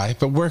as high,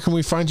 but where can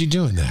we find you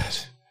doing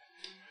that?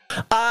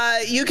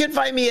 You can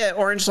find me at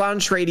Orange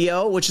Lounge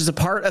Radio, which is a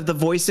part of the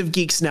Voice of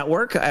Geeks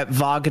network at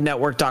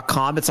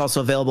vognetwork.com. It's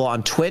also available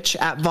on Twitch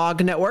at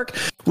Vog Network.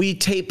 We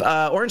tape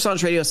Orange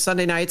Lounge Radio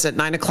Sunday nights at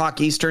 9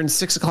 o'clock Eastern,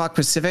 6 o'clock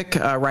Pacific,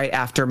 right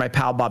after my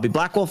pal Bobby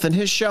Blackwolf and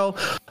his show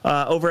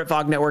over at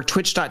Vog Network,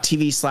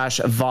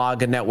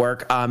 twitch.tv/Vog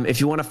Network.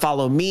 If you want to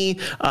follow me,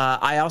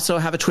 I also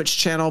have a Twitch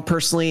channel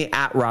personally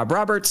at Rob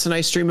Roberts, and I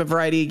stream a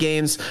variety of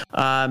games.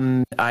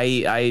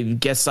 I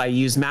guess I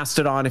use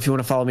Mastodon. If you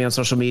want to follow me on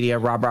social media,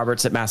 Rob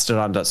Roberts at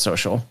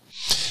mastodon.social.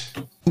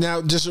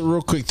 Now, just a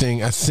real quick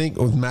thing. I think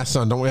with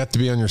Mastodon, don't we have to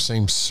be on your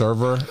same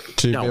server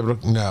to be able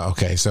to? No.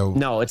 Okay. So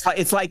no,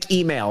 it's like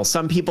email.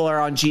 Some people are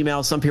on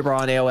Gmail, some people are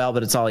on AOL,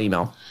 but it's all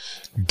email.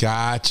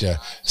 Gotcha.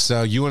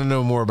 So you want to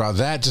know more about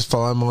that? Just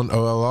follow him on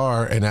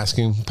OLR and ask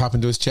him. Pop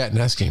into his chat and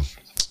ask him.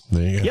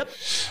 There you go. Yep.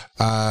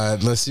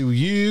 Let's see.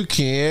 You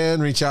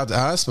can reach out to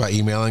us by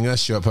emailing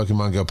us,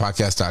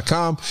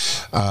 show@PokemonGoPodcast.com.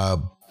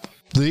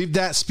 Leave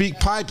that speak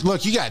pipe.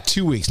 Look, you got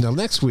 2 weeks. Now,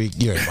 next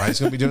week, everybody's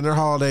going to be doing their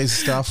holidays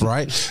and stuff,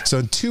 right? So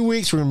in 2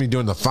 weeks, we're going to be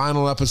doing the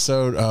final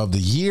episode of the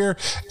year,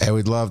 and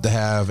we'd love to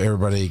have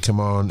everybody come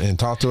on and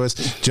talk to us.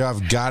 Joe,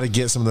 I've got to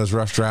get some of those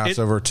rough drafts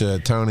over to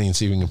Tony and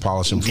see if we can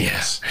polish them for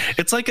us.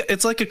 It's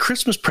like a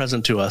Christmas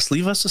present to us.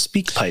 Leave us a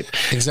speak pipe.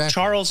 Exactly.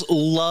 Charles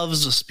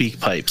loves speak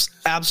pipes.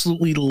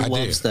 Absolutely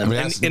loves them.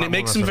 And it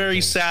makes him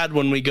very sad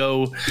when we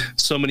go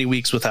so many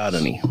weeks without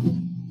any.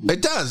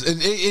 It does.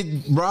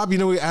 Rob,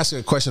 we ask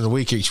a question of the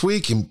week each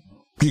week, and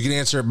you can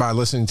answer it by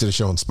listening to the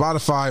show on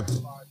Spotify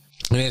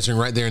and answering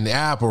right there in the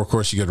app, or of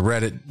course you go to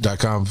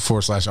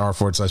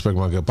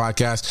reddit.com/r/Pokemon Go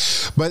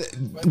podcast. But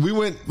we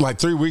went like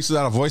 3 weeks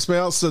without a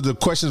voicemail. So the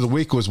question of the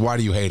week was, why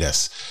do you hate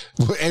us?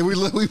 And we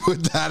literally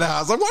put that out. I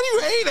was like, why do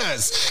you hate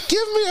us? Give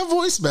me a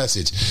voice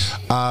message.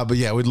 But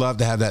yeah, we'd love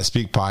to have that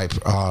speak pipe.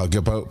 Go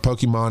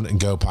Pokemon and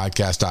Go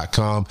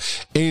podcast.com.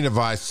 Any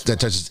device that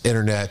touches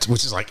internet,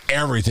 which is like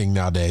everything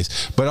nowadays,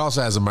 but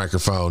also has a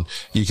microphone,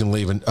 you can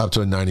leave up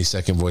to a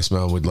 90-second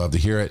voicemail. We'd love to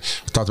hear it.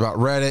 We talked about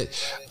Reddit.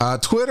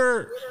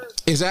 Twitter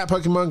is at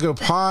Pokemon Go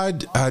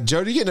Pod.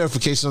 Joe, do you get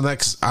notifications on that?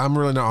 Because I'm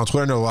really not on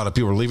Twitter. I know a lot of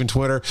people are leaving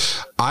Twitter.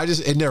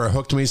 It never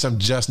hooked me, so I'm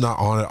just not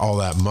on it all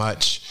that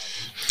much.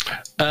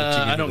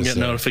 I don't get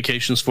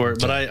notifications for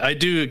it, but I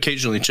do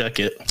occasionally check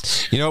it.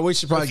 We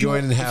should probably go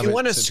in and have it. If you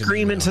want to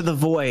scream into the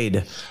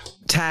void,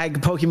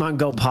 tag Pokemon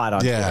Go Pod on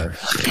Twitter.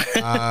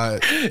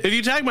 If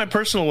you tag my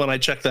personal one, I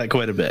check that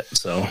quite a bit.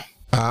 So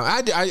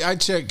I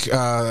check.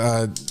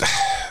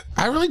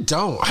 I really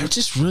don't. I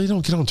just really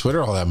don't get on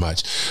Twitter all that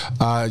much.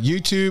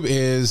 YouTube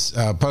is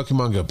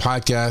Pokemon Go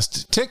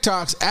Podcast.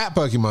 TikTok's at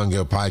Pokemon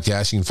Go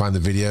Podcast. You can find the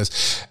videos.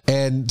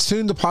 And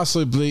soon to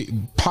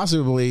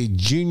possibly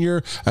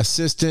junior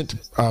assistant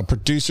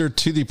producer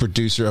to the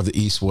producer of the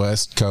East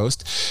West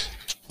Coast.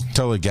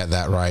 Totally get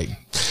that right.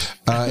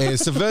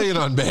 Is Civilian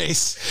on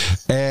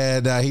Base,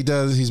 and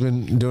he's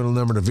been doing a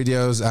number of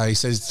videos. He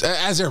says,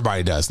 as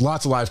everybody does,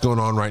 lots of life going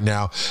on right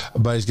now,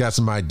 but he's got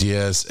some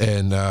ideas,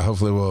 and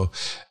hopefully we'll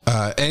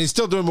and he's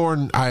still doing more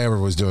than I ever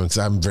was doing because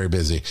I'm very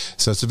busy.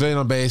 So Civilian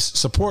on Base,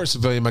 support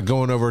Civilian by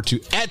going over to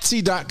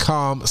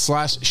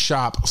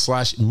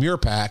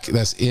etsy.com/shop/Muirpack.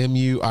 That's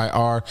MUIRPAK,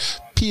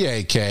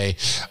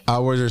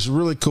 where there's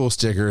really cool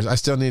stickers. I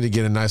still need to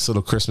get a nice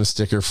little Christmas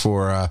sticker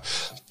for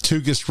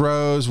Tugus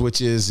Rose,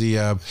 which is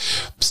the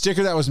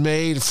sticker that was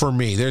made for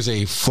me. There's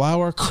a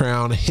flower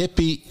crown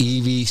hippie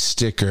Eevee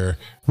sticker,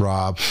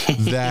 Rob,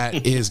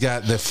 that is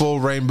got the full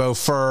rainbow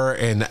fur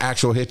and the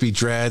actual hippie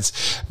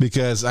dreads,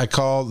 because I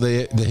call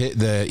the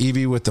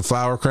Eevee with the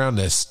flower crown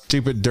the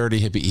stupid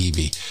dirty hippie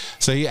Eevee.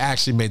 So he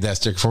actually made that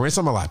sticker for me. It's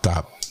on my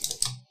laptop.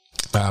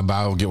 But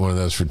I'll get one of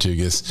those for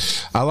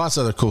Tugus. Lots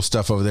of other cool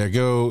stuff over there.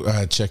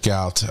 Go check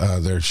out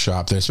their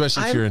shop there,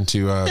 especially if you're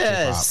into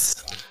hip-hop.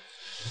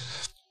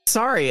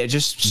 Sorry,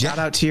 just shout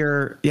out to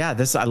your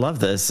I love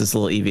this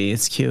little Eevee.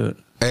 It's cute.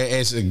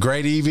 It's a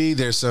great Eevee.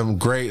 There's some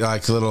great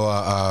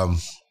little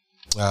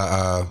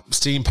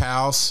Steam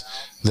Pals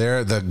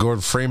there. The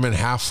Gordon Freeman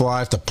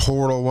Half-Life, the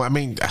Portal one. I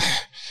mean,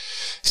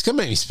 it's gonna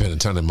make me spend a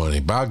ton of money,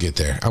 but I'll get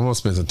there. I'm gonna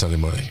spend a ton of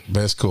money,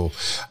 but it's cool.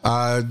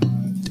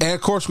 And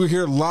of course, we're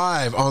here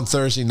live on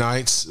Thursday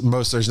nights.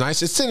 Most Thursday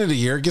nights. It's the end of the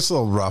year. It gets a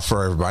little rough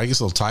for everybody. It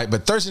gets a little tight,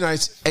 but Thursday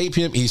nights, 8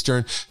 p.m.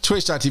 Eastern,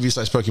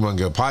 twitch.tv/Pokemon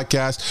Go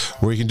Podcast,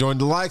 where you can join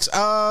the likes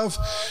of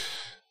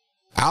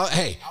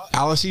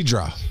Alice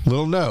Edra.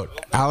 Little note.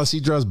 Alice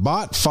Edra's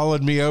bot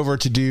followed me over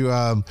to do.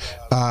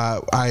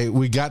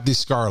 We got the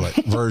Scarlet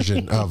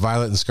version of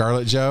Violet and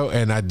Scarlet, Joe,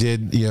 and I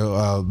did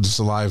just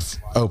a live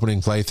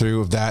opening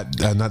playthrough of that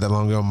not that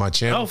long ago on my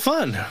channel. Oh,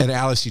 fun! And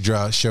Alice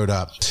Edra showed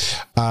up,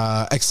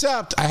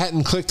 except I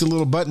hadn't clicked the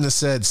little button that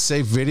said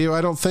save video.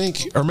 I don't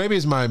think, or maybe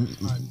it's I'm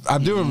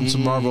doing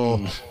some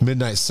Marvel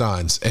Midnight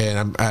Suns,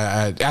 and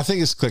I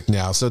think it's clicked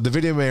now. So the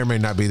video may or may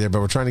not be there,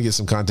 but we're trying to get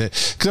some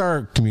content because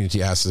our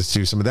community asked us to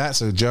do some of that.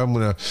 So Joe, I'm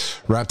going to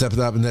wrap that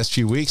up in the next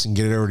few weeks and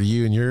get it over to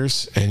you and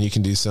yours, and you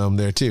can do some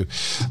there too.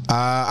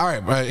 All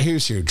right,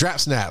 here's your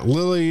Drapsnat,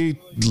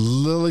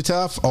 Lily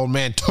Tough, Old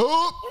Man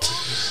Toop.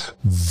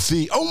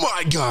 Oh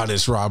my God,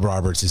 it's Rob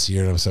Roberts is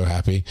here, and I'm so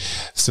happy.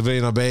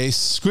 Civilian on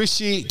Base,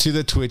 Squishy to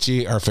the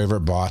Twitchy, our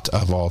favorite bot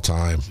of all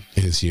time,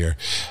 is here.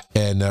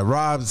 And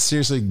Rob,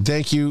 seriously,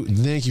 thank you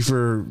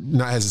for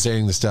not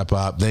hesitating to step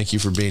up. Thank you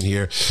for being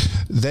here.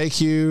 Thank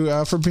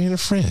you for being a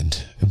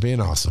friend and being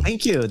awesome.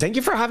 Thank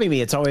you for having me.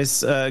 It's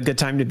always a good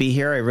time to be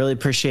here. I really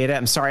appreciate it.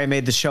 I'm sorry I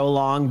made the show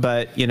long,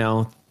 but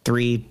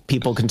 3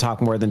 people can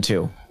talk more than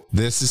 2.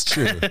 This is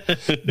true.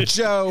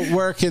 Joe,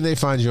 where can they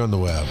find you on the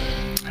web?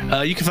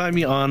 You can find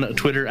me on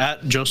Twitter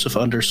at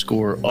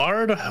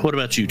Joseph_Ard. What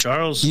about you,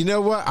 Charles? You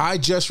know what? I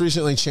just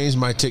recently changed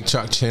my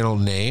TikTok channel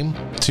name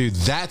to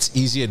That's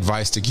Easy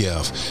Advice to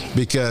Give,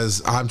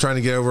 because I'm trying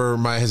to get over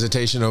my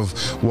hesitation of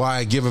why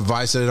I give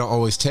advice that I don't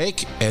always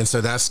take. And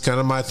so that's kind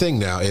of my thing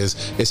now is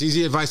it's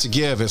easy advice to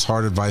give, it's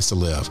hard advice to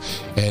live.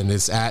 And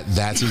it's at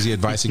That's Easy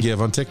Advice to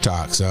Give on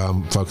TikTok. So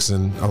I'm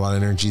focusing a lot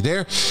of energy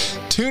there.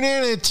 Tune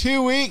in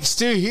 2 weeks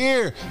to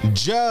hear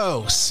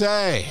Joe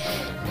say.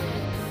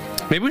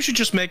 Maybe we should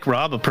just make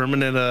Rob a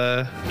permanent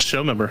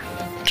show member.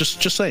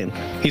 Just saying.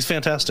 He's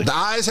fantastic. The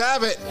eyes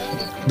have it.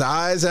 The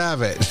eyes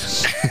have it.